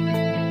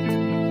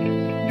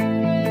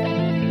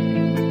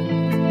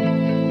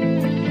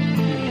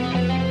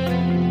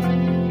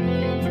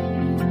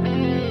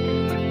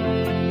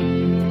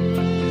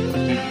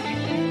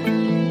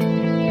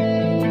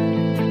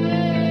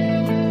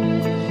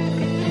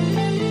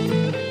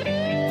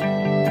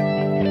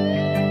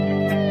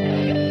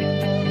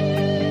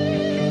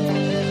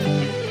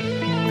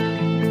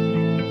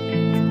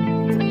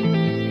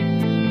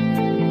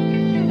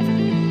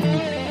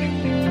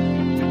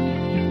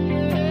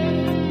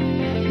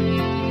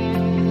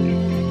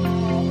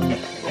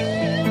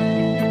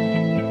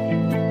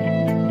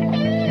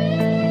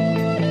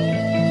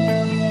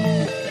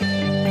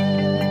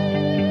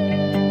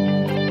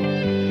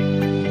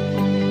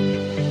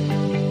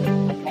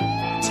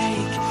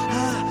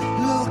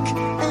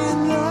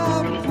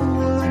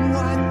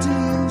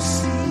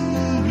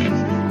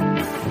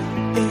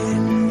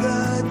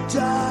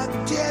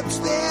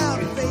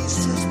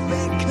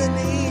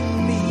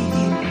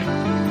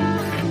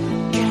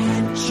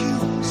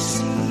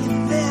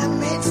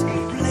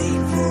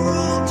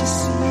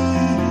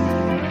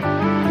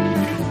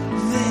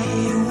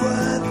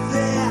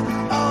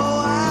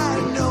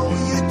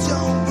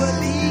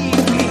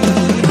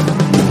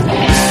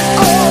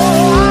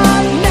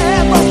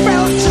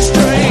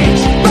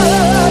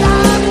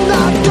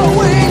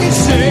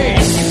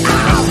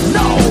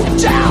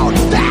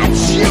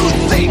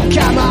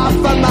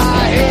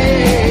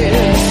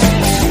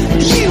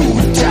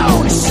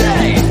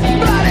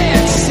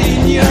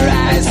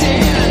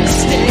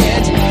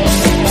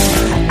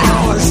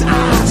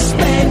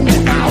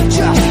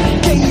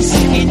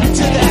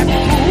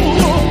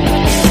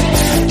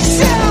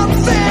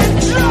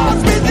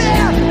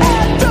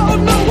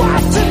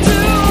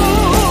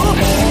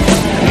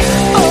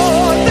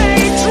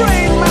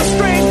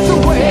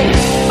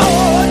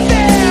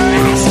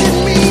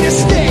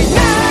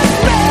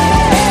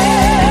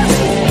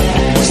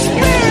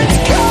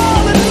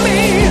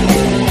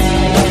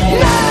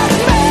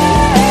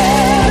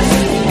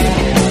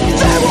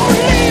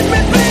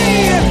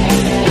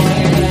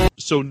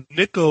 So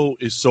Nico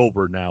is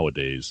sober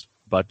nowadays,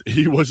 but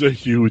he was a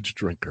huge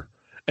drinker.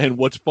 And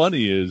what's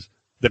funny is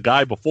the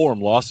guy before him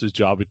lost his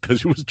job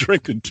because he was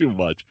drinking too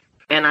much.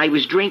 And I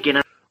was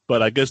drinking.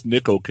 But I guess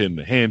Nico can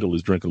handle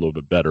his drink a little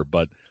bit better.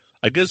 But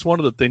I guess one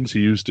of the things he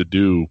used to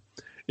do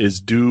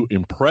is do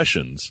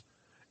impressions.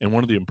 And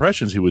one of the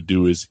impressions he would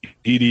do is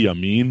Idi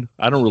Amin.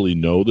 I don't really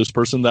know this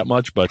person that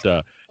much, but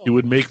he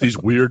would make these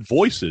weird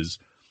voices.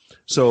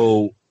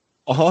 So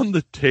on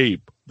the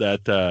tape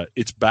that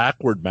it's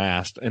backward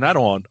masked, and I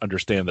don't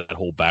understand that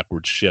whole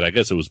backwards shit. I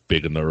guess it was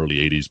big in the early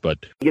 80s,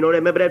 but... You know,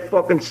 remember that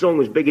fucking song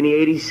was big in the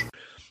 80s?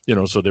 You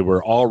know, so they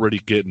were already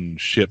getting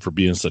shit for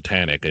being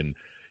satanic. And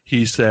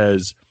he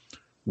says,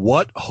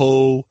 what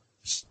ho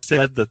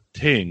said the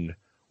ting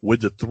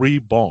with the 3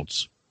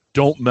 bones?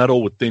 Don't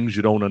meddle with things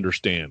you don't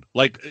understand.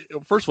 Like,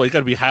 first of all, you got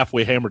to be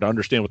halfway hammered to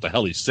understand what the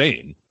hell he's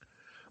saying.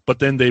 But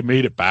then they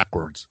made it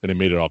backwards, and it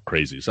made it all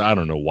crazy. So I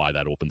don't know why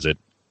that opens it.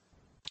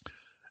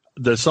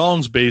 The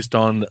song's based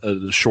on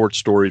the short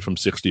story from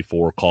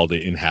 '64 called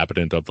The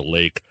Inhabitant of the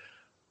Lake.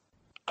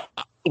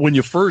 When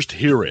you first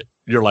hear it,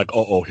 you're like,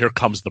 oh, here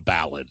comes the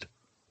ballad,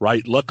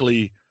 right?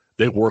 Luckily,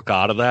 they work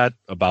out of that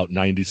about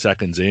 90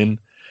 seconds in.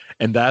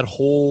 And that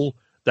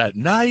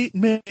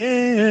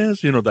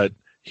nightmares, you know, that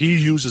he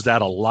uses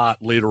that a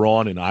lot later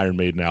on in Iron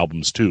Maiden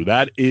albums, too.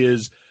 That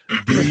is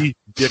the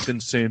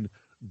Dickinson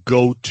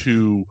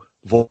go-to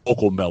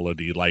vocal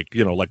melody. Like,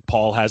 you know, like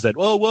Paul has that,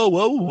 whoa, whoa,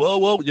 whoa, whoa,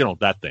 whoa, you know,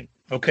 that thing.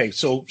 Okay,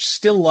 so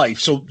Still Life.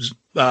 So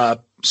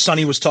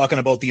Sonny was talking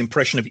about the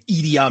impression of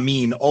Idi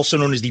Amin, also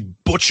known as the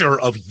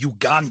Butcher of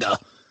Uganda,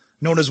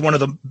 known as one of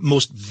the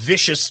most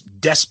vicious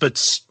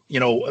despots, you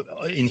know,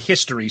 in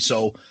history.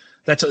 So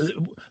that's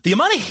the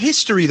amount of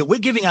history that we're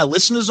giving our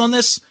listeners on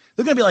this.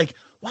 They're going to be like,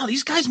 wow,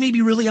 these guys may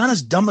be really aren't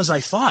as dumb as I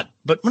thought.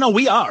 But no,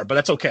 we are, but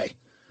that's okay.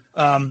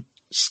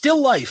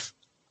 Still Life.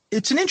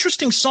 It's an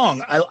interesting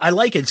song. I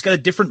like it. It's got a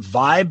different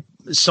vibe,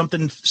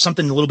 something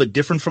a little bit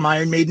different from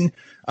Iron Maiden.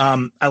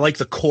 I like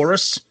the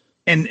chorus.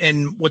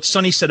 And what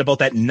Sonny said about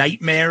that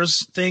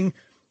Nightmares thing,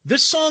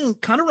 this song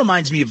kind of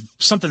reminds me of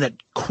something that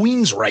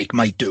Queensryche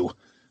might do,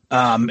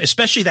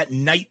 especially that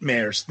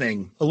Nightmares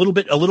thing. A little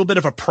bit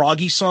of a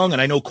proggy song,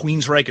 and I know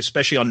Queensryche,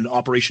 especially on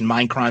Operation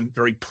Mindcrime,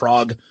 very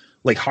prog,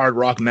 like hard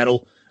rock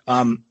metal.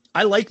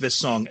 I like this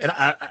song, and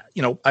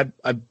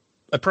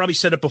I probably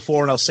said it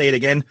before, and I'll say it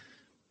again.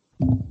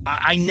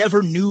 I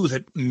never knew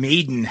that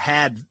Maiden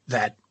had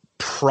that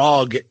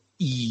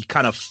prog-y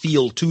kind of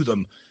feel to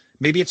them.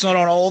 Maybe it's not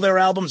on all their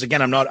albums.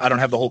 Again, I don't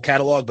have the whole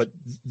catalog, but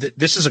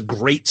this is a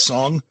great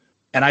song,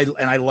 and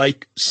I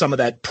like some of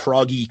that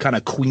proggy kind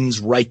of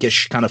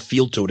Queensryche-ish kind of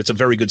feel to it. It's a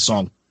very good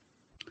song.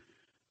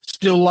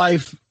 Still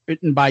Life,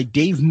 written by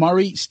Dave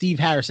Murray, Steve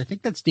Harris. I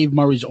think that's Dave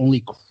Murray's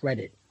only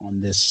credit on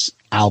this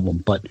album,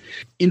 but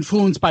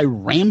influenced by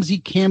Ramsey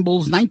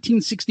Campbell's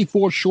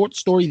 1964 short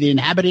story, The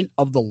Inhabitant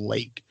of the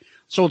Lake.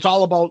 So it's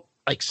all about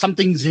like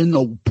something's in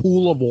the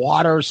pool of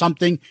water or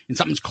something, and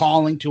something's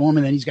calling to him,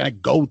 and then he's got to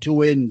go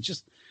to it, and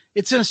just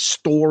it's a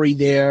story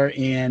there,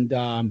 and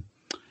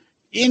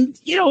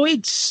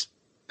it's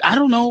I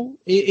don't know,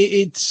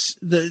 it's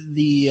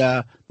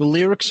the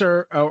lyrics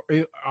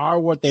are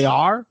what they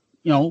are.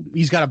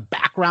 He's got a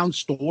background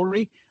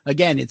story.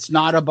 Again, it's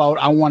not about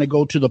I want to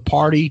go to the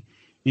party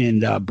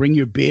and bring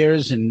your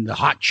beers and the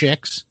hot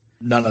chicks.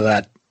 None of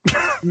that.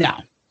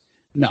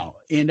 No.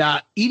 And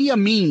Idi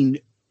Amin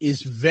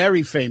is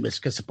very famous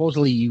because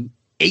supposedly you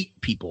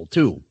ate people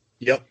too.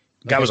 Yep.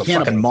 Guy was a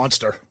fucking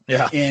monster.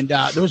 Yeah. And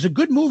there was a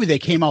good movie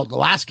that came out, The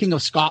Last King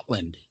of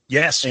Scotland.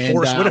 Yes. And,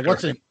 Forrest Whitaker.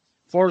 What's it?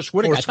 Forrest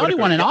Whitaker. I thought he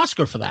won an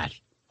Oscar for that.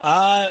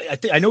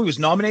 I know he was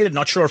nominated.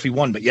 Not sure if he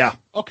won, but yeah.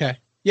 Okay.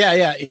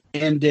 Yeah.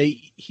 And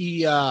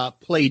he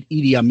played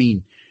Idi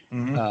Amin.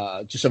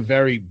 Mm-hmm. Just a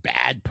very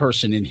bad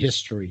person in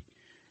history.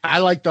 I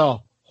like the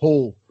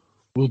whole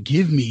will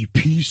give me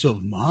peace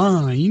of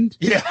mind.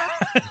 Yeah.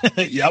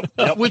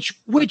 Yep.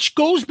 Which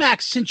goes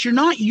back, since you're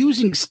not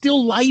using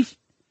Still Life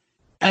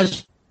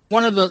as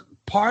one of the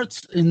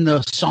parts in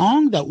the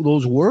song,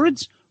 those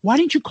words, why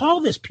didn't you call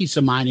this Peace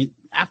of Mind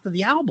after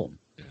the album?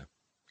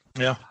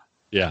 Yeah.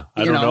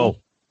 I don't know.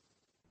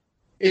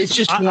 It's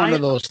just one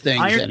of those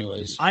things,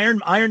 anyways.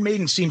 Iron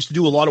Maiden seems to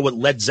do a lot of what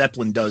Led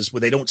Zeppelin does, where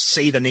they don't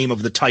say the name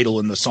of the title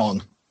in the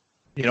song.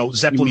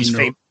 Zeppelin's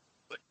fame.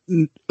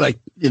 Like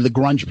the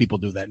grunge people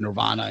do that,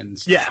 Nirvana and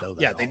stuff.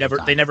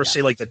 They never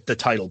say like the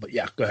title, but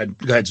yeah, go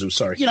ahead, Zeus.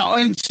 Sorry.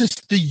 And it's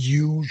just the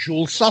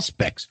usual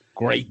suspects.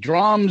 Great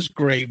drums,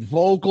 great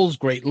vocals,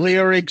 great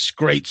lyrics,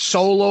 great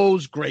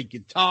solos, great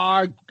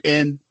guitar,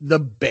 and the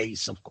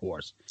bass, of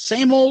course.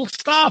 Same old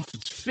stuff.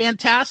 It's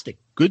fantastic.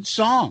 Good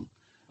song.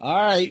 All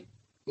right.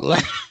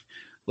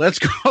 Let's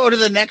go to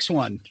the next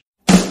one.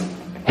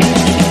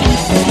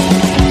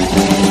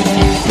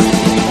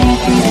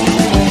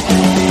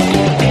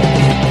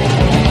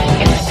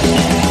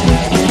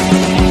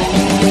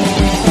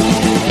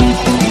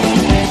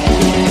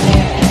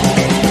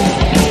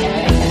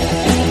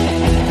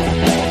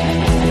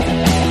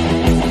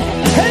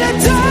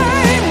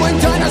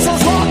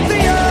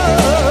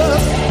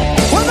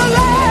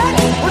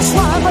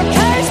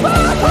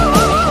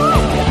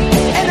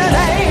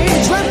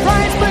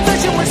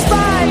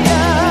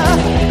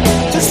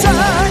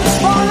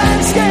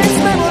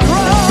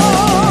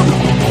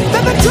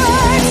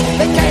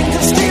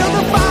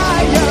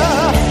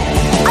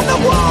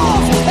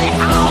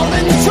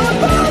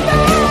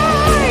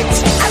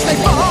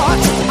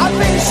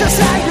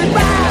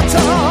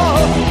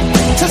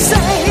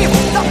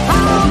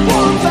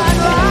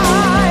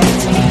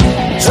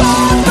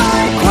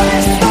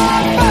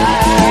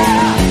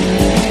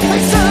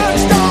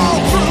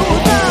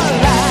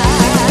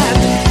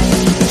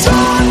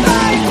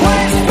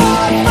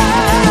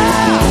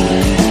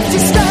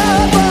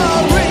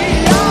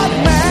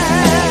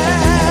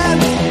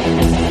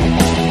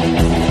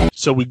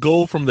 So we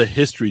go from the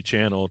History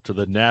Channel to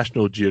the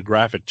National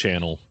Geographic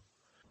Channel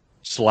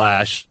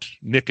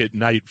 / Nick at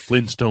Night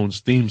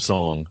Flintstones theme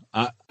song.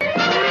 Flintstones,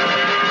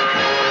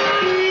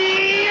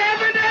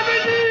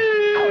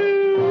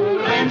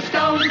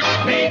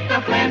 meet the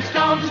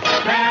Flintstones,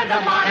 they're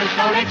the modern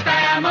Stone Age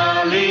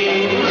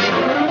family.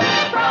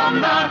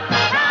 From the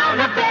town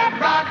of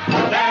Bedrock,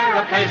 they're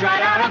a page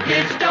right out of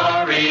Kid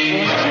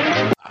Story.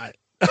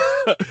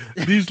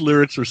 These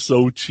lyrics are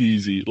so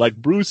cheesy. Like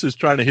Bruce is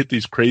trying to hit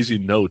these crazy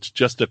notes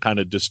just to kind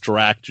of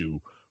distract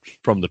you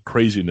from the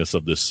craziness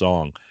of this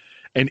song.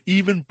 And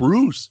even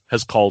Bruce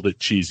has called it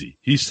cheesy.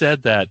 He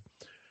said that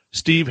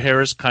Steve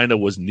Harris kind of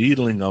was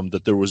needling him,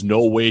 that there was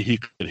no way he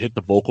could hit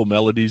the vocal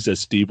melodies as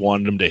Steve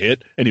wanted him to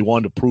hit, and he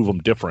wanted to prove him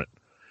different.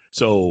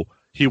 So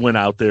he went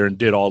out there and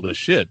did all this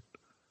shit.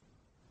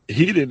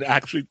 He didn't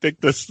actually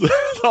think this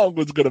song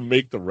was going to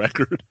make the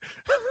record.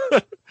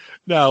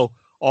 Now,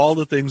 all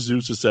the things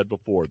Zeus has said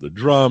before, the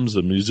drums,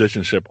 the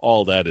musicianship,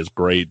 all that is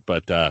great,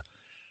 but I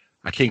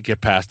can't get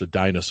past the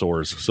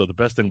dinosaurs. So the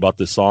best thing about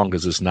this song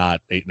is it's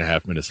not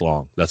 8.5 minutes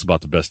long. That's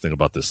about the best thing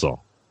about this song.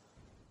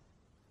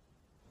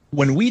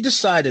 When we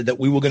decided that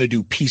we were going to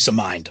do Peace of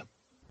Mind,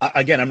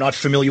 again, I'm not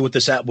familiar with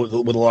this with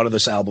a lot of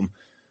this album.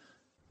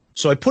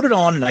 So I put it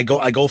on and I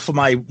go for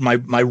my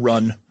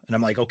run, and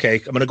I'm like, okay,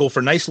 I'm going to go for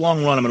a nice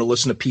long run. I'm going to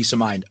listen to Peace of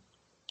Mind.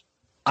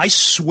 I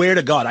swear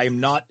to God, I am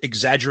not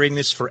exaggerating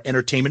this for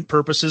entertainment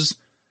purposes.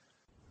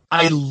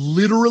 I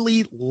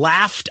literally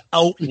laughed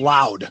out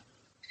loud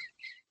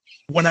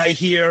when I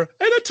hear,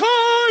 at a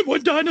time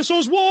when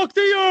dinosaurs walked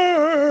the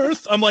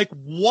earth. I'm like,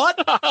 what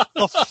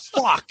the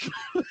fuck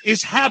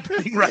is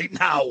happening right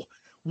now?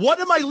 What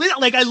am I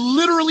like? I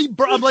literally,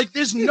 I'm like,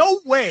 there's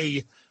no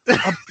way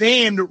a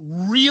band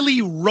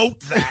really wrote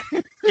that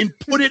and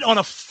put it on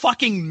a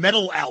fucking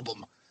metal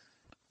album.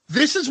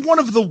 This is one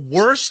of the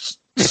worst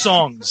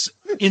songs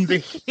in the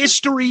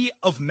history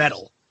of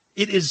metal.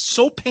 It is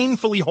so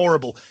painfully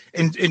horrible.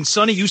 And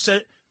Sonny, you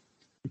said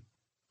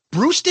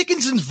Bruce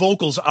Dickinson's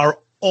vocals are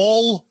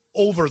all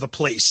over the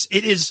place.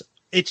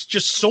 It's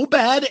just so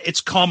bad.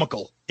 It's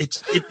comical.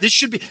 This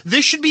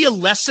should be a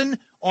lesson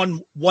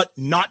on what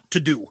not to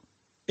do.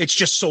 It's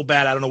just so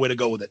bad. I don't know where to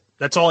go with it.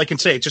 That's all I can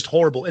say. It's just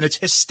horrible. And it's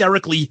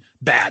hysterically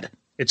bad.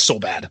 It's so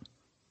bad.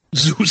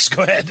 Zeus,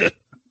 go ahead.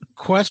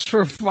 Quest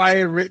for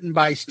Fire, written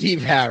by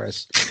Steve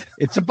Harris.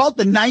 It's about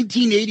the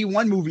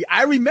 1981 movie.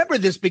 I remember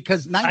this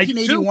because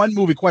 1981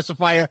 movie, Quest for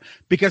Fire,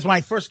 because when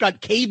I first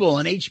got cable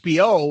and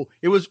HBO,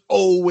 it was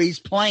always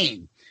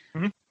playing.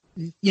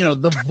 Mm-hmm. You know,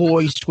 the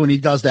voice when he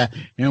does that.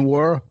 And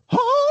we're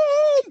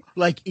home.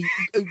 Like,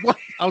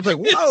 I was like,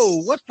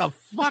 whoa, what the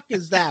fuck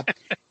is that?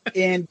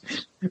 And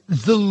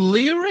the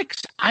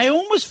lyrics, I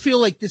almost feel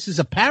like this is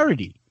a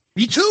parody.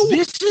 Me too.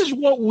 This is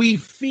what we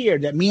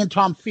feared, that me and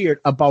Tom feared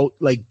about,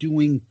 like,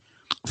 doing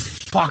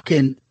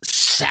fucking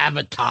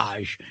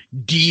Sabotage,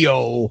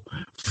 Dio,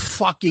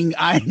 fucking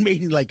Iron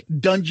Maiden, like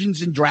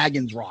Dungeons and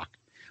Dragons rock.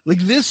 Like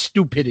this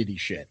stupidity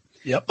shit.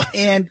 Yep.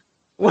 And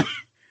when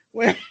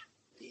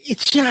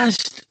it's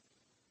just,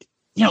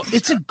 you know,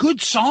 it's a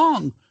good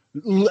song.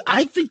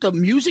 I think the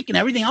music and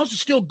everything else is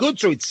still good,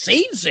 so it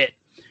saves it.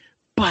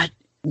 But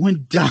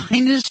when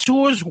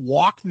dinosaurs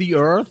walk the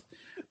earth,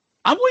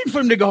 I'm waiting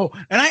for him to go,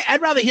 and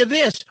I'd rather hear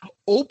this.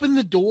 Open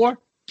the door,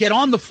 get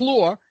on the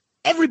floor,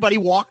 everybody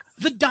walk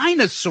the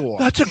dinosaur.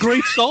 That's a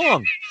great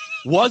song.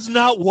 Was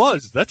not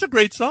was. That's a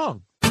great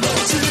song.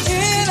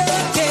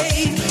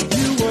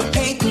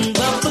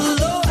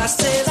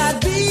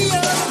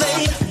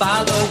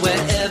 Follow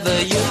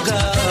wherever you go.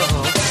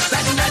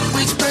 That night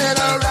we spread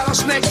a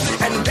rattlesnake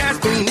and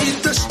danced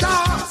beneath the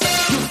stars.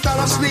 You fell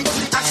asleep,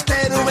 I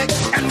stayed awake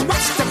and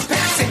watched the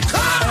passing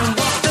car. And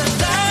walked the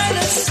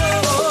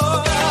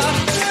dinosaur.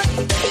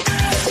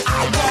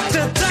 I walked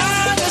the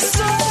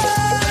dinosaur. Open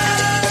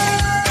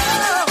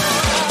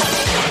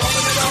the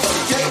door,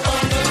 get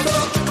on the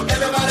floor.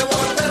 Everybody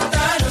walk the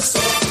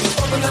dinosaur.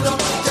 Open the door,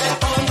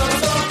 get on the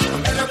floor.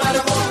 Everybody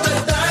walk the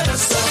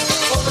dinosaur.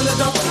 Open the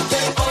door,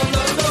 get on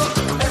the floor.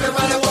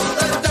 Everybody want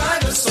the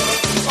dinosaur.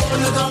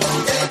 Open the door,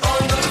 get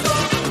on the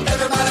floor.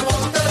 Everybody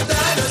want the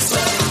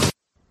dinosaur.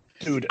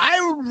 Dude,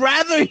 I would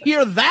rather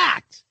hear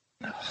that.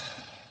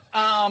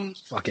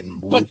 Fucking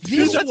but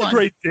this that's one, a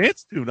great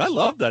dance tune. I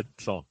love that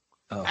song.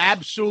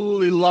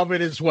 Absolutely love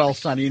it as well,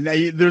 Sonny.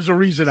 There's a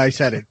reason I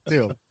said it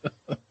too.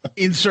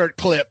 Insert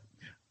clip.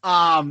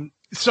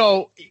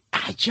 So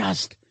I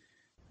just,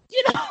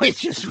 you know, it's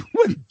just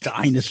when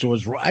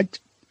dinosaurs right.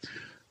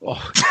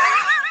 Oh,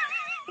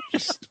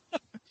 just.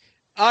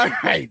 All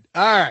right.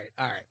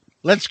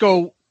 Let's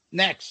go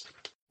next.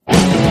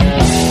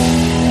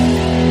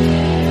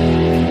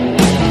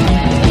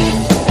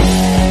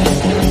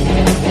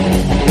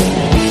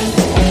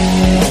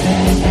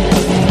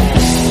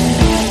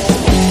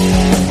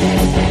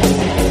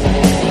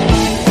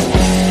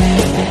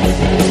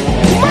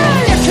 Well,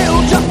 you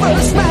killed your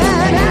first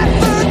man at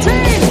 13.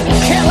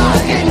 Killer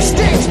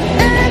instinct,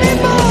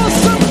 animal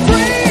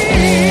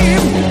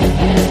supreme.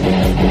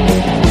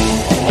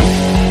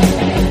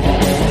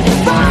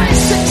 By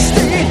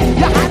 60,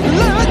 you had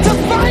learned to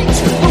fight.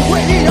 The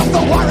way of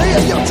the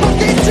warrior, you took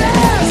it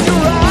as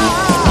your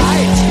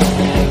right.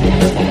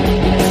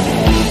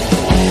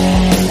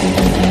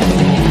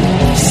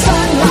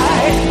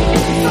 Sunlight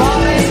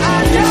falling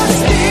on your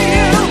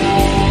steel.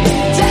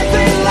 Death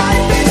in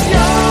life is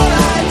your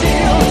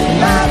ideal.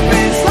 Life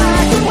is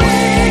like a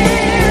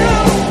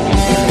wheel.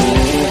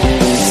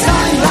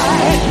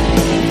 Sunlight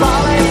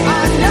falling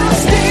on your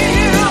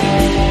steel.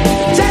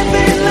 Death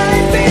in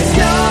life is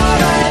your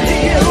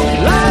ideal.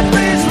 Life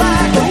is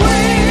like a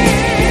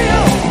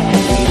wheel.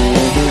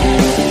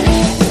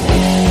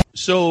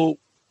 So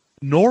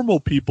normal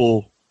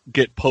people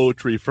get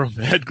poetry from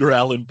Edgar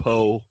Allan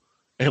Poe,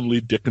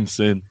 Emily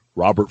Dickinson,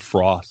 Robert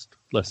Frost,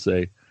 let's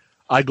say.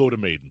 I go to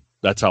Maiden.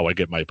 That's how I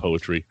get my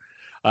poetry.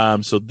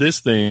 So this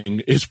thing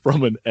is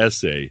from an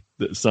essay,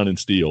 Sun and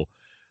Steel.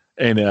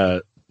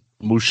 And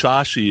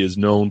Musashi is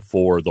known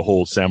for the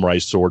whole samurai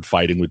sword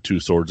fighting with two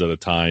swords at a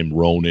time,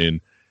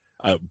 Ronin.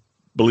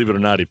 Believe it or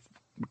not, he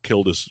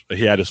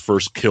had his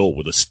first kill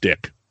with a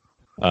stick.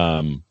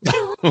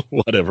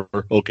 Whatever.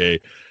 Okay.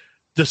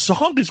 The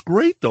song is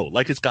great, though.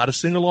 Like, it's got a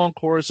sing-along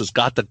chorus. It's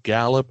got the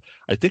gallop.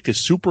 I think it's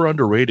super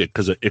underrated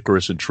because of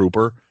Icarus and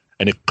Trooper.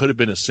 and it could have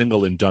been a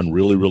single and done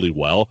really, really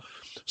well.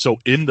 So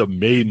in the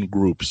Maiden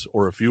groups,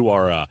 or if you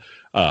are a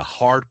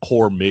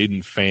hardcore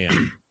Maiden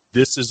fan,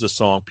 this is the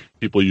song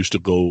people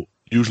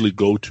usually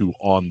go to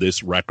on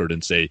this record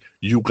and say,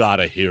 you got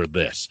to hear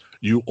this.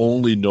 You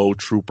only know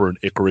Trooper and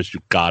Icarus.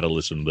 You got to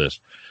listen to this.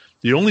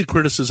 The only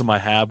criticism I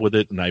have with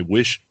it, and I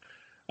wish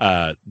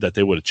that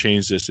they would have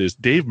changed this, is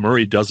Dave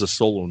Murray does a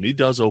solo, and he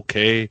does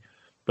okay.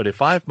 But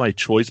if I have my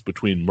choice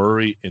between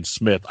Murray and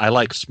Smith, I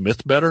like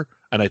Smith better,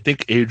 and I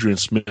think Adrian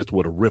Smith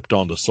would have ripped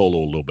on the solo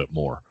a little bit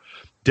more.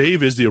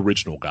 Dave is the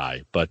original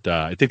guy, but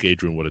I think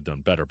Adrian would have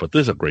done better. But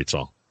this is a great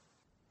song.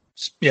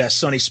 Yeah,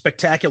 Sonny,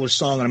 spectacular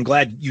song, and I'm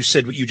glad you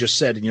said what you just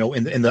said. You know,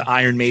 in the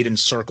Iron Maiden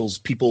circles,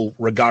 people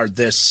regard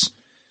this.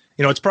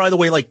 You know, it's probably the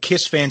way like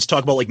Kiss fans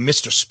talk about like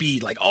Mr.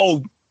 Speed, like,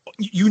 oh,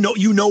 you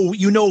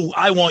know,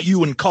 I Want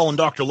You and Calling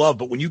Dr. Love,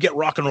 but when you get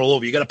Rock and Roll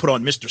Over, you got to put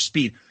on Mr.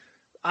 Speed.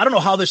 I don't know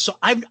how this song.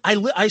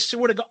 I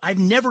swear to God, I've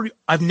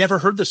never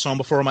heard this song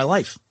before in my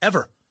life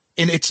ever,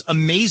 and it's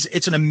amazing.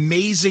 It's an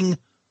amazing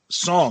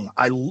song.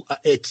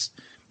 It's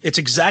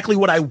exactly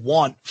what I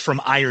want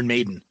from Iron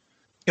Maiden.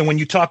 And when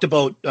you talked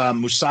about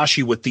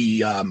Musashi with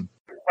the What's your name?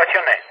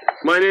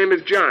 My name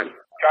is John.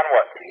 John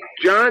what?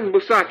 John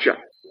Musacha.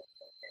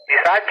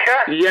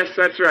 Isacha? Yes,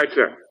 that's right,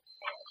 sir.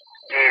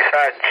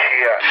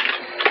 Isacha.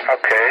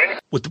 Okay.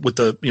 With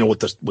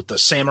the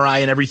samurai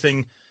and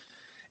everything,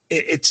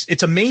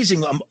 it's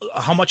amazing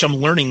how much I'm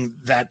learning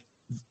that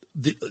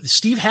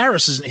Steve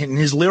Harris is in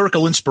his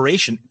lyrical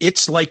inspiration.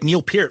 It's like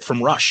Neil Peart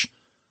from Rush.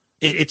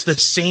 It's the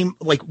same.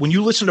 Like when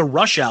you listen to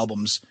Rush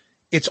albums,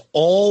 it's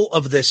all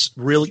of this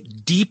really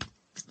deep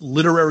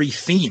literary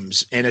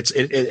themes, and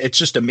it's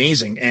just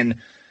amazing. And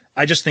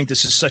I just think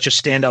this is such a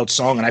standout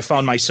song, and I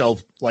found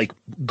myself like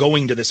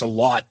going to this a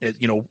lot,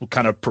 you know,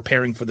 kind of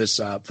preparing for this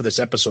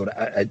episode.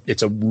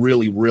 It's a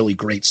really, really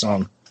great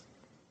song.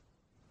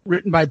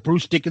 Written by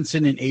Bruce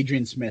Dickinson and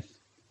Adrian Smith,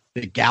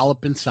 the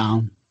Galloping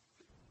Sound.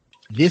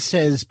 This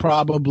is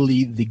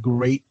probably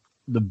the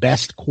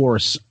best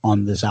chorus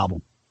on this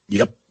album.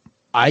 Yep.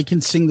 I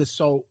can sing this.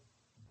 So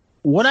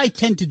what I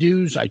tend to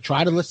do is I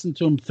try to listen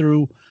to them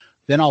through,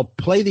 then I'll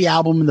play the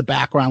album in the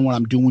background when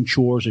I'm doing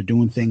chores or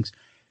doing things.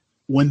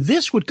 When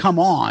this would come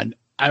on,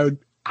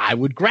 I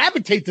would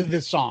gravitate to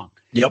this song.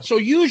 Yep. So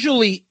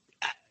usually,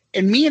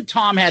 and me and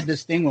Tom had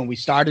this thing when we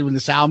started with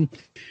this album,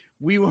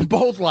 we were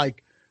both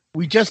like,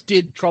 we just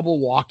did Trouble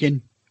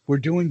Walking. We're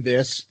doing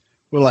this.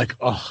 We're like,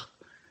 oh.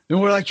 And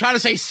we're like trying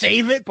to say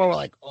save it, but we're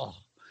like, oh.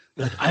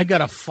 Like, I got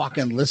to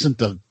fucking listen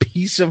to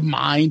Peace of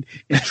Mind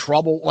and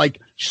Trouble.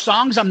 Like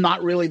songs I'm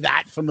not really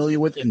that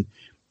familiar with. And,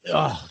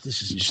 oh,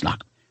 this is just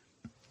not.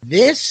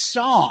 This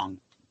song,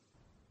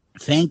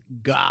 thank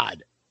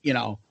God, you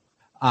know,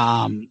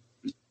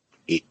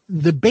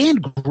 the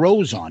band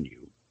grows on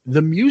you.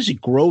 The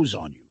music grows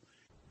on you.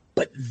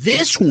 But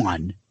this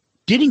one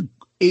didn't.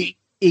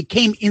 It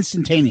came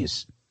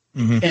instantaneous.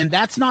 Mm-hmm. And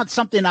that's not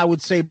something I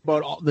would say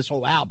about this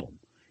whole album.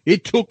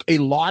 It took a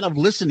lot of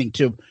listening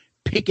to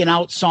picking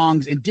out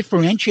songs and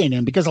differentiating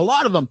them, because a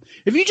lot of them,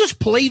 if you just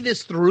play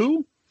this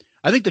through,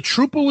 I think the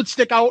Trooper would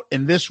stick out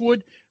and this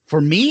would,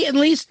 for me at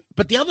least.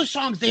 But the other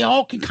songs, they're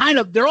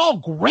all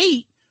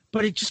great,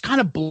 but it just kind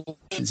of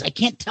blends. I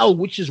can't tell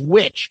which is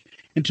which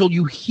until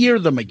you hear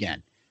them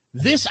again.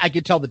 This I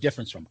could tell the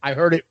difference from. I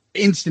heard it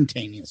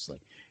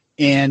instantaneously.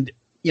 And,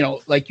 you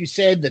know, like you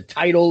said, the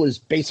title is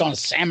based on a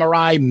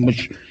samurai,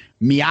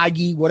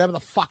 Miyagi, whatever the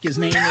fuck his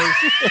name is.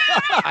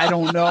 I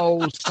don't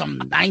know. Some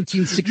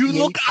 1968 You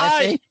look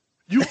essay.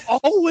 You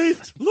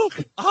always look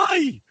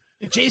I.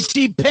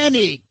 J.C.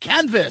 Penney,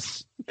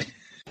 Canvas.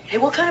 Hey,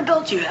 what kind of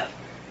belt do you have?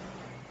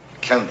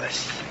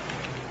 Canvas.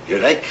 You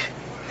like?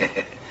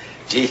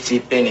 J.C.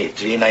 Penney,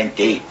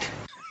 398.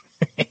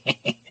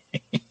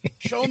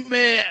 Show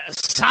me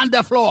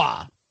Sanda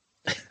Floor.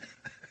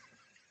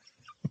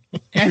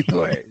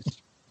 Anyways,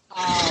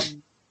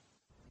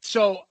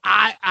 so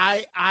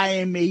I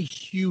am a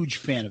huge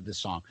fan of this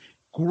song.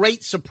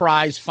 Great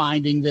surprise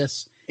finding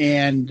this,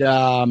 and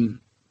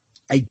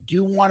I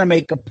do want to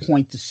make a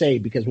point to say,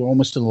 because we're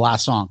almost to the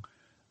last song.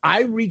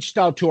 I reached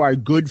out to our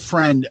good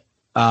friend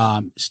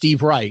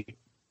Steve Wright,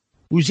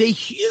 who's a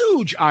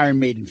huge Iron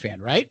Maiden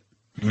fan, right?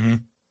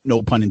 Mm-hmm.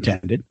 No pun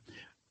intended.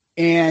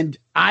 And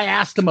I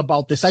asked him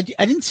about this. I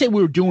didn't say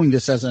we were doing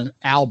this as an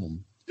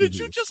album. Did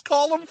you just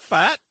call him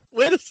fat?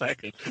 Wait a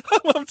second.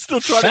 I'm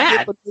still trying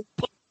Fat? to get the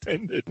pun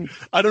intended.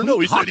 I don't know.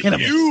 He said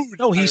huge.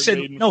 No, he Iron said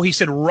Maiden. no. He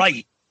said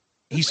right.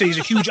 He said he's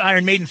a huge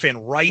Iron Maiden fan,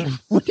 right?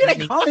 What did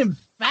I call him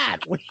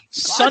fat?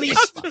 Sonny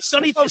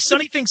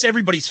thinks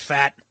everybody's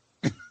fat.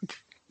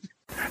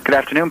 Good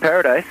afternoon,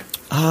 Paradise.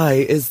 Hi,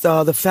 is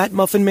the Fat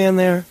Muffin Man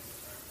there?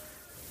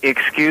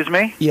 Excuse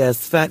me?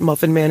 Yes, Fat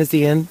Muffin Man, is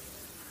he in?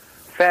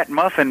 Fat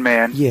Muffin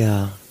Man?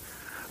 Yeah.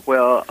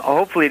 Well,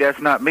 hopefully that's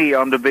not me.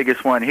 I'm the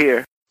biggest one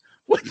here.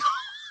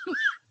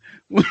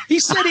 He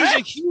said he's a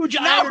huge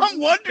Now Iron I'm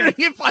wondering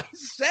if I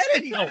said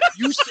it. No,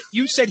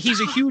 you said he's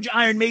a huge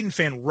Iron Maiden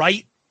fan,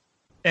 right?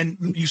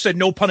 And you said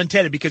no pun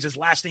intended because his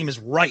last name is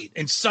Wright.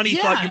 And Sonny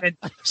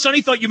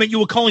thought you meant you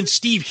were calling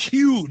Steve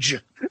huge.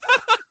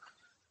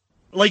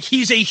 Like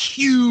he's a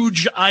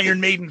huge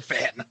Iron Maiden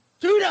fan.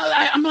 Dude,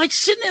 I'm like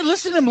sitting there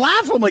listening to him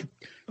laugh. I'm like,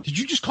 did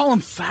you just call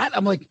him fat?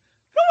 I'm like,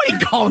 no, I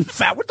didn't call him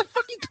fat. What the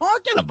fuck are you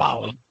talking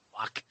about?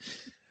 Fuck.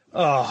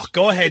 Oh,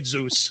 go ahead,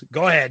 Zeus.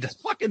 Go ahead.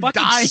 Fucking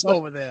dying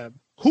over there.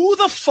 Who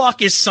the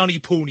fuck is Sonny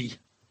Pooney?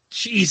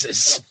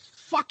 Jesus.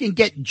 Fucking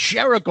get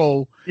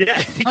Jericho. Yeah,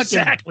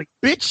 exactly.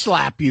 Bitch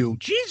slap you.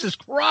 Jesus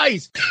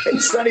Christ. Hey,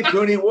 Sonny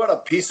Pooney, what a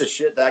piece of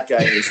shit that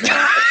guy is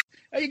now.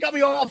 You got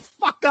me all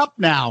fucked up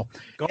now.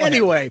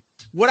 Anyway,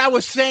 what I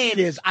was saying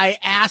is I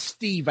asked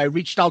Steve, I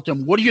reached out to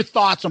him, what are your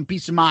thoughts on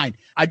Peace of Mind?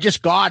 I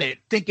just got it,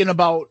 thinking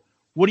about,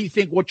 what do you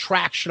think, what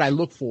track should I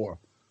look for?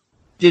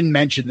 Didn't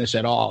mention this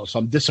at all, so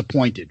I'm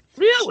disappointed.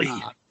 Really?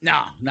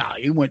 No.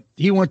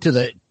 He went to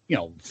the,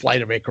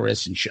 Flight of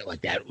Icarus and shit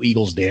like that,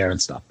 Eagles Dare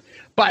and stuff.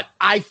 But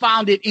I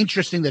found it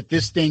interesting that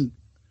this thing,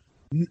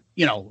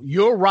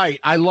 you're right.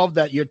 I love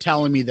that you're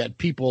telling me that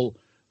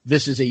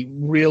this is a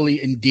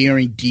really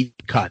endearing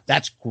deep cut.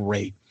 That's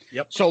great.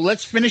 Yep. So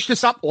let's finish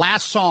this up.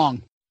 Last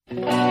song.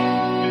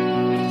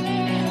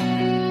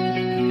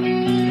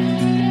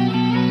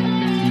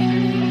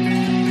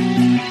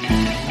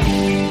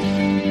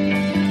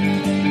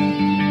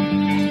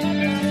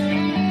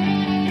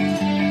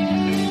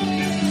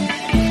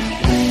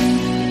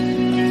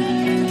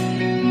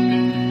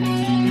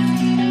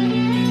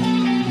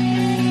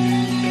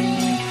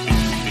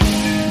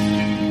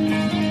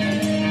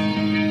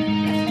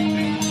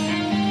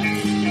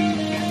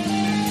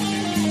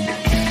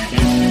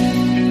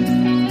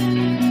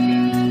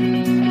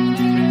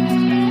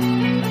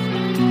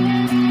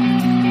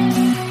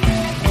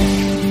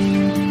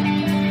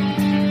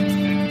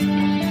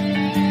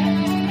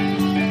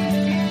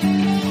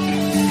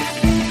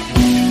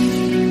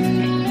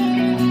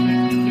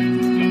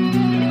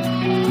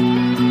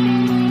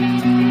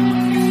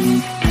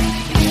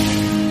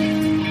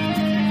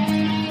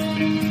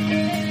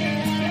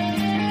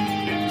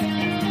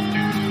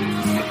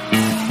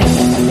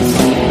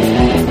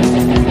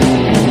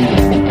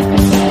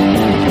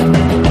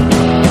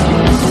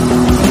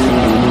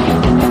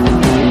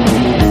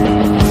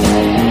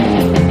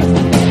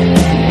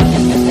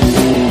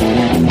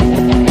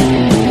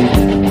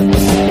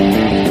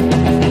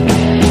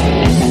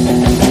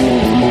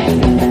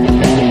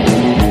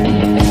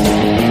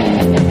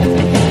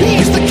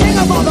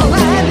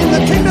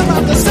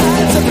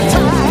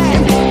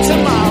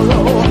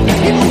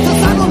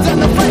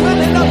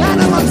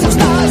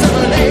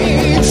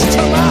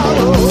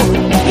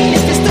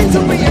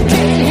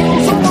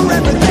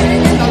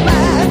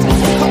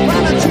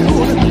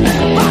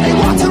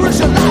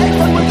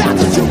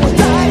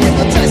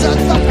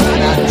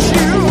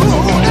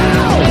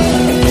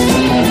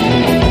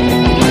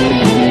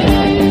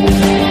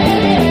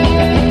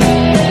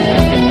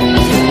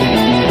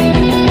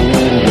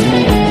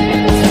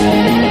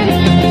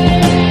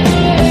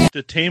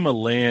 Tame a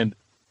Land,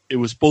 it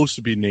was supposed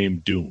to be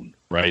named Dune,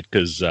 right?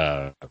 Because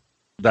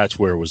that's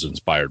where it was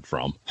inspired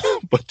from.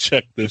 But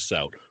check this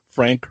out.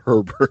 Frank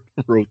Herbert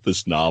wrote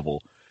this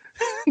novel.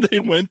 They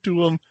went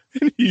to him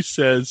and he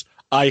says,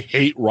 I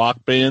hate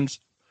rock bands.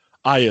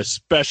 I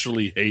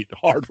especially hate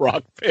hard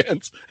rock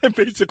bands, and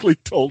basically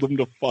told him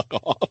to fuck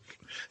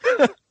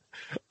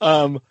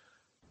off.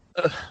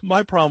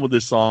 My problem with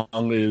this song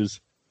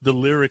is the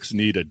lyrics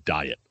need a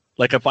diet.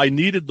 Like if I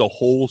needed the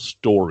whole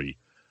story,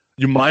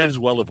 you might as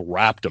well have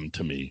rapped them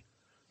to me.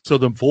 So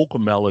the vocal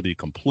melody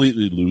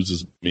completely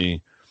loses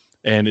me,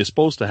 and it's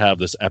supposed to have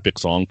this epic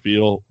song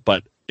feel,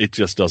 but it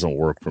just doesn't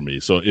work for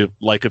me. So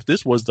if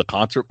this was the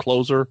concert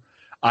closer,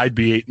 I'd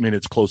be 8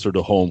 minutes closer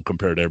to home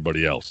compared to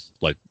everybody else.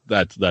 Like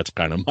that's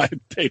kind of my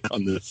take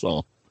on this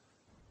song.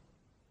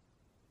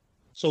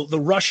 So the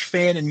Rush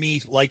fan in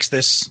me likes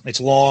this.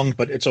 It's long,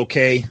 but it's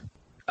okay.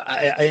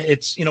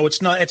 It's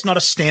not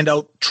a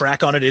standout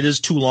track on it. It is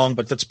too long,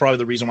 but that's probably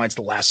the reason why it's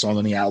the last song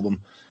on the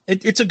album.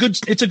 It's a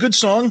good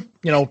song.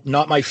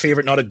 Not my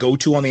favorite, not a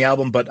go-to on the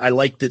album, but I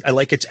like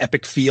its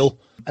epic feel,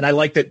 and I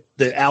like that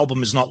the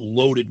album is not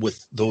loaded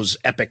with those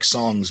epic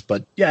songs.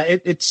 But yeah,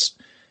 it's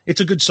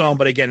a good song.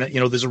 But again,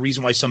 there's a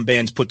reason why some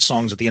bands put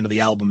songs at the end of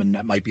the album, and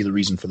that might be the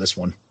reason for this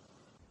one.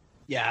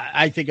 Yeah,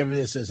 I think of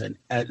this as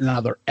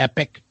another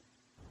epic,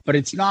 but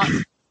it's not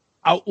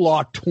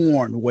outlaw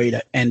torn way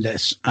to end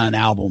an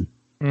album,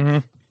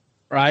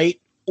 right?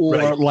 Or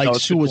right. like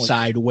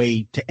Suicide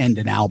way to end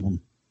an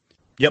album.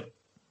 Yep.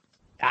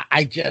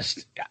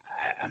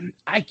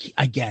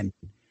 Again,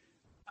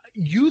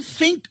 you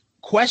think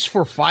Quest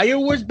for Fire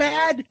was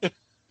bad?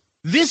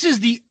 This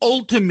is the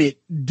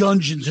ultimate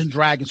Dungeons and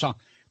Dragons song.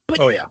 But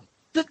oh yeah,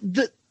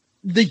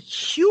 the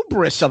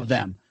hubris of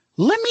them.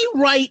 Let me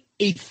write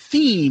a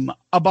theme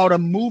about a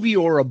movie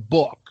or a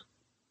book,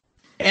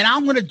 and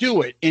I'm going to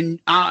do it,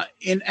 and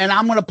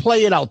I'm going to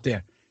play it out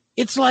there.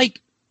 It's like,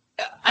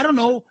 I don't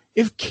know,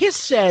 if Kiss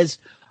says,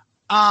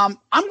 I'm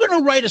going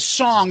to write a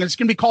song, and it's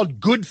going to be called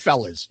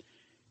Goodfellas.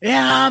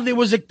 Yeah, there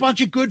was a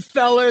bunch of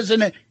Goodfellas,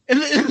 and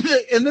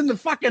then the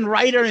fucking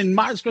writer and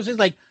Martin Scorsese's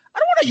like, I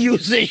don't want to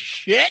use this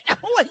shit. I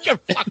don't like your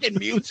fucking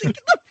music.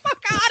 Get the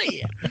fuck out of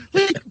here.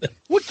 Like,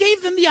 what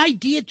gave them the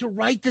idea to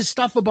write this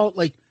stuff about,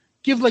 like,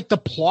 give like the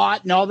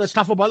plot and all that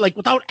stuff about like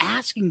without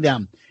asking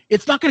them.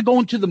 It's not going to go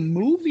into the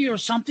movie or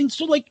something.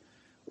 So like,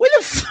 where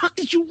the fuck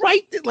did you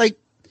write it? Like,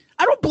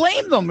 I don't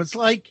blame them. It's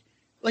like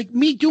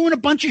me doing a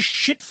bunch of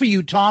shit for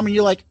you, Tom, and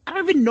you're like, I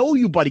don't even know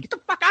you, buddy. Get the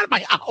fuck out of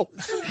my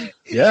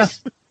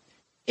house.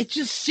 It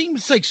just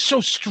seems like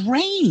so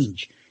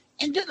strange.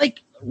 And just,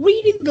 like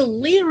reading the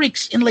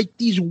lyrics and like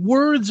these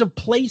words of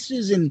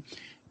places and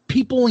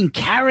people and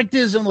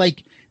characters and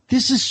like,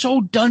 this is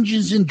so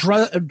Dungeons and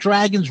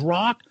Dragons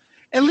rock.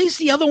 At least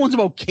the other one's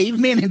about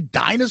caveman and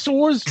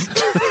dinosaurs.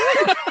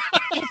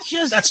 It's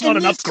just that's not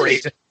an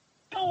upgrade.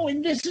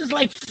 And this is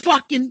like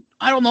fucking,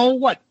 I don't know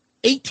what,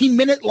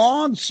 18-minute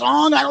long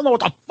song. I don't know what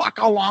the fuck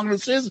how long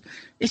this is.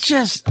 It's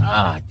just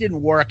it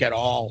didn't work at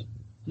all.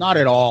 Not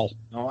at all.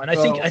 No, and I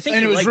think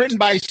and it was written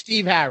by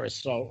Steve Harris.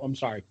 So I'm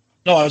sorry.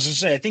 No, I was going to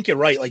say I think you're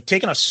right. Like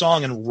taking a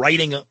song and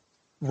writing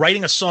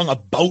a song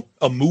about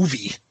a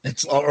movie,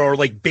 or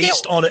like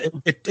based on it.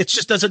 It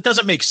just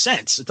doesn't make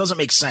sense. It doesn't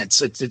make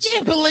sense. It's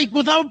but like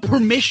without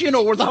permission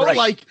or without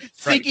like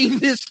thinking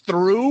this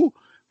through.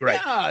 Right.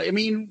 Yeah, I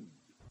mean,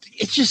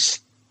 it's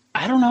just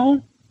I don't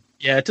know.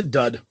 Yeah, it's a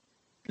dud.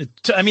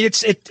 I mean,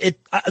 it's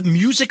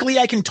musically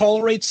I can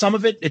tolerate some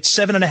of it. It's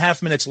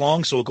 7.5 minutes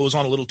long, so it goes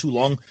on a little too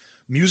long.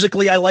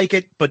 Musically, I like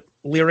it, but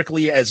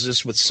lyrically, as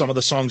is with some of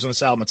the songs on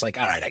this album, it's like,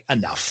 all right,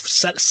 enough.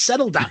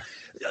 Settle down.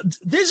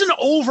 There's an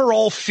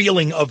overall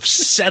feeling of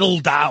settle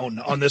down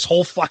on this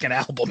whole fucking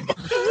album.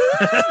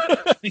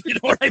 You know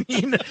what I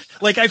mean?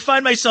 Like, I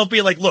find myself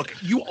being like, look,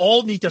 you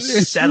all need to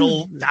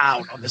settle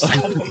down on this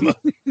album.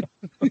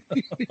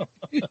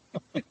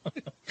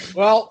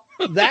 Well,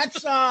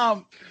 that's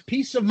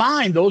Peace of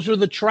Mind. Those are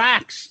the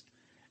tracks.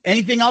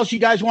 Anything else you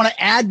guys want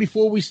to add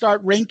before we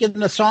start ranking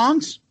the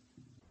songs?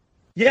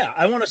 Yeah,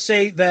 I want to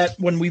say that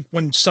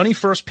when Sonny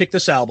first picked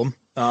this album,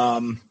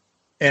 and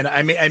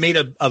I made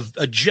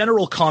a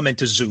general comment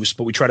to Zeus,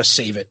 but we try to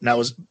save it. And that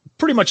was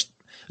pretty much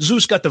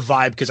Zeus got the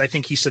vibe because I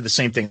think he said the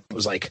same thing. It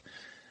was like,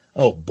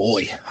 oh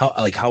boy, how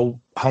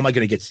am I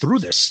going to get through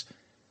this?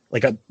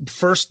 Like a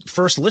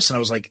first listen, I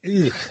was like,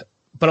 ugh.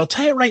 But I'll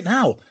tell you right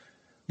now,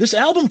 this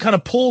album kind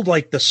of pulled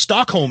like the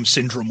Stockholm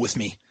syndrome with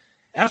me.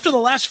 After the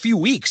last few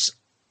weeks,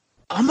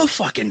 I'm a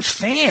fucking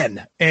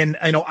fan, and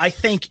I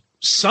thank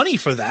Sonny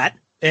for that.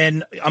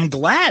 And I'm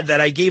glad that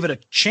I gave it a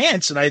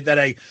chance and that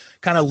I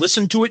kind of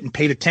listened to it and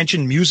paid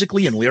attention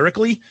musically and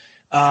lyrically.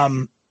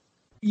 I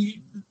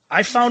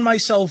found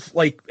myself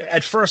like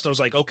at first I was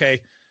like,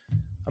 okay,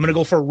 I'm going to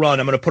go for a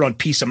run. I'm going to put on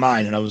Peace of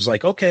Mind. And I was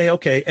like,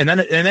 okay. And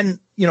then,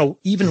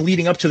 even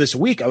leading up to this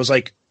week, I was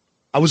like,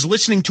 I was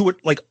listening to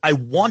it like I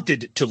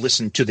wanted to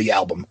listen to the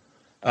album.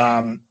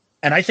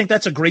 And I think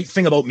that's a great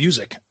thing about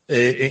music.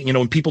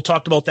 And people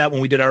talked about that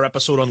when we did our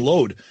episode on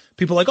Load.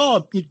 People are like,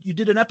 oh, you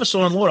did an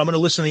episode on Load. I'm going to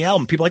listen to the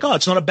album. People are like, oh,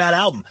 it's not a bad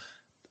album.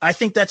 I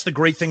think that's the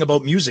great thing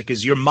about music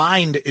is your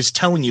mind is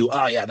telling you,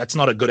 oh, yeah, that's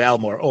not a good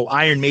album. Or, oh,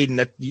 Iron Maiden,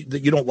 that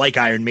you don't like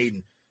Iron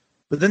Maiden.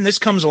 But then this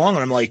comes along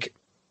and I'm like,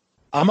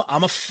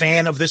 I'm a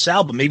fan of this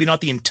album. Maybe not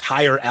the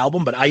entire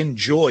album, but I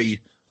enjoy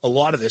a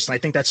lot of this. And I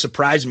think that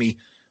surprised me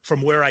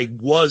from where I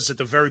was at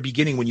the very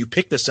beginning when you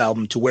picked this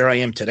album to where I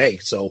am today.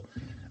 So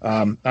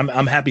I'm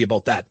happy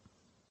about that.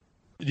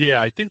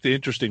 Yeah, I think the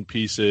interesting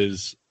piece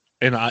is,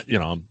 and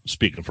I'm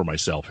speaking for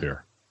myself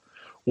here.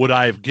 Would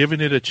I have given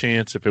it a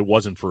chance if it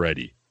wasn't for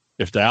Eddie?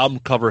 If the album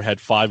cover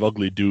had 5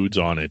 ugly dudes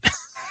on it,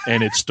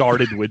 and it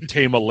started with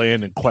Tame a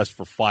Land and Quest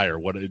for Fire,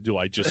 what do?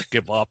 I just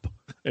give up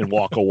and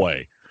walk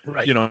away?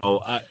 Right.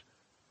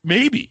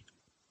 Maybe,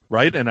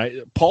 right?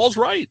 And Paul's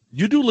right.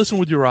 You do listen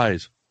with your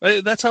eyes.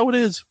 That's how it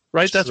is,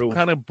 right? That's what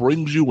kind of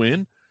brings you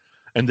in.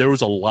 And there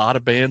was a lot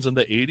of bands in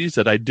the 80s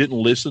that I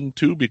didn't listen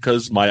to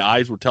because my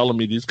eyes were telling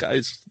me these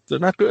guys, they're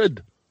not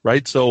good,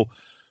 right? So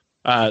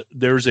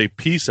there's a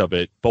piece of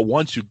it. But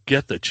once you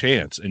get the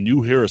chance and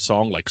you hear a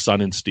song like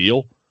Sun and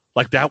Steel,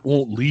 like that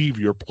won't leave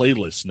your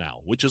playlist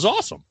now, which is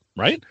awesome,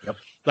 right? Yep.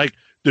 Like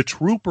the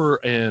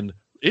Trooper and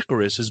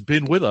Icarus has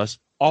been with us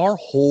our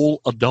whole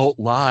adult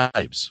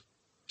lives.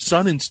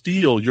 Sun and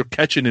Steel, you're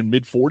catching in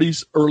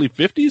mid-40s, early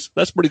 50s.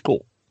 That's pretty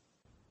cool.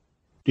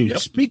 Dude,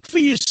 Speak for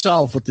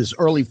yourself with this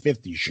early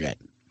 50s shit.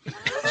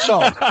 So,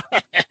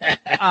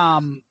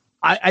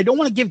 I don't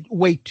want to give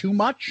away too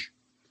much,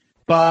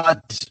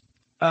 but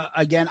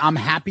again, I'm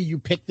happy you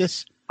picked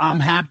this. I'm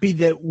happy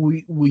that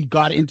we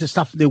got into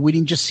stuff that we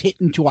didn't just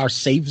hit into our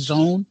safe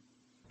zone,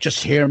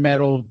 just hair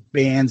metal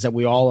bands that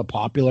we all are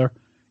popular,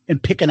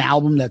 and pick an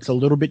album that's a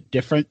little bit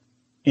different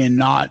and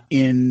not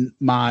in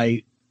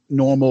my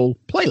normal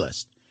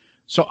playlist.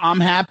 So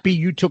I'm happy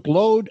you took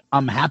Load.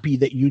 I'm happy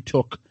that you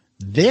took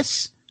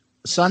this,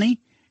 Sonny,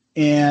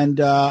 and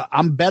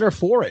I'm better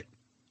for it.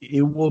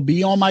 It will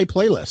be on my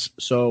playlist.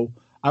 So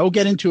I will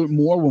get into it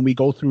more when we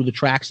go through the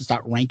tracks and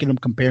start ranking them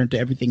compared to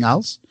everything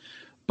else.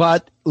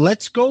 But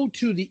let's go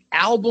to the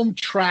album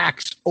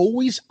tracks,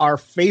 always our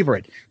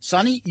favorite.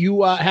 Sonny,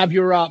 you have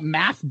your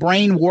math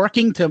brain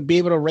working to be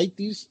able to rate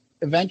these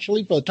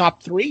eventually for the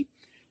top 3.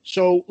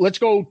 So let's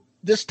go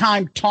this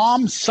time,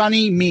 Tom,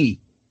 Sonny, me.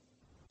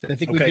 I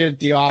think we did it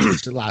the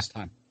opposite last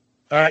time.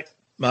 All right.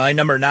 My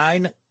number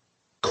 9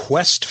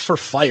 Quest for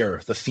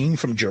Fire, the theme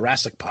from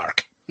Jurassic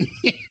Park.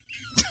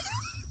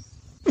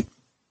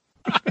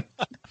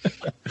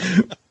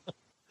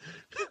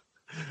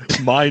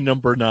 My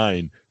number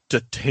 9,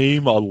 To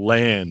Tame a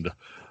Land,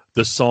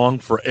 the song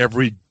for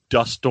every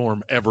dust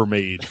storm ever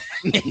made.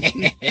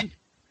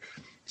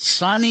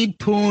 Sonny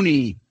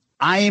Pooney,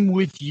 I Am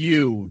With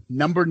You,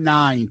 number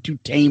 9, To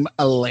Tame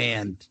a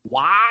Land.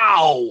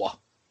 Wow.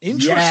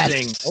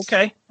 Interesting. Yes.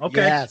 Okay.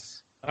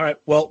 Yes. All right.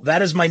 Well,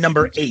 that is my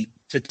number 8.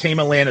 To Tame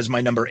a Land is my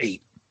number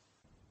 8.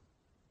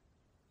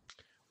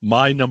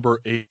 My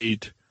number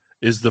 8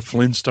 is the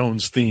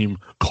Flintstones theme,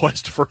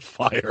 Quest for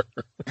Fire.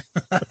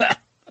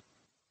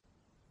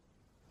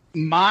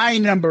 My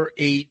number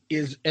 8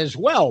 is as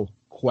well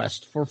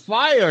Quest for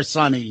Fire,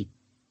 Sonny.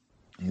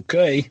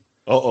 Okay.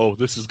 Uh-oh,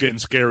 this is getting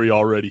scary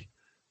already.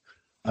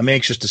 I'm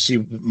anxious to see.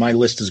 My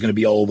list is going to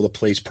be all over the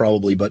place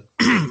probably, but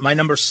my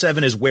number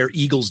 7 is Where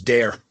Eagles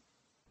Dare.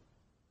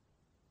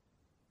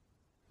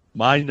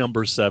 My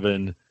number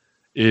 7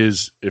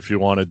 is If You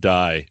Want to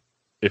Die.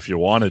 If You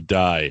Want to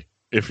Die.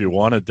 If You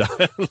Want to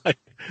Die. Like,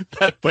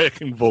 that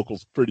backing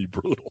vocal's pretty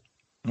brutal.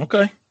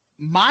 Okay.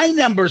 My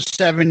number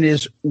 7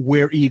 is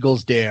Where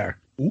Eagles Dare.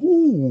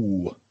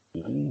 Ooh.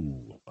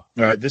 All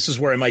right, this is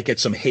where I might get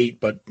some hate,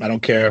 but I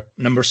don't care.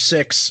 Number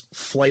 6,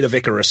 Flight of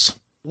Icarus.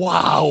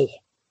 Wow.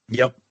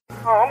 Yep. Oh,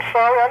 I'm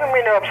sorry. I didn't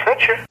mean to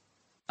upset you.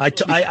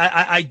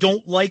 I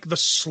don't like the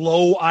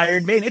slow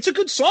Iron Maiden. It's a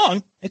good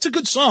song.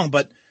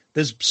 But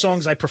there's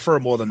songs I prefer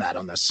more than that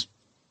on this.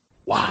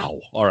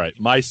 Wow. All right,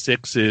 my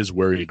 6 is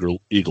Where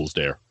Eagles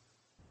Dare.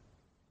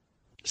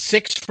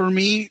 6 for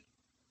me,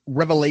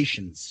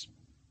 Revelations.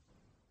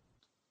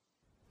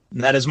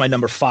 And that is my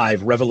number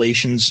 5.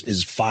 Revelations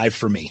is 5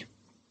 for me.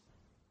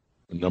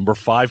 Number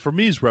 5 for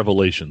me is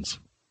Revelations.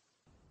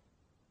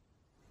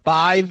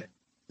 5,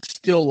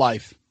 Still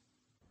Life.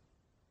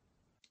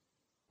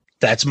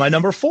 That's my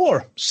number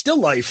 4. Still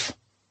Life.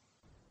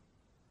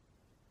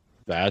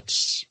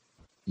 That's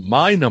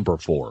my number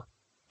 4.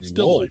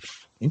 Still Whoa.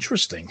 Life.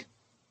 Interesting.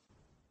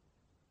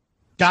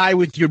 Die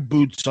With Your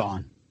Boots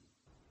On.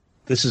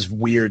 This is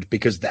weird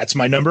because that's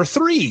my number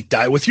 3.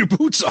 Die With Your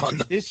Boots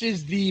On. This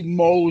is the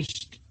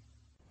most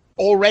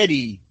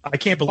already, I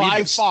can't believe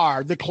by this.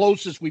 far, the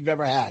closest we've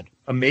ever had.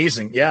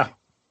 Amazing. Yeah.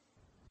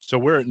 So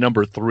we're at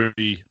number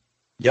 3.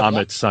 Yep. I'm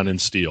at Sun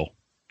and Steel.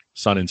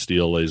 Sun and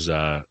Steel is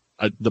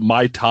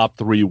my top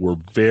 3 were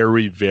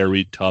very,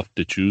 very tough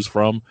to choose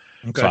from.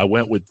 Okay. So I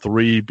went with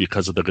 3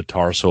 because of the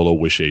guitar solo.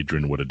 Wish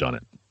Adrian would have done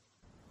it.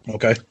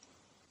 Okay.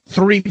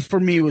 3 for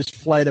me was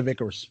Flight of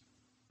Icarus.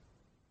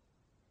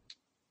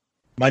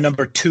 My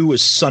number 2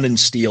 is Sun and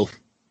Steel.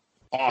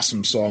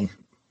 Awesome song.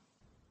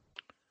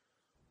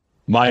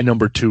 My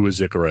number 2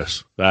 is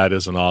Icarus. That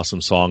is an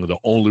awesome song. The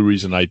only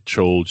reason I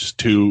chose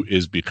 2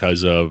 is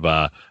because of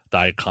the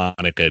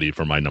iconic Eddie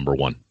for my number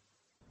 1.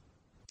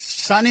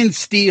 Sun and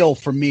Steel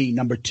for me,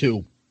 number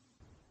 2.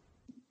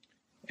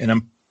 And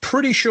I'm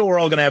pretty sure we're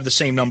all going to have the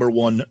same number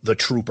 1, The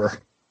Trooper.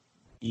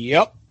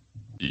 Yep.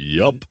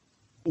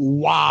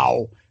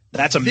 Wow.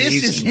 That's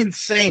amazing. This is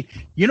insane.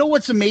 You know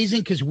what's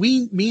amazing? Because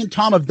me and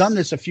Tom have done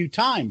this a few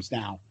times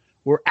now,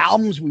 where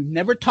albums we've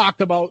never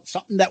talked about,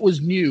 something that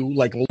was new,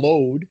 like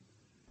Load,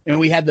 and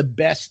we had the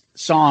best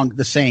song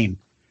the same.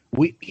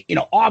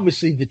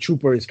 Obviously The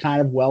Trooper is kind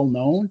of well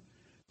known,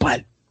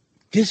 but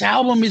this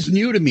album is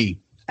new to me.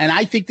 And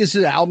I think this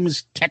album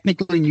is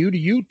technically new to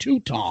you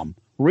too, Tom.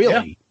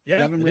 Really. Yeah,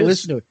 you haven't really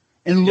listened to it.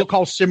 And look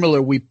how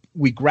similar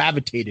we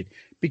gravitated.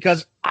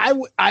 Because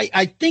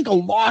I think a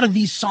lot of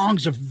these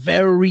songs are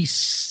very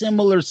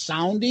similar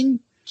sounding.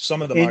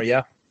 Some of them are,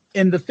 yeah.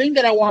 And the thing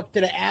that I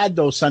wanted to add,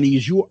 though, Sonny,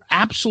 is you are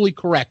absolutely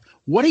correct.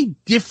 What a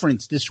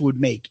difference this would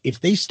make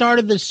if they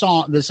started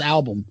this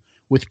album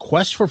with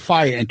Quest for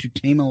Fire and To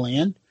Tame a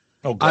Land.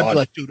 Oh, God. I'd be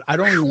like, dude, I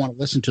don't even want to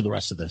listen to the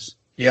rest of this.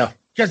 Yeah.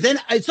 Because then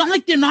it's not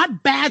like they're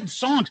not bad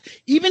songs.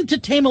 Even To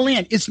Tame a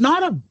Land, it's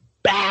not a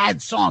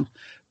bad song,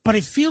 but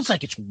it feels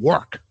like it's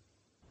work.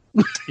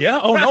 Yeah.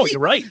 Oh, right? No, you're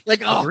right.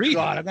 Like, oh, Agreed.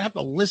 God, I'm going to have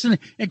to listen.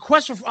 And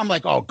Quest for I'm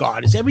like, oh,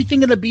 God, is everything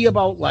going to be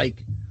about,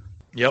 like,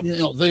 yep,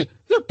 the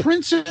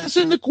princess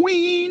and the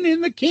queen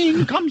and the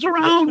king comes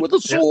around with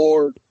a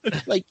sword?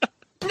 Like,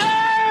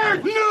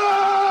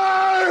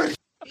 nerd!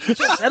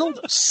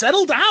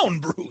 Settle down,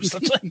 Bruce.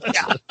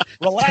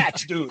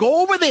 Relax, dude.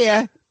 Go over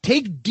there,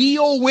 take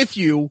Dio with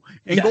you,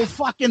 and go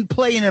fucking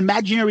play an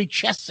imaginary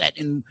chess set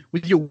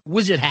with your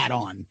wizard hat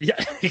on.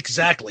 Yeah,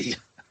 exactly.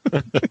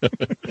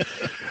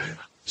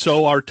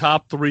 So our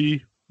top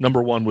 3,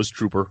 number 1 was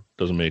Trooper.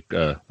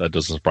 That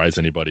doesn't surprise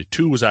anybody.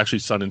 2 was actually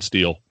Sun and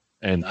Steel,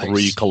 and Nice.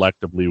 3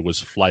 collectively was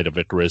Flight of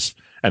Icarus,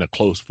 and a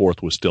close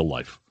 4th was Still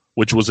Life,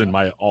 which was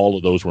all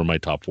of those were my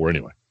top 4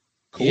 anyway.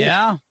 Cool.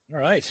 Yeah. All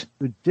right.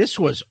 This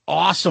was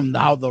awesome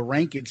how the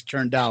rankings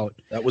turned out.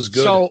 That was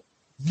good. So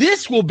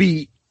this will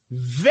be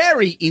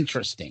very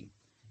interesting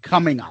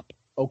coming up,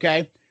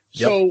 okay?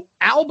 Yep. So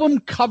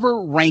album cover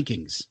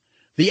rankings.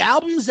 The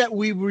albums that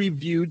we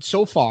reviewed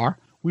so far,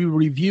 we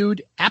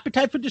reviewed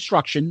Appetite for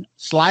Destruction,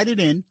 Slide It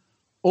In,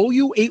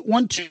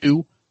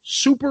 OU812,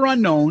 Super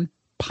Unknown,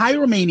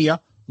 Pyromania,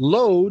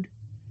 Load,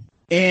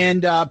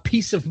 and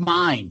Peace of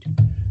Mind.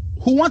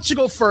 Who wants to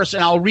go first?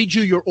 And I'll read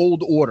you your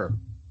old order.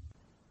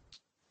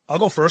 I'll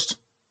go first.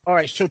 All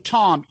right. So,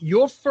 Tom,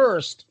 you're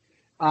first.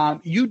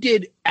 You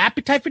did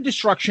Appetite for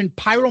Destruction,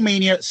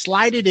 Pyromania,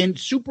 Slide It In,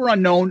 Super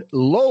Unknown,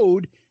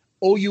 Load,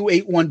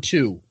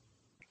 OU812.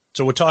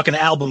 So we're talking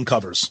album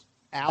covers.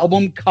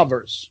 Album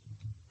covers.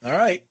 All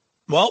right.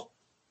 Well,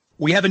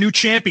 we have a new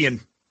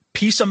champion.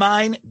 Peace of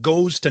Mind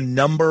goes to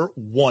number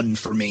 1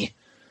 for me.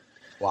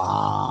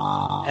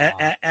 Wow.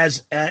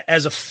 As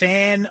a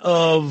fan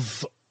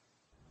of,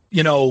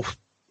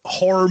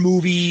 horror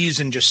movies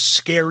and just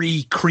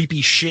scary,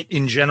 creepy shit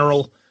in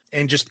general,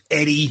 and just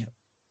Eddie.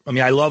 I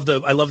mean, I love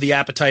the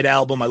Appetite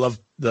album. I love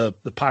the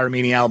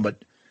Pyromania album,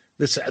 but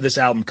this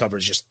album cover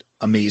is just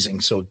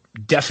amazing. So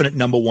definite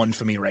number 1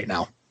 for me right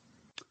now.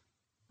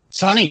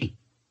 Sonny,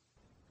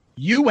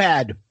 you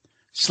had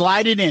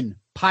Slide It In,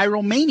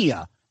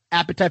 Pyromania,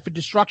 Appetite for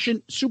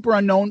Destruction, Super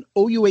Unknown,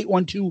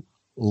 OU812,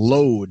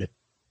 Load.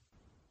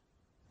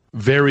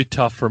 Very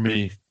tough for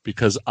me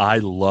because I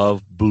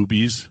love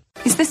boobies.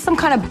 Is this some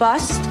kind of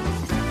bust?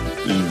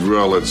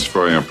 Well, it's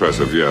very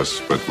impressive,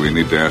 yes, but we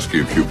need to ask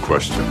you a few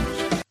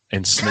questions.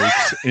 And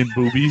snakes in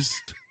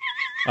boobies.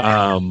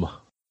 Why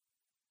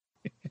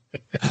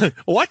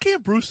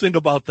can't Bruce think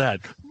about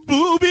that?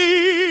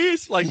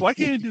 Boobies! Like, why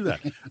can't he do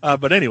that?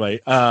 But anyway,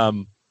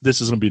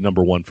 this is going to be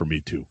number 1 for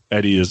me, too.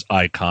 Eddie is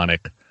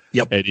iconic.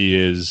 Yep.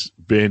 Eddie has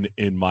been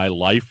in my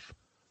life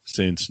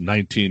since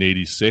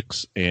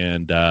 1986,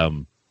 and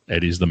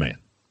Eddie's the man.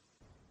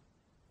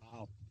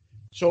 Wow.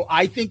 So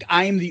I think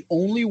I am the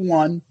only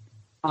one.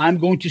 I'm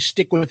going to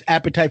stick with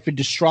Appetite for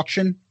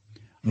Destruction.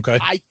 Okay.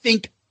 I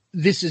think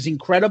this is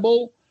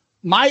incredible.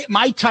 My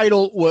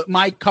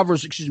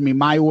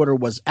order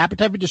was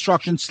Appetite for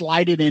Destruction,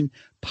 Slide It In,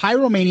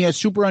 Pyromania,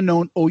 Super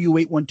Unknown,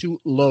 OU812,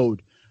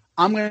 Load.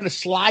 I'm going to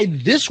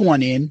slide this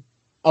one in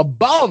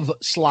above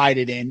Slide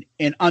It In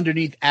and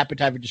underneath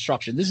Appetite for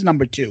Destruction. This is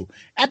number 2.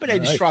 Appetite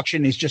for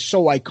Destruction is just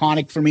so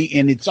iconic for me,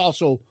 and it's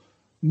also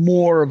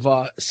more of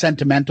a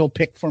sentimental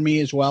pick for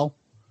me as well.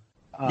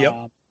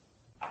 Yep.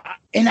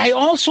 And I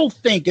also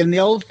think, and the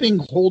other thing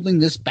holding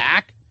this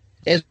back,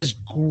 as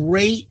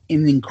great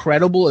and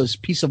incredible as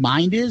Peace of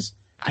Mind is,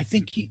 I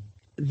think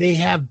they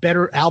have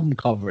better album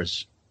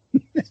covers.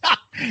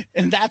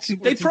 And that's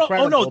what's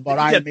incredible about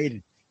Iron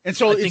Maiden. And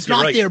so it's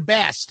not their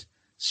best.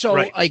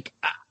 So,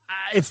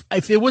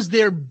 if it was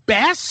their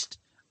best,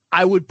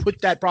 I would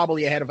put that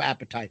probably ahead of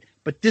Appetite.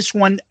 But this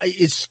one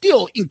is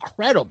still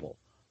incredible,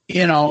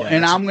 and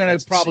I'm going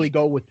to probably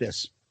go with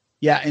this.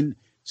 Yeah, and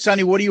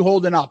Sonny, what are you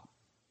holding up?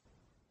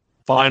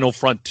 Final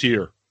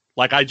Frontier.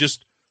 Like, I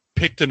just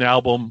picked an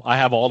album. I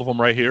have all of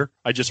them right here.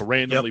 I just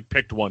randomly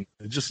picked one.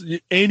 Just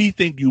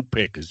anything you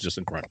pick is just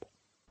incredible.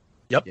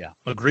 Yep. Yeah.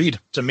 Agreed.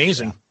 It's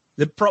amazing.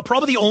 Yeah.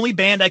 Probably the only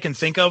band I can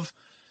think of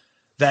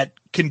that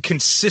can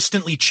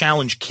consistently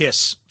challenge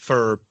Kiss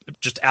for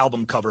just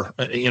album cover,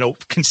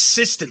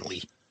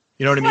 consistently.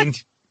 You know what I mean?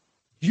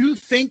 You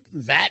think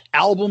that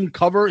album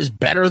cover is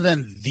better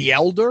than The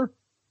Elder?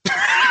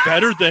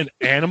 Better than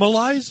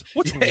Animalize?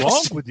 What's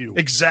wrong with you?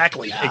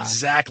 Exactly. Yeah.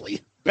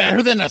 Exactly.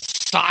 Better than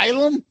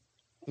Asylum?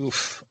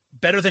 Oof.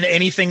 Better than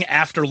anything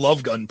after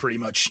Love Gun, pretty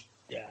much.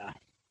 Yeah.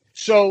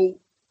 So,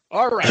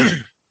 all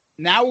right.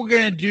 Now we're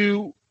going to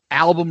do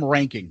album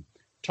ranking.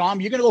 Tom,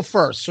 you're going to go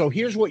first. So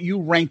here's what you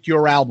ranked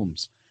your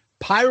albums.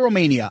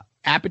 Pyromania,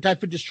 Appetite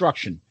for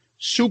Destruction,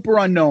 Super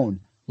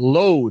Unknown,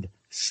 Load,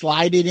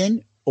 Slide It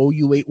In,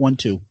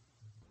 OU812.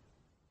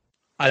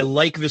 I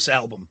like this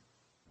album.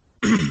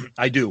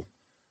 I do.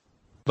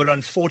 But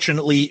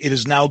unfortunately, it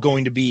is now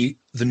going to be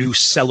the new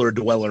cellar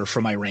dweller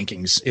for my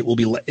rankings. It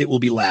will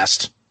be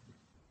last.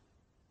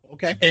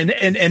 Okay.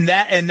 And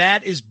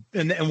that is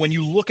when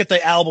you look at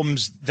the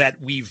albums that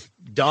we've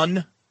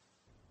done,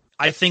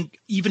 I think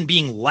even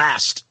being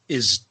last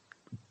is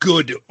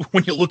good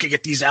when you're looking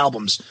at these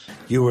albums.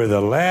 You were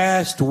the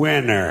last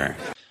winner.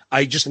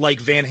 I just like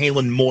Van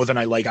Halen more than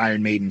I like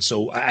Iron Maiden.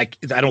 So I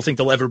don't think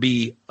there'll ever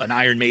be an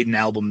Iron Maiden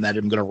album that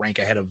I'm going to rank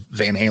ahead of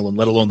Van Halen,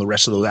 let alone the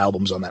rest of those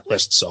albums on that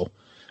list. So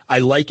I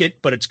like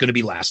it, but it's going to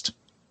be last.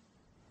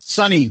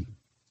 Sonny,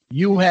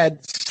 you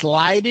had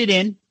Slide It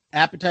In,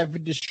 Appetite for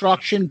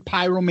Destruction,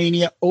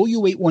 Pyromania,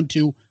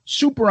 OU812,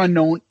 Super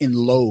Unknown, and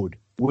Load.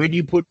 Where do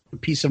you put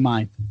Peace of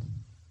Mind?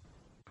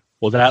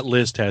 Well, that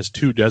list has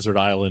 2 Desert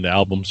Island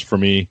albums for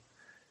me,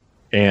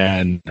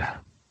 and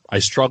I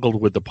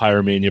struggled with the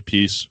Pyromania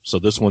piece, so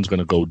this one's going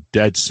to go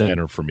dead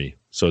center for me.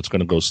 So it's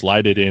going to go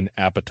Slide It In,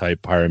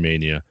 Appetite,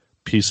 Pyromania,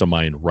 Peace of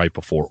Mind right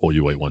before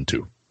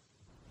OU812.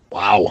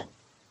 Wow.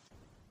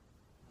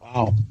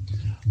 All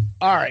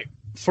right.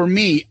 For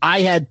me,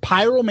 I had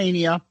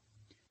Pyromania,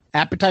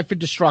 Appetite for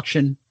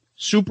Destruction,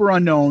 Super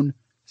Unknown,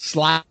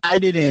 Slide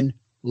It In,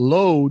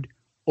 Load,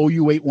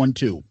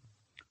 OU812.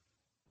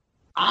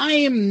 I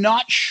am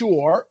not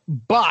sure,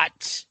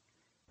 but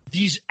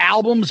these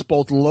albums,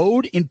 both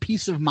Load and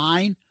Peace of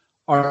Mind,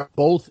 are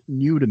both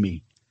new to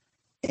me.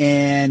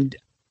 And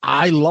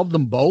I love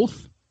them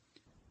both.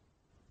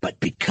 But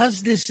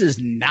because this is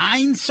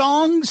 9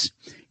 songs,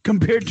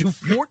 compared to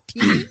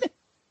 14.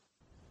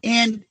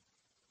 And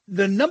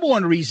the number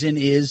one reason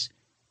is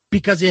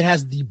because it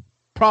has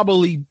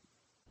probably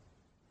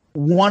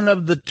one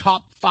of the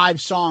top 5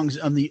 songs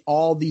on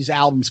all these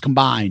albums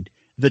combined.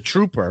 The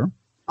Trooper,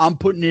 I'm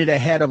putting it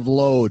ahead of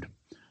Load.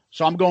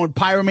 So I'm going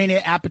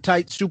Pyromania,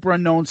 Appetite, Super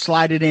Unknown,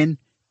 Slide It In,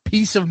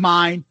 Peace of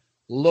Mind,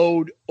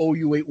 Load,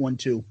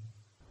 OU812.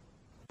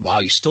 Wow,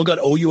 you still got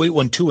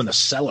OU812 in the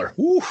cellar.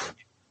 Oof.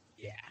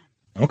 Yeah.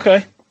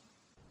 Okay.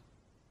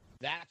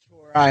 That's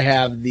where I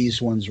have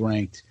these ones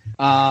ranked.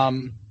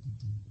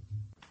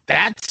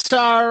 That's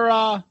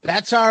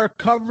our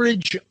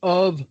coverage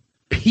of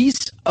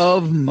Peace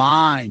of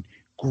Mind.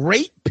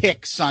 Great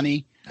pick,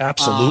 Sonny.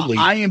 Absolutely.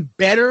 I am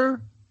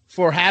better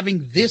for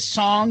having this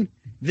album,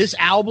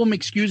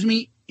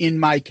 in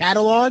my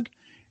catalog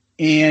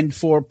and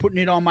for putting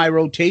it on my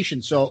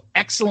rotation. So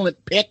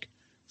excellent pick,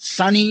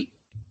 Sonny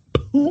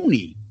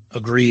Pooney.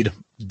 Agreed.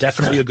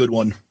 Definitely a good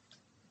one.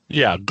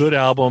 Yeah, good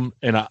album.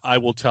 And I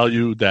will tell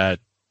you that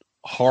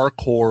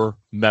hardcore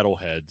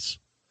metalheads,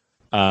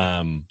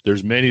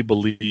 there's many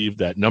believe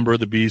that Number of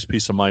the Beast,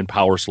 Peace of Mind,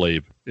 Power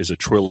Slave is a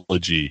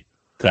trilogy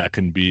that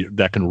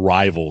can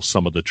rival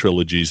some of the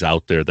trilogies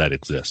out there that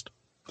exist.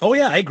 Oh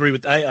yeah, I agree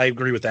with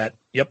that.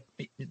 Yep.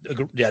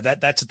 Yeah,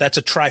 that's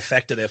a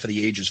trifecta there for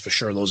the ages for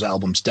sure. Those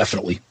albums,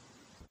 definitely.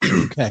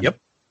 Okay. Yep.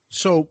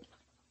 So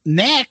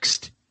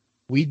next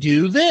we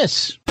do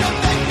this.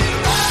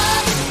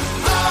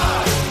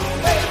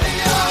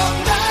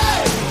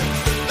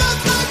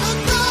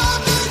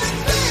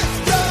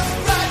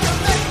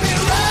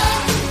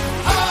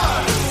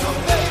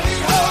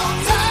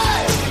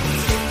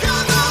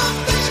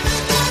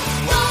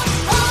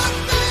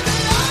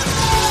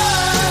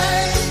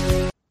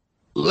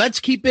 Let's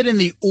keep it in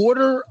the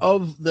order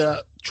of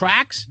the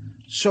tracks.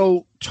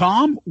 So,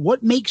 Tom,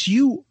 what makes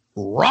you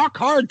rock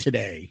hard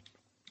today?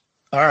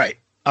 All right,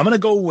 I'm going to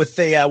go with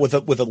a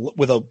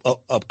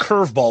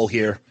curveball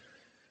here.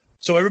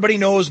 So everybody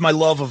knows my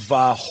love of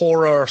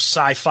horror,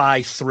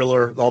 sci-fi,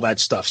 thriller, all that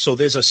stuff. So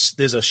there's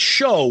a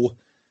show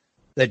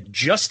that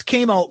just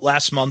came out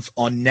last month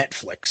on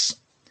Netflix,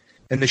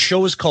 and the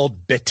show is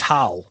called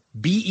Betaal.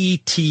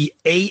 Betaal.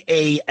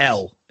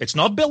 It's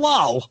not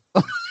Bilal.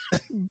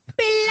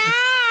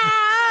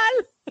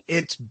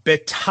 It's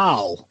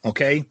Betaal,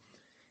 okay?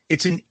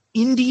 It's an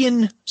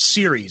Indian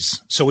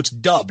series, so it's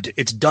dubbed.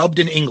 It's dubbed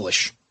in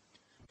English.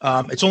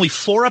 It's only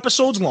 4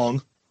 episodes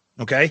long,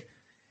 okay?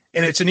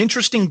 And it's an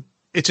interesting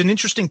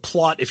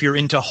plot if you're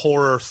into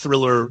horror,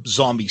 thriller,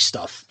 zombie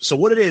stuff. So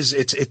what it is,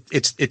 it's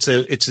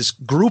this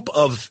group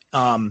of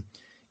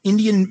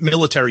Indian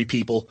military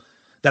people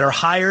that are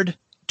hired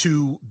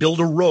to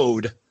build a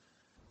road,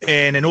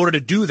 and in order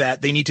to do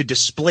that, they need to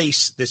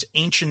displace this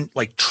ancient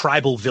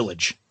tribal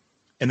village.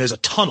 And there's a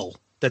tunnel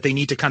that they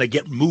need to kind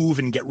of move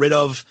and get rid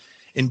of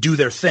and do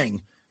their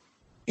thing.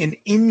 And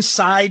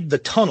inside the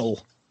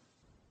tunnel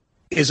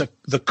is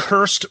the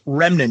cursed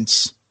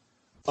remnants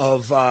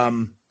of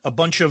a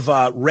bunch of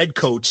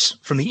redcoats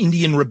from the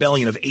Indian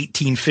Rebellion of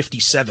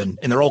 1857.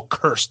 And they're all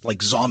cursed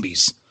like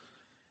zombies.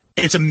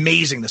 It's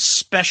amazing. The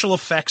special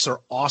effects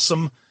are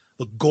awesome.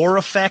 The gore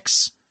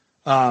effects,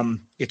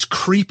 it's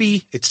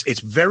creepy. It's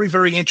very,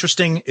 very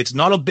interesting. It's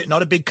not a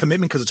big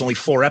commitment because it's only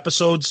 4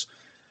 episodes.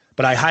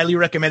 But I highly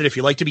recommend it if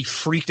you like to be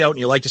freaked out and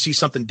you like to see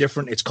something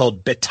different. It's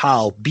called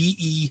Betaal,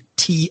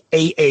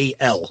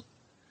 Betaal.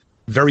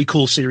 Very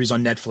cool series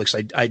on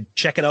Netflix. I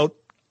check it out.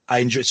 I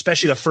enjoy,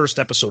 especially the first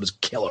episode is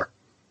killer.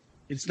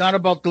 It's not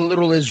about the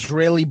little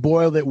Israeli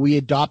boy that we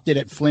adopted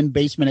at Flynn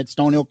Basement at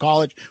Stonehill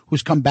College,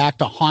 who's come back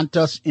to haunt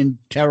us and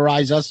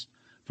terrorize us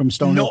from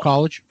Stonehill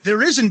College.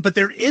 There isn't, but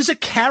there is a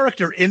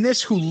character in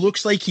this who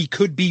looks like he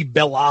could be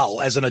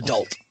Bilal as an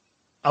adult.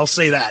 I'll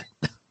say that.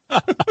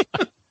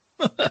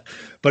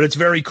 But it's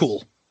very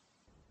cool.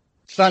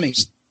 Sonny.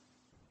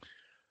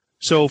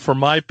 So for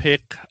my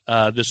pick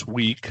this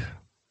week,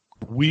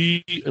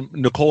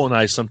 Nicole and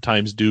I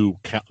sometimes do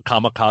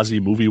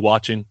kamikaze movie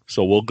watching.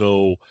 So we'll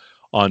go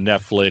on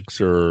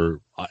Netflix or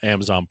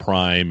Amazon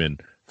Prime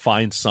and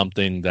find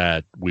something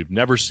that we've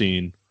never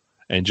seen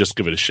and just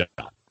give it a shot.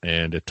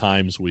 And at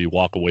times we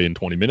walk away in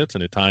 20 minutes,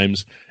 and at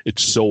times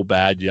it's so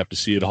bad you have to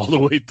see it all the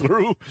way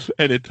through.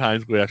 And at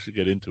times we actually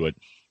get into it.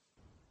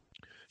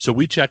 So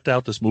we checked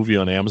out this movie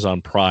on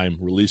Amazon Prime,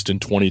 released in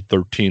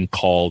 2013,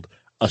 called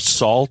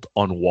Assault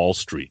on Wall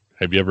Street.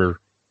 Have you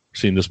ever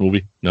seen this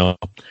movie? No.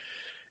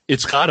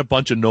 It's got a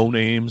bunch of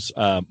no-names.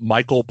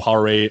 Michael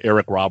Paré,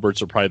 Eric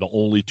Roberts are probably the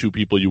only 2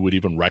 people you would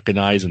even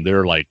recognize, and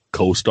they're like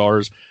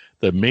co-stars.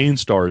 The main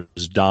star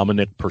is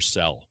Dominic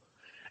Purcell.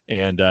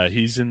 And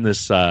he's in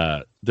this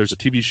there's a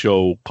TV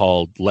show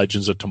called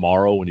Legends of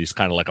Tomorrow, and he's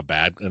kind of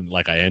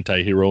like an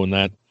anti-hero in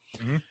that.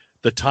 Mm-hmm.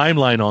 The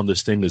timeline on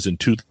this thing is in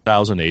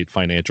 2008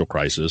 financial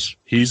crisis.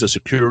 He's a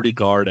security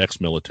guard,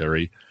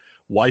 ex-military.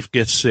 Wife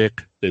gets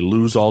sick. They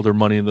lose all their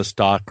money in the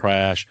stock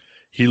crash.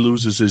 He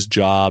loses his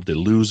job. They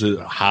lose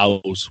a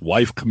house.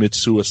 Wife commits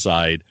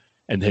suicide.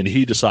 And then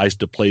he decides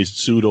to play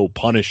pseudo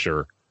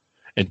Punisher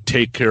and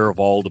take care of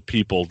all the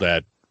people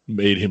that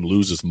made him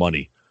lose his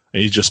money.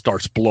 And he just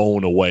starts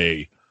blowing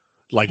away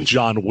like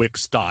John Wick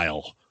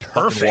style.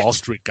 Perfect. Wall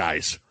Street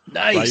guys.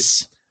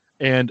 Nice. Right?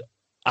 And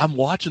I'm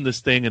watching this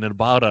thing, and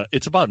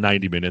it's about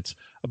 90 minutes,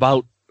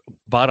 about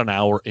an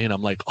hour in.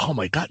 I'm like, oh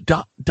my God,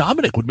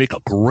 Dominic would make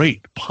a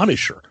great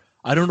Punisher.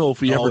 I don't know if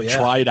he ever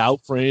tried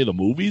out for any of the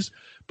movies,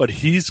 but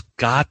he's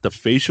got the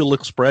facial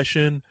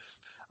expression,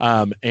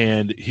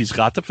 and he's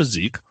got the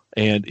physique,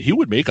 and he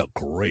would make a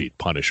great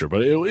Punisher.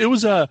 But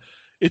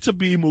it's a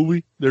B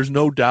movie. There's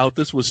no doubt.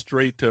 This was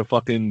straight to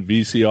fucking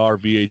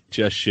VCR,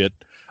 VHS shit.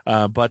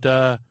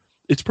 But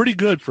it's pretty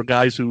good for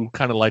guys who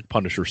kind of like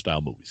Punisher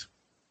style movies.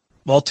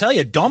 Well, I'll tell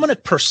you,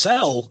 Dominic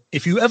Purcell,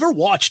 if you ever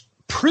watched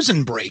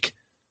Prison Break,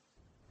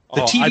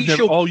 the TV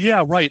show. Oh,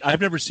 yeah, right. I've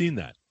never seen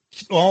that.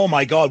 Oh,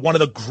 my God. One of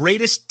the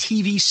greatest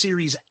TV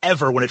series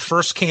ever when it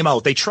first came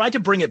out. They tried to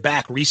bring it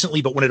back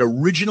recently, but when it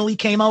originally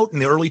came out in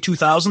the early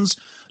 2000s,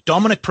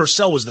 Dominic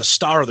Purcell was the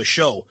star of the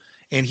show.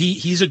 And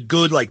he's a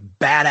good, like,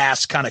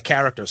 badass kind of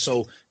character.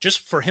 So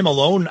just for him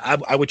alone,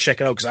 I would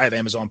check it out because I have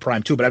Amazon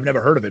Prime too, but I've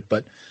never heard of it.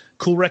 But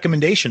cool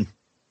recommendation.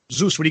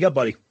 Zeus, what do you got,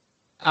 buddy?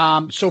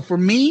 So for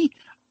me,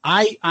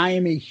 I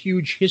am a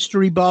huge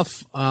history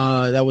buff.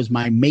 That was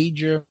my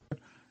major.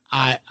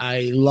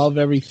 I love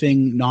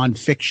everything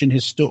nonfiction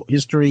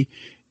history.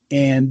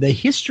 And the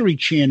History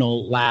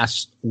Channel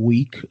last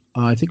week,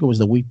 I think it was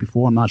the week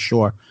before, I'm not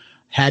sure,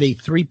 had a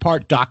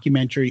 3-part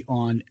documentary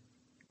on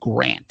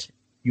Grant,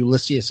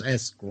 Ulysses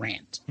S.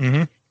 Grant.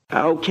 Mm-hmm.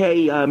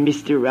 Okay,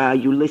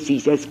 Mr.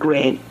 Ulysses S.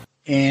 Grant.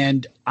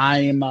 And I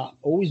am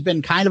always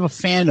been kind of a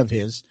fan of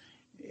his.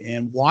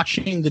 And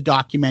watching the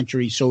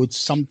documentary, so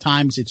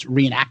sometimes it's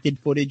reenacted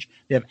footage.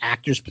 They have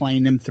actors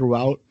playing them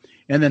throughout.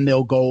 And then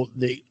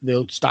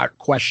they'll start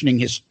questioning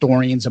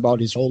historians about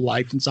his whole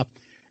life and stuff.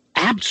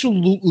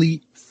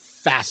 Absolutely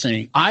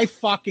fascinating. I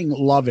fucking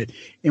love it.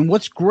 And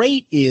what's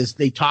great is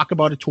they talk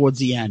about it towards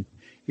the end,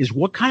 is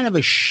what kind of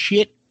a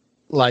shit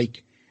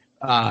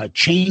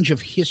change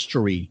of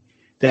history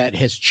that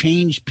has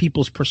changed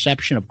people's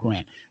perception of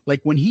Grant.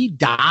 Like when he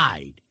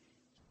died,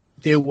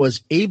 there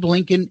was Abe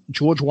Lincoln,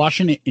 George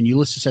Washington, and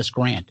Ulysses S.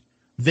 Grant.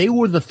 They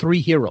were the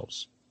 3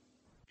 heroes.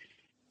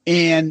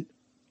 And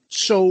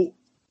so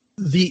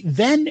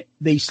then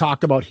they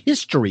talked about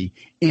history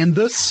in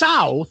the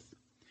South,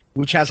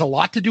 which has a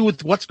lot to do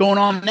with what's going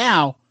on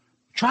now.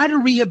 Try to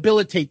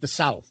rehabilitate the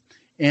South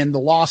and the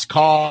lost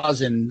cause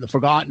and the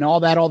forgotten, all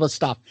the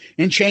stuff,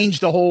 and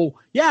change the whole,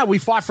 we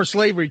fought for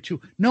slavery too.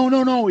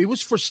 No. It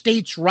was for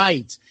states'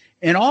 rights.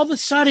 And all of a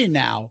sudden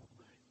now,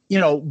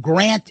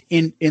 Grant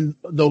in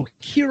the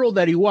hero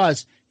that he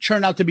was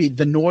turned out to be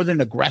the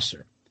Northern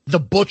aggressor, the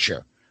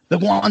butcher, the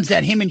ones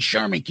that him and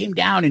Sherman came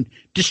down and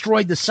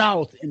destroyed the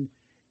South.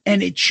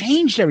 And it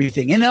changed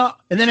everything. And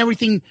then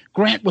everything,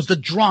 Grant was the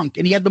drunk,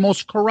 and he had the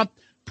most corrupt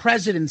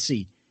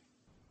presidency.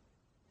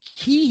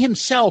 He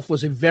himself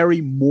was a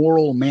very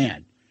moral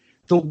man.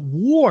 The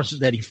wars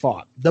that he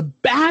fought, the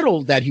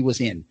battle that he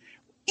was in,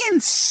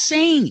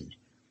 insane.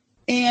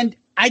 And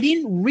I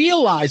didn't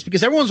realize,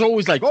 because everyone's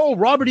always like, oh,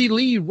 Robert E.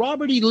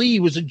 Lee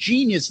was a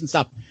genius and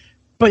stuff.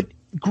 But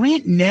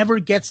Grant never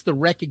gets the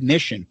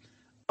recognition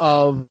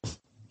of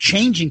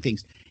changing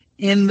things.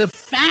 And the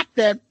fact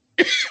that,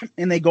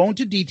 and they go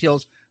into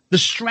details, the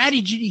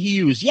strategy he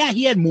used,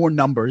 he had more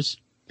numbers,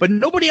 but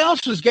nobody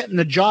else was getting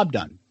the job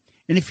done.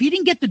 And if he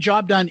didn't get the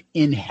job done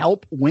and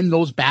help win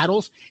those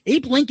battles,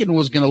 Abe Lincoln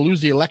was going to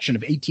lose the election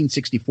of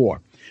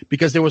 1864,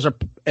 because there was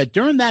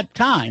during that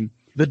time,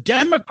 the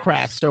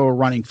Democrats that were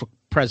running for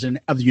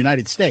president of the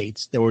United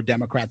States, there were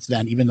Democrats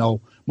then, even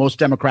though most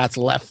Democrats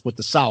left with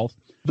the South,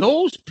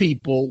 those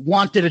people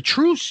wanted a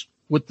truce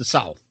with the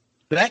South.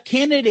 That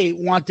candidate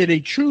wanted a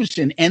truce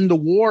and end the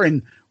war,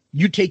 and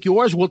you take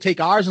yours, we'll take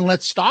ours, and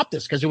let's stop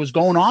this, because it was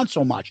going on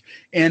so much.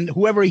 And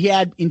whoever he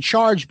had in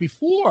charge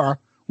before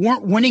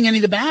weren't winning any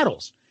of the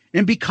battles.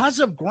 And because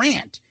of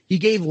Grant, he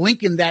gave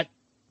Lincoln that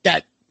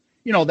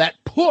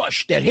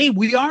push that, hey,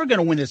 we are going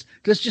to win this.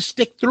 Let's just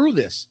stick through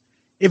this.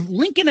 If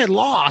Lincoln had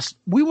lost,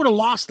 we would have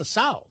lost the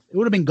South. It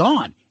would have been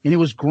gone. And it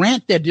was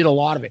Grant that did a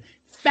lot of it.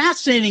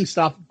 Fascinating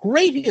stuff,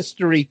 great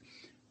history,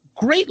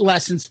 great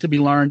lessons to be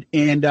learned.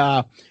 And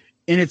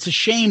it's a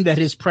shame that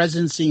his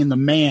presidency and the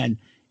man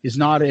is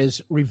not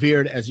as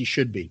revered as he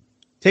should be.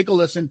 Take a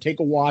listen, take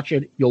a watch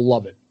it. You'll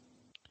love it.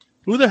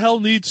 Who the hell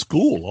needs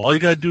school? All you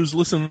got to do is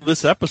listen to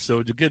this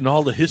episode. You're getting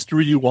all the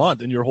history you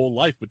want in your whole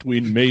life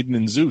between Maiden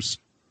and Zeus.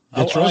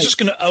 That's right.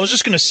 I was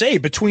just gonna say,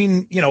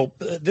 between,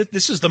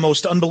 this is the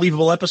most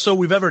unbelievable episode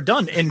we've ever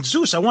done. And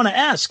Zeus, I want to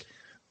ask,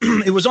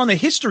 it was on the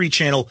History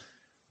Channel.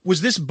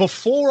 Was this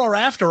before or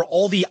after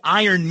all the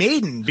Iron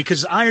Maiden?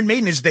 Because Iron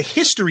Maiden is the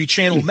History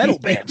Channel metal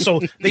band.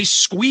 So they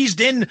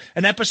squeezed in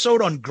an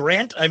episode on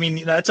Grant. I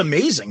mean, that's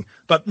amazing.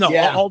 But no,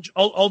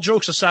 all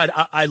jokes aside,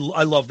 I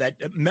love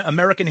that.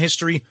 American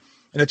history.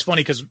 And it's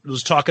funny because I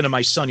was talking to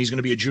my son. He's going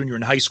to be a junior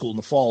in high school in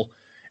the fall.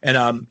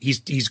 And he's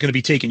going to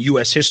be taking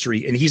U.S.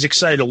 history. And he's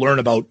excited to learn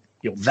about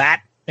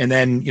that. And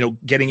then,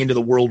 getting into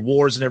the world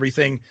wars and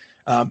everything.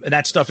 And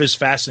that stuff is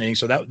fascinating.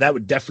 So that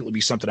would definitely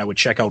be something I would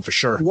check out for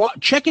sure. Well,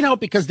 check it out,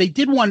 because they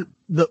did one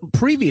the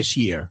previous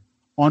year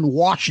on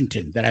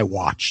Washington that I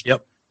watched.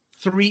 Yep.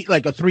 a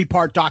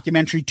 3-part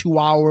documentary, 2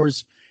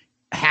 hours,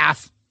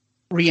 half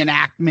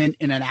reenactment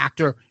in an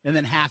actor, and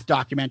then half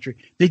documentary.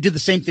 They did the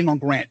same thing on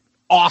Grant.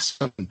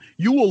 Awesome.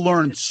 You will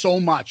learn so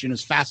much, and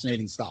it's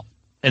fascinating stuff.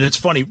 And it's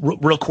funny,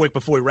 real quick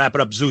before we wrap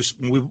it up, Zeus,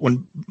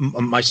 when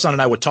my son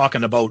and I were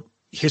talking about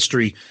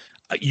history,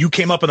 you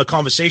came up in the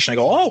conversation.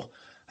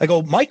 I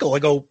go,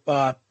 Michael,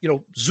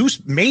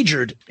 Zeus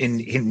majored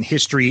in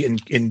history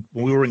in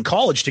when we were in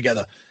college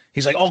together.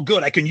 He's like, oh,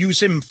 good. I can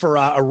use him for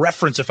a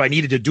reference if I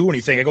needed to do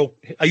anything. I go,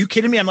 are you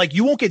kidding me? I'm like,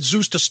 you won't get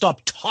Zeus to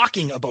stop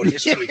talking about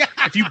history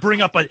if you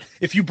bring up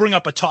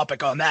a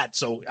topic on that.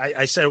 So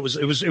I said it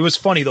was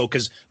funny though,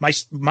 because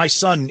my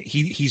son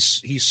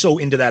he's so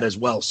into that as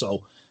well.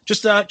 So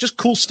just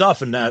cool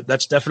stuff, and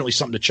that's definitely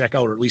something to check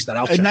out, or at least that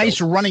I'll check out. A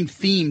nice running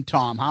theme,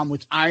 Tom, huh?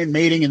 With Iron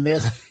Maiden and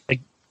this.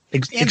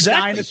 Exactly. And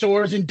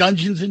dinosaurs and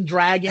Dungeons and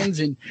Dragons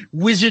and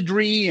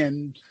wizardry,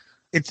 and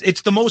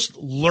it's the most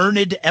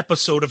learned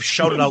episode of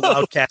Shout It Out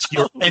Loudcast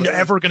you're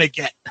ever gonna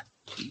get.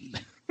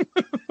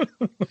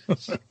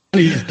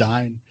 He's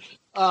dying.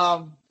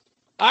 All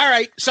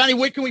right, Sonny,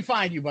 where can we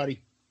find you,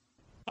 buddy?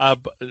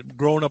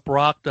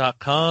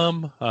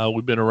 grownuprock.com.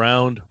 We've been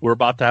around. We're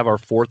about to have our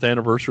 4th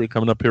anniversary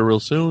coming up here real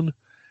soon.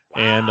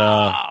 Wow. And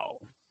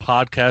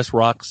podcast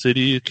Rock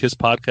City Kiss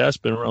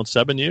podcast, been around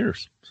 7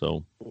 years.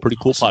 So pretty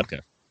cool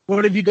podcast.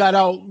 What have you got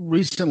out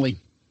recently?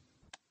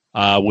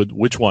 With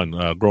which one?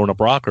 Growing Up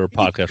Rock or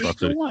podcast Rock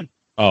City? One.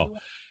 Oh,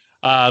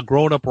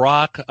 Growing Up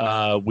Rock.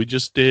 We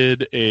just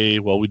did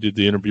we did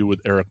the interview with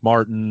Eric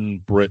Martin,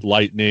 Britt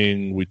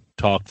Lightning. We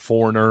talked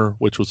Foreigner,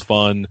 which was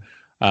fun.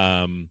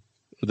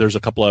 There's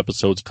a couple of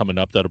episodes coming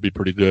up that'll be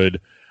pretty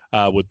good.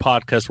 With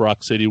Podcast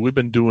Rock City, we've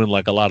been doing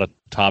like a lot of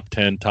top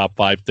 10, top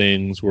 5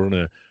 things. We're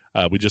gonna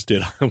we just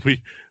did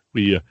we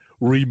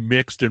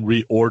remixed and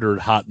reordered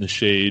Hot in the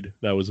Shade.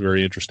 That was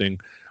very interesting.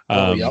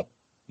 Yep.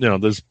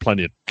 There's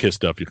plenty of Kiss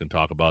stuff you can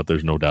talk about.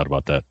 There's no doubt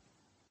about that.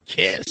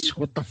 Kiss?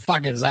 What the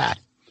fuck is that?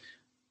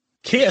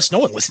 Kiss? No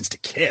one listens to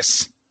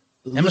Kiss.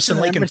 Emerson,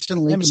 Lake and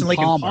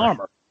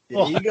Palmer.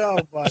 There you go,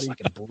 buddy.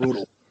 Fucking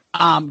brutal.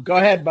 Go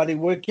ahead, buddy.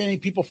 Where can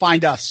people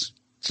find us?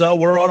 So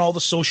we're on all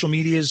the social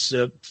medias,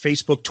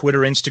 Facebook, Twitter,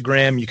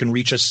 Instagram. You can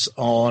reach us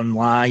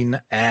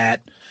online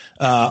at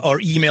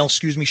or email,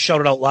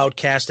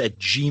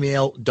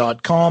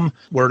 shoutitoutloudcast@gmail.com.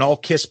 We're an all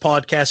Kiss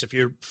podcast. If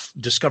you're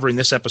discovering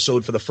this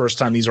episode for the first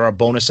time, these are our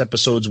bonus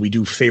episodes. We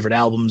do favorite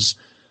albums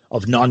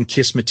of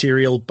non-Kiss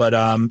material, but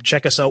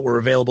check us out. We're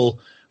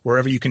available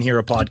wherever you can hear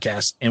a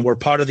podcast, and we're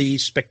part of the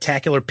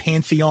spectacular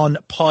Pantheon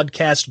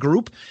podcast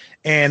group.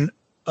 And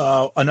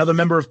another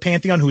member of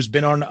Pantheon who's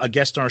been on a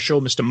guest on our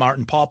show, Mr.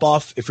 Martin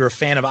Popoff. If you're a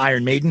fan of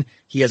Iron Maiden,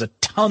 he has a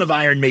ton of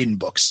Iron Maiden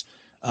books.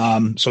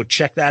 So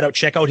check that out.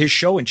 Check out his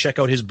show and check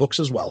out his books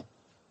as well.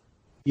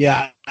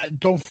 Yeah.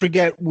 Don't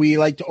forget, we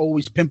like to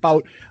always pimp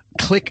out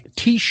Click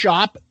Tea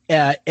Shop,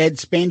 Ed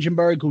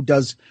Spangenberg, who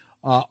does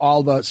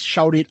all the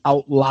Shout It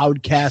Out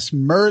Loudcast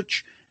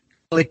merch.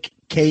 Click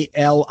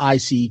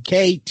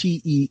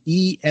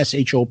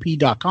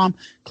KLICKTEESHOP.com.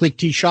 Click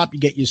Tea Shop. You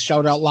get your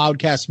Shout Out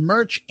Loudcast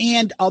merch,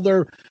 and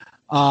other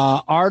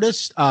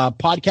artists,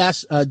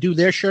 podcasts do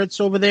their shirts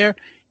over there.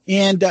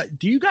 And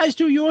do you guys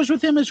do yours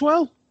with him as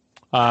well?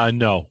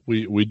 No,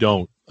 we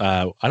don't.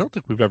 I don't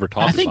think we've ever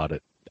talked about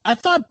it. I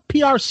thought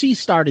PRC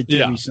started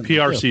recently.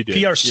 PRC did.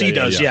 PRC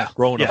does, yeah.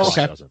 Growing Up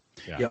okay. doesn't.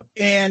 Yeah. Yep.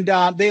 And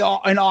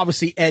and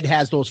obviously Ed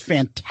has those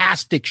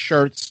fantastic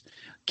shirts,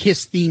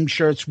 Kiss themed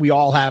shirts. We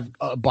all have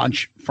a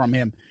bunch from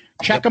him.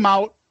 Check them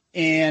out,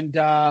 and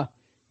that's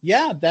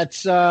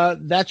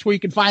where you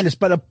can find us.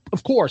 But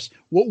of course,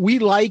 what we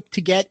like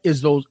to get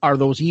is those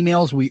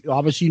emails. We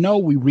obviously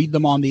we read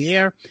them on the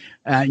air,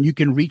 and you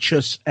can reach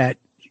us at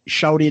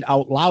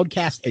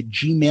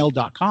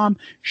shoutitoutloudcast@gmail.com,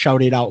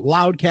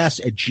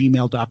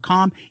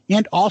 shoutitoutloudcast@gmail.com,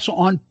 and also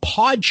on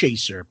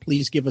Podchaser.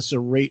 Please give us a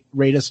rate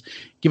us,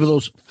 give us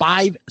those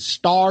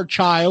 5-star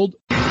child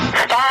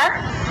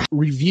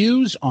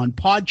reviews on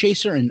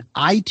Podchaser and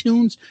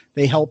iTunes.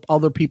 They help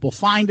other people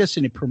find us,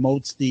 and it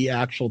promotes the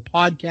actual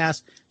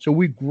podcast. So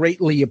we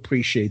greatly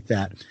appreciate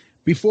that.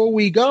 Before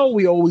we go,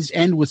 we always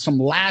end with some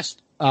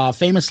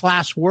famous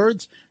last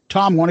words.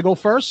 Tom, want to go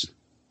first?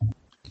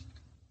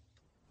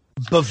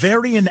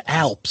 Bavarian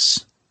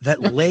Alps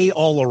that lay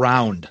all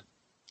around,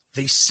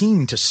 they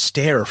seem to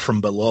stare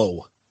from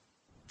below.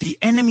 The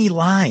enemy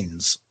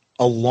lines,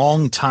 a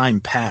long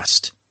time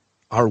past,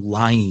 are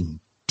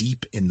lying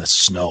deep in the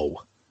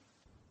snow.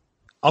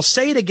 I'll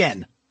say it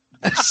again.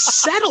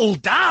 Settle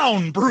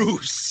down,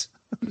 Bruce.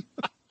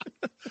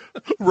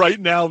 Right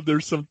now,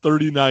 there's some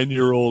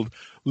 39-year-old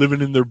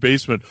living in their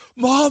basement.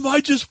 Mom, I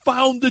just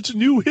found this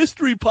new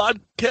history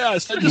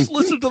podcast. I just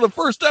listened to the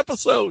first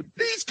episode.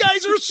 These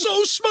guys are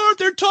so smart.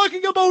 They're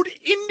talking about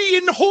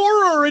Indian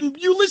horror and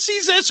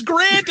Ulysses S.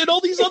 Grant and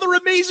all these other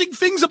amazing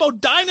things about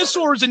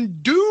dinosaurs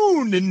and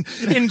Dune and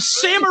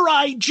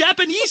samurai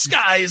Japanese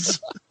guys.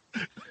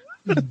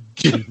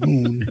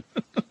 Dune.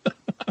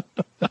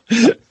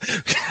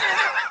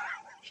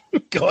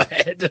 Go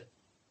ahead.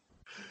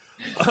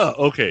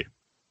 Okay.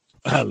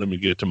 Let me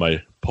get to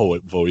my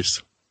poet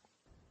voice.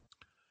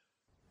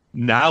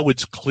 Now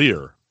it's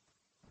clear,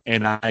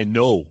 and I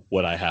know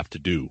what I have to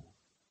do.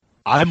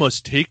 I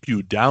must take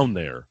you down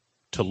there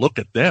to look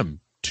at them,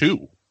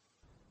 too.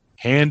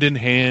 Hand in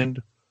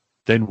hand,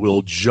 then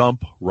we'll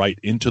jump right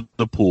into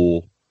the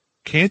pool.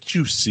 Can't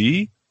you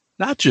see?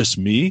 Not just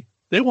me.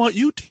 They want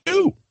you,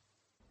 too.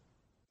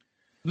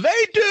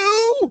 They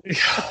do.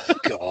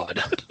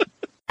 God.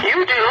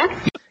 You do.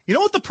 You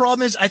know what the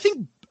problem is? I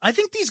think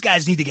these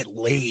guys need to get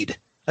laid.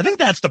 I think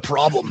that's the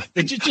problem.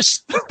 They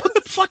just put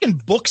the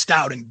fucking books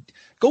down and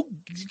go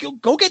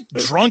get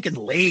drunk and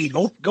laid.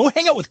 Go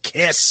hang out with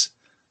Kiss.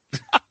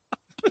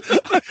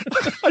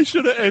 I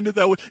should have ended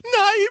that with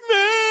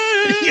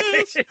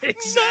nightmares. Yeah,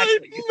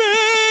 exactly.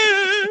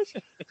 Nightmares.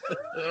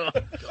 Oh,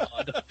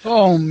 God.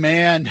 Oh,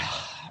 man.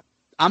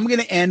 I'm going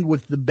to end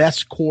with the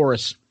best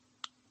chorus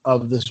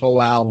of this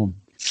whole album.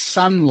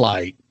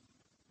 Sunlight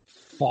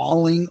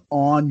falling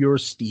on your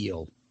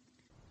steel.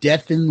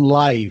 Death in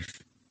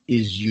life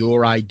is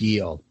your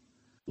ideal.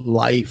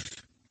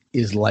 Life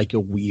is like a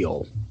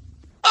wheel.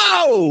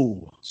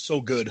 Oh,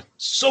 so good.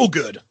 So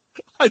good.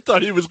 I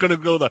thought he was going to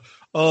go the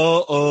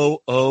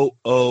oh.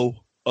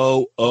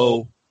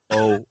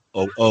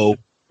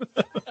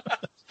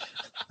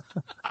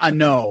 I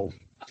know.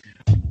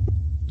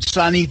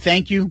 Sonny,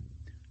 thank you.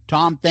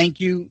 Tom, thank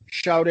you.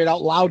 Shout it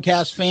out.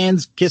 Loudcast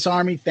fans, Kiss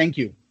Army, thank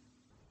you.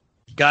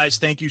 Guys,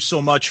 thank you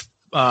so much.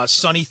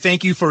 Sonny,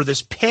 thank you for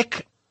this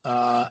pick.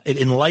 It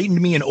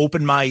enlightened me and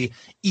opened my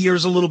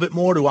ears a little bit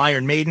more to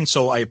Iron Maiden,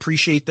 so I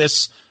appreciate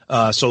this.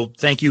 So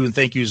thank you, and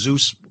thank you,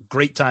 Zeus.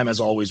 Great time, as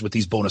always, with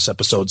these bonus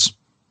episodes.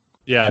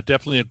 Yeah,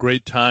 definitely a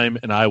great time,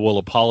 and I will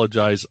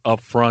apologize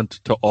up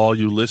front to all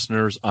you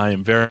listeners. I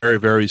am very,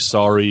 very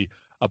sorry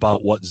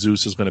about what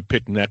Zeus is going to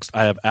pick next.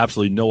 I have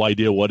absolutely no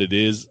idea what it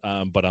is,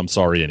 but I'm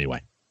sorry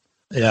anyway.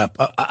 Yeah,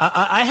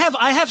 I have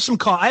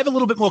a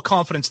little bit more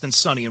confidence than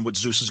Sonny in what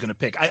Zeus is going to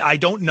pick. I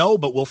don't know,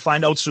 but we'll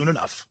find out soon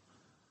enough.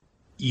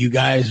 You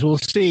guys will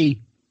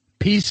see.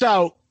 Peace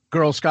out,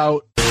 Girl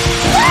Scout. We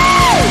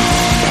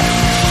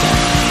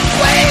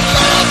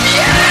love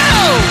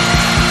you!